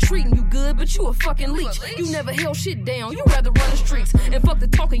tried treating you good, but you a fucking leech. You never held shit down. You rather run the streets. And fuck the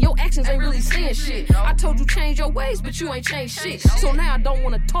talking. Your actions ain't really saying shit. I told you change your ways, but you ain't changed shit. So now I don't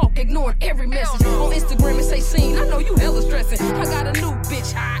wanna talk, ignoring every message on Instagram and say seen. I know you hella stressing. I got a new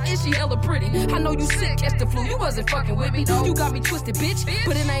bitch. And she hella pretty. I know you sick, catch the flu. You wasn't fucking with me. You got me twisted, bitch.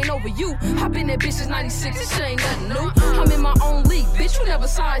 But it ain't over you. I been that bitch since 96. This shit ain't nothing new. I'm in my own league, bitch. You never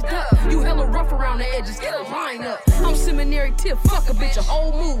sized up. You hella rough around the edges. Get a line up. I'm Seminary Tip. Fuck a bitch, a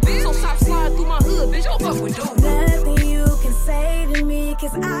whole move. So stop sliding through my hood, bitch. Don't fuck with dude. Nothing you can say to me,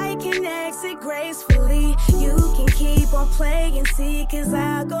 cause I can exit gracefully. You can keep on playing, see, cause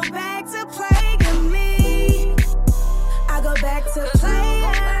I'll go back to playing me. I'll go back to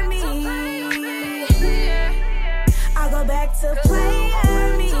playing me. I'll go back to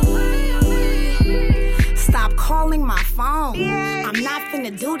playing me. Stop calling my phone. I'm not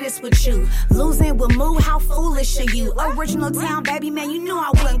finna do this with you. Losing will move, how foolish are you? Original town, baby, man, you knew I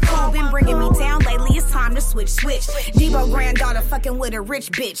wasn't cool. Been bringing me down lately, it's time to switch. Debo granddaughter fucking with a rich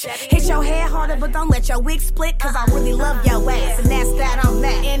bitch. Hit your head harder, but don't let your wig split, cause I really love your ass. And that's that on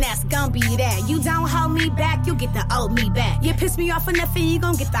that, and that's gonna be that. You don't hold me back, you get the old me back. You piss me off enough and you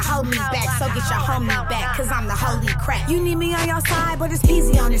gon' get the hold me back. So get your homie back, cause I'm the holy crap. You need me on your side, but it's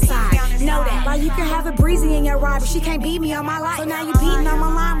easy on your side. Know that, like you can have a breezy in your ride, but she can't beat me on my life. So now you beating on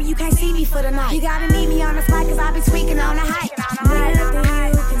my line when you can't see me for the night. You gotta meet me on the flight, cause I be tweaking on the hike. Nothing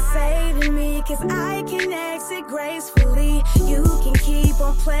you can say to me, cause I can exit gracefully. You can keep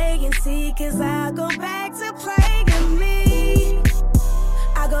on playing, see, cause I'll go back to playing me.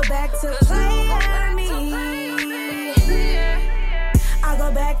 I'll go back to playing me. I'll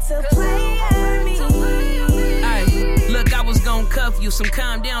go back to playing me. love you. Some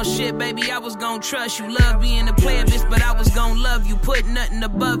calm down shit, baby, I was gon' trust you. Love being a player, bitch, but I was gon' love you. Put nothing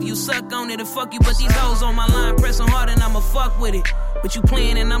above you, suck on it and fuck you. But these hoes on my line, pressing hard and I'ma fuck with it. But you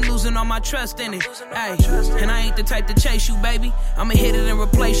playing and I'm losing all my trust in it. Ay, and I ain't the type to chase you, baby. I'ma hit it and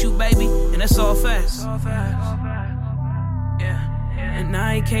replace you, baby. And that's all fast. And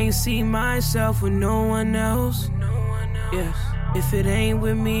I can't see myself with no one else. Yeah. If it ain't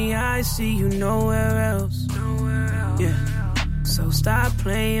with me, I see you nowhere else. Yeah. So stop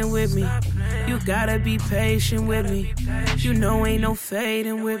playing with me. You gotta be patient with me. You know ain't no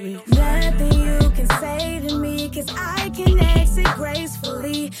fading with me. Nothing you can say to me, cause I can exit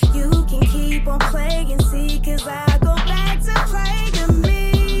gracefully. You can keep on playing, see, cause I go back to playing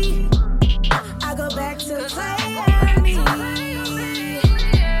me. I go back to playing me.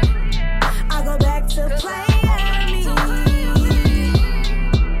 I go back to playing me.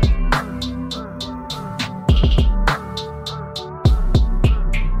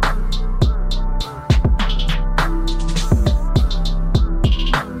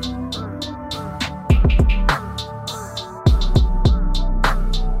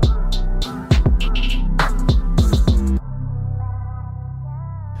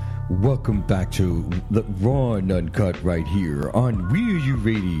 Welcome back to the Raw and Uncut right here on Real U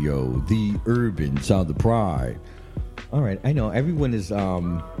Radio, the urban sound of pride. All right, I know everyone is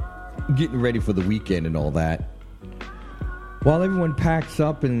getting ready for the weekend and all that. While everyone packs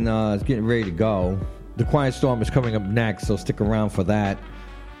up and is getting ready to go, the Quiet Storm is coming up next, so stick around for that.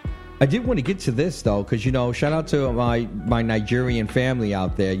 I did want to get to this though, because shout out to my Nigerian family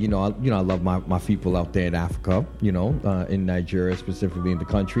out there. I love my people out there in Africa. In Nigeria, specifically in the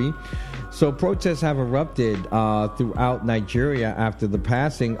country. So protests have erupted throughout Nigeria after the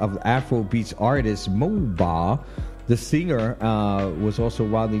passing of Afrobeats artist Mohbad. The singer was also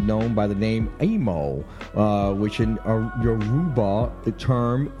widely known by the name Amo, which in Yoruba, the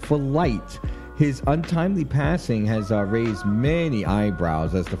term for light. His untimely passing has raised many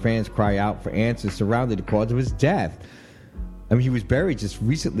eyebrows as the fans cry out for answers surrounding the cause of his death. I mean, he was buried just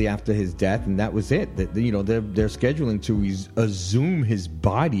recently after his death, and that was it. They're scheduling to exhume his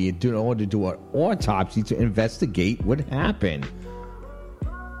body in order to do an autopsy to investigate what happened.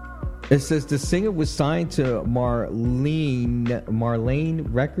 It says the singer was signed to Marlene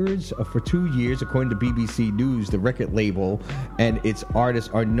Records for 2 years, according to BBC News. The record label and its artists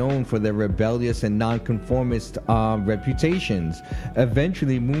are known for their rebellious and nonconformist reputations.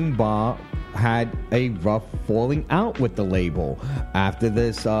 Eventually, Mohbad had a rough falling out with the label after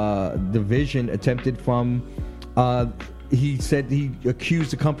this division attempted from. He said he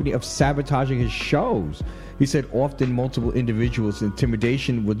accused the company of sabotaging his shows. He said often multiple individuals'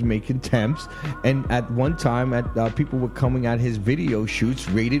 intimidation would make attempts, and at one time, people were coming at his video shoots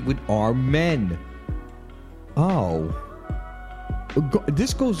rated with armed men. Oh.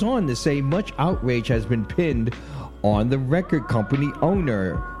 This goes on to say much outrage has been pinned on the record company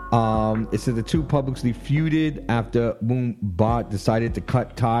owner. It said the two publicly feuded after Mohbad decided to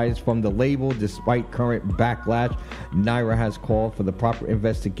cut ties from the label. Despite current backlash, Naira has called for the proper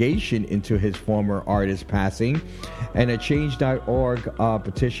investigation into his former artist's passing, and a Change.org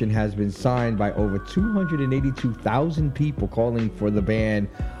petition has been signed by over 282,000 people calling for the ban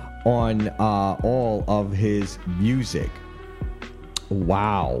on all of his music.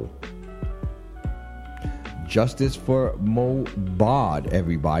 Wow. Justice for Mohbad,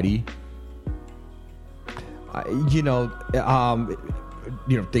 everybody.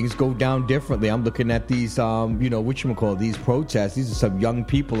 Things go down differently. I'm looking at these, these protests. These are some young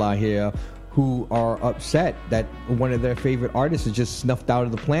people out here who are upset that one of their favorite artists is just snuffed out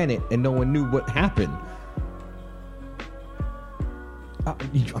of the planet and no one knew what happened.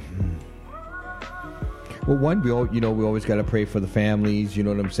 Well, one, we always got to pray for the families, you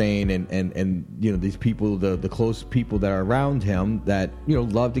know what I'm saying, and these people, the close people that are around him that,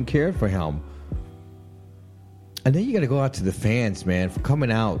 loved and cared for him. And then you got to go out to the fans, man, for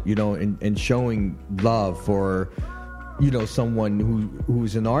coming out, and showing love for, someone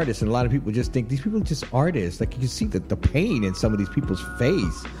who's an artist. And a lot of people just think these people are just artists. Like, you can see the pain in some of these people's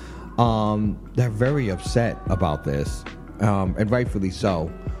face. They're very upset about this, and rightfully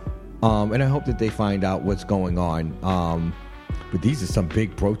so. And I hope that they find out what's going on. But these are some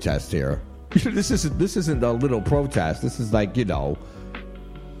big protests here. This isn't a little protest. This is like,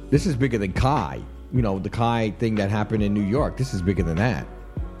 this is bigger than Kai. The Kai thing that happened in New York. This is bigger than that.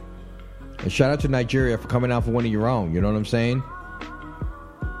 And shout out to Nigeria for coming out for one of your own. You know what I'm saying?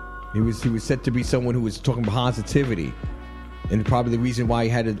 He was said to be someone who was talking positivity. And probably the reason why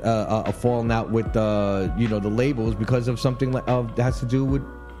he had a falling out with the label is because of something that has to do with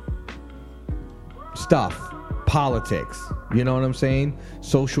stuff, politics. You know what I'm saying?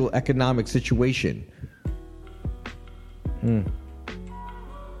 Social economic situation. A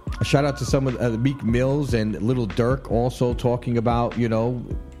shout out to some of the Meek Mills and Little Durk also talking about, you know,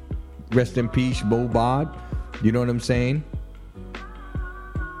 rest in peace, Mobad. You know what I'm saying?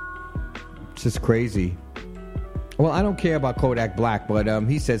 It's just crazy. Well, I don't care about Kodak Black, but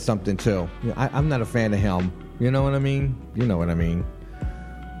he said something too. I'm not a fan of him. You know what I mean? You know what I mean.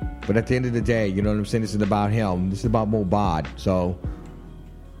 But at the end of the day, you know what I'm saying? This is about him. This is about Mobad. So,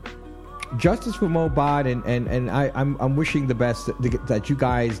 justice for Mobad, and I'm wishing the best that you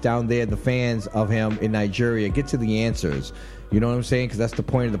guys down there, the fans of him in Nigeria, get to the answers. You know what I'm saying? Because that's the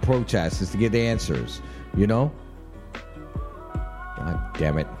point of the protest, is to get the answers. You know? God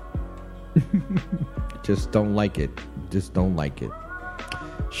damn it. Just don't like it. Just don't like it.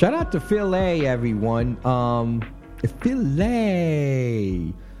 Shout out to Phil A, everyone. Phil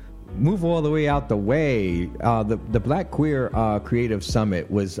A. Move all the way out the way. The Black Queer Creative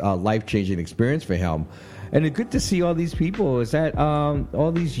Summit was a life-changing experience for him. And it's good to see all these people. Is that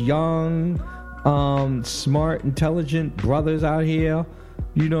all these young, smart, intelligent brothers out here?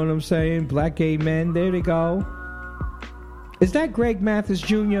 You know what I'm saying? Black gay men. There they go. Is that Greg Mathis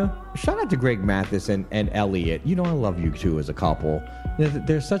Jr.? Shout out to Greg Mathis and Elliot. You know, I love you two as a couple.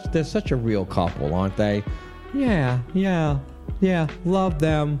 They're such a real couple, aren't they? Yeah. Love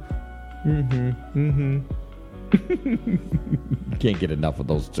them. Can't get enough of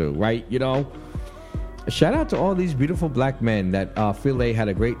those two, right? You know? Shout out to all these beautiful black men that Phil A had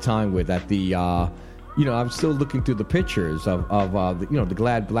a great time with at the, I'm still looking through the pictures of the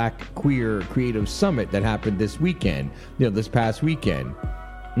Glad Black Queer Creative Summit that happened this weekend, this past weekend.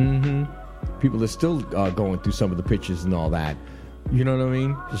 People are still going through some of the pictures and all that. You know what I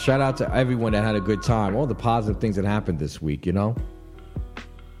mean? So shout out to everyone that had a good time, all the positive things that happened this week, you know?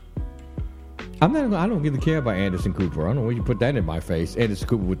 I don't really care about Anderson Cooper. I don't know where you put that in my face. Anderson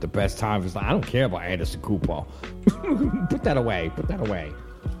Cooper with the best time. It's like, I don't care about Anderson Cooper. Put that away.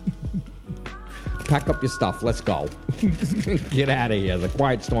 Pack up your stuff. Let's go. Get out of here. The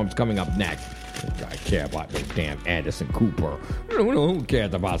Quiet Storm's coming up next. I care about no damn Anderson Cooper. Who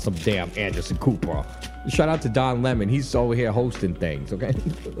cares about some damn Anderson Cooper? Shout out to Don Lemon. He's over here hosting things, okay?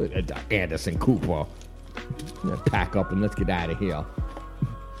 Anderson Cooper. Pack up and let's get out of here.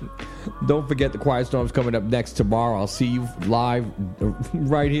 Don't forget the Quiet Storm's coming up next tomorrow. I'll see you live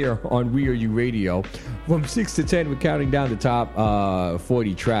right here on We Are You Radio from 6 to 10. We're counting down the top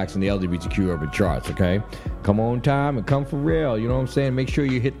 40 tracks in the LGBTQ urban charts, okay? Come on time and come for real. You know what I'm saying? Make sure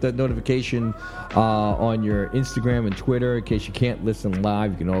you hit the notification on your Instagram and Twitter in case you can't listen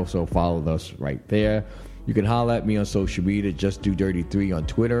live. You can also follow us right there. You can holler at me on social media, Just Do Dirty 3 on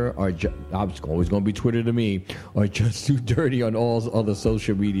Twitter, or I'm always going to be Twitter to me, or Just Do Dirty on all other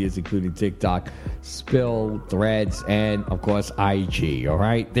social medias, including TikTok, Spill, Threads, and, of course, IG. All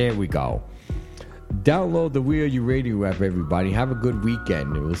right? There we go. Download the We Are You Radio app, everybody. Have a good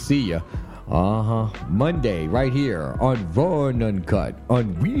weekend, and we'll see you Monday right here on Raw and Uncut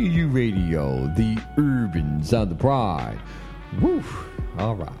on We Are You Radio, the urban sound of pride. Woo!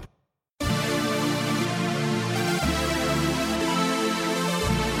 All right.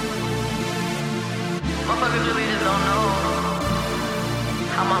 Motherfuckers really just don't know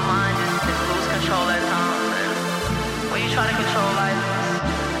how my mind just lose control at times. And when you try to control life,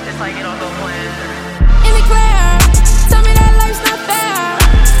 it's like it don't go plan. In the clear, tell me that life's not fair.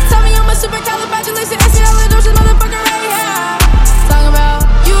 Tell me I'm a supercalifragilisticexpialidocious motherfucker right here. Talking about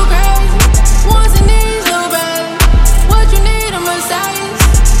you crazy, wants and needs so bad. What you need, a massage.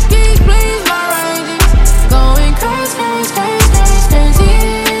 Please, my ranges. Going crazy.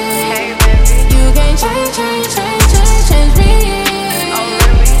 Change me.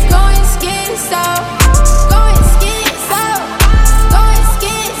 Going schizo.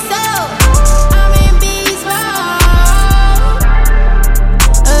 I'm in beast mode.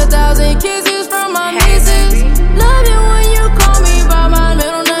 1,000 kisses from my missus. Love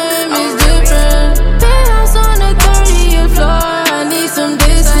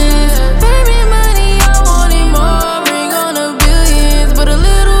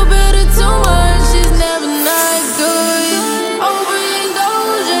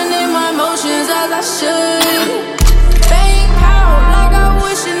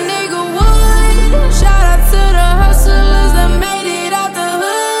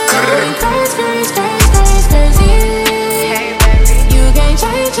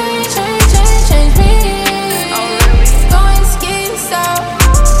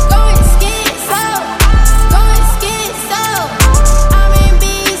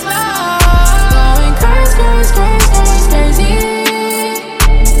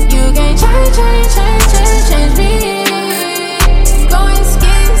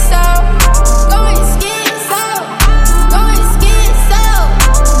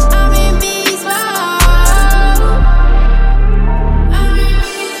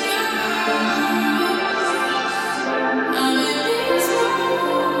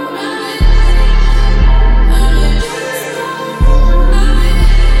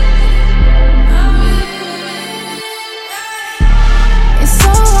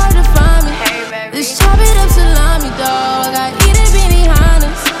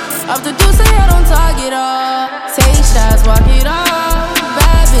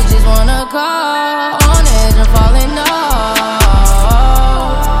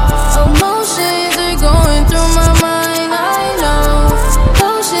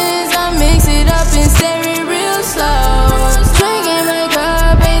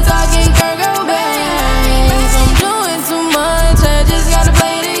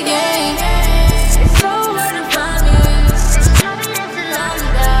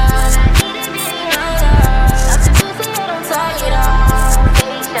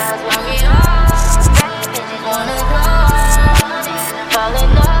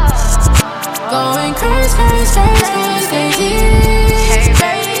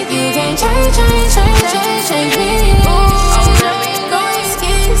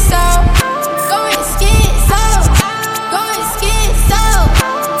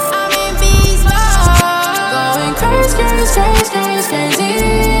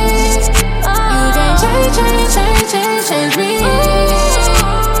change me.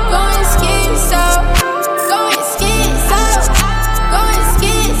 Going schizo, going schizo, going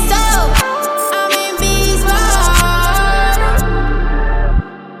schizo. I'm in beast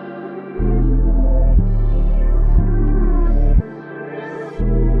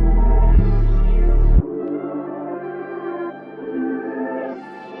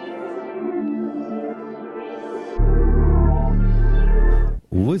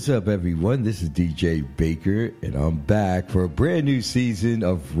What's up, everyone? This is DJ Baker, and I'm back for a brand new season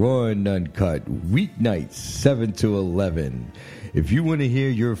of Raw and Uncut, weeknights 7 to 11. If you want to hear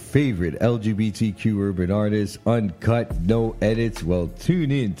your favorite LGBTQ urban artists uncut, no edits, well, tune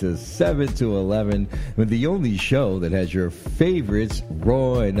in to 7 to 11 with the only show that has your favorites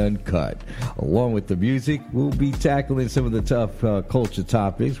raw and uncut. Along with the music, we'll be tackling some of the tough culture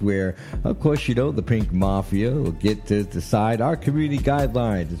topics where, of course, you know, the Pink Mafia will get to decide our community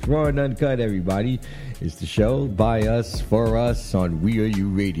guidelines. It's Raw and Uncut, everybody. It's the show by us, for us on We Are You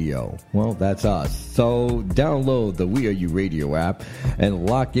Radio. Well, that's us. So download the We Are You Radio app and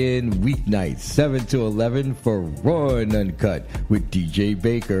lock in weeknights 7 to 11 for Raw and Uncut with DJ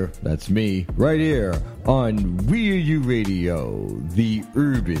Baker. That's me right here on We Are You Radio, the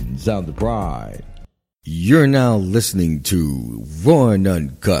urban sound of pride. You're now listening to Raw and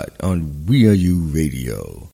Uncut on We Are You Radio.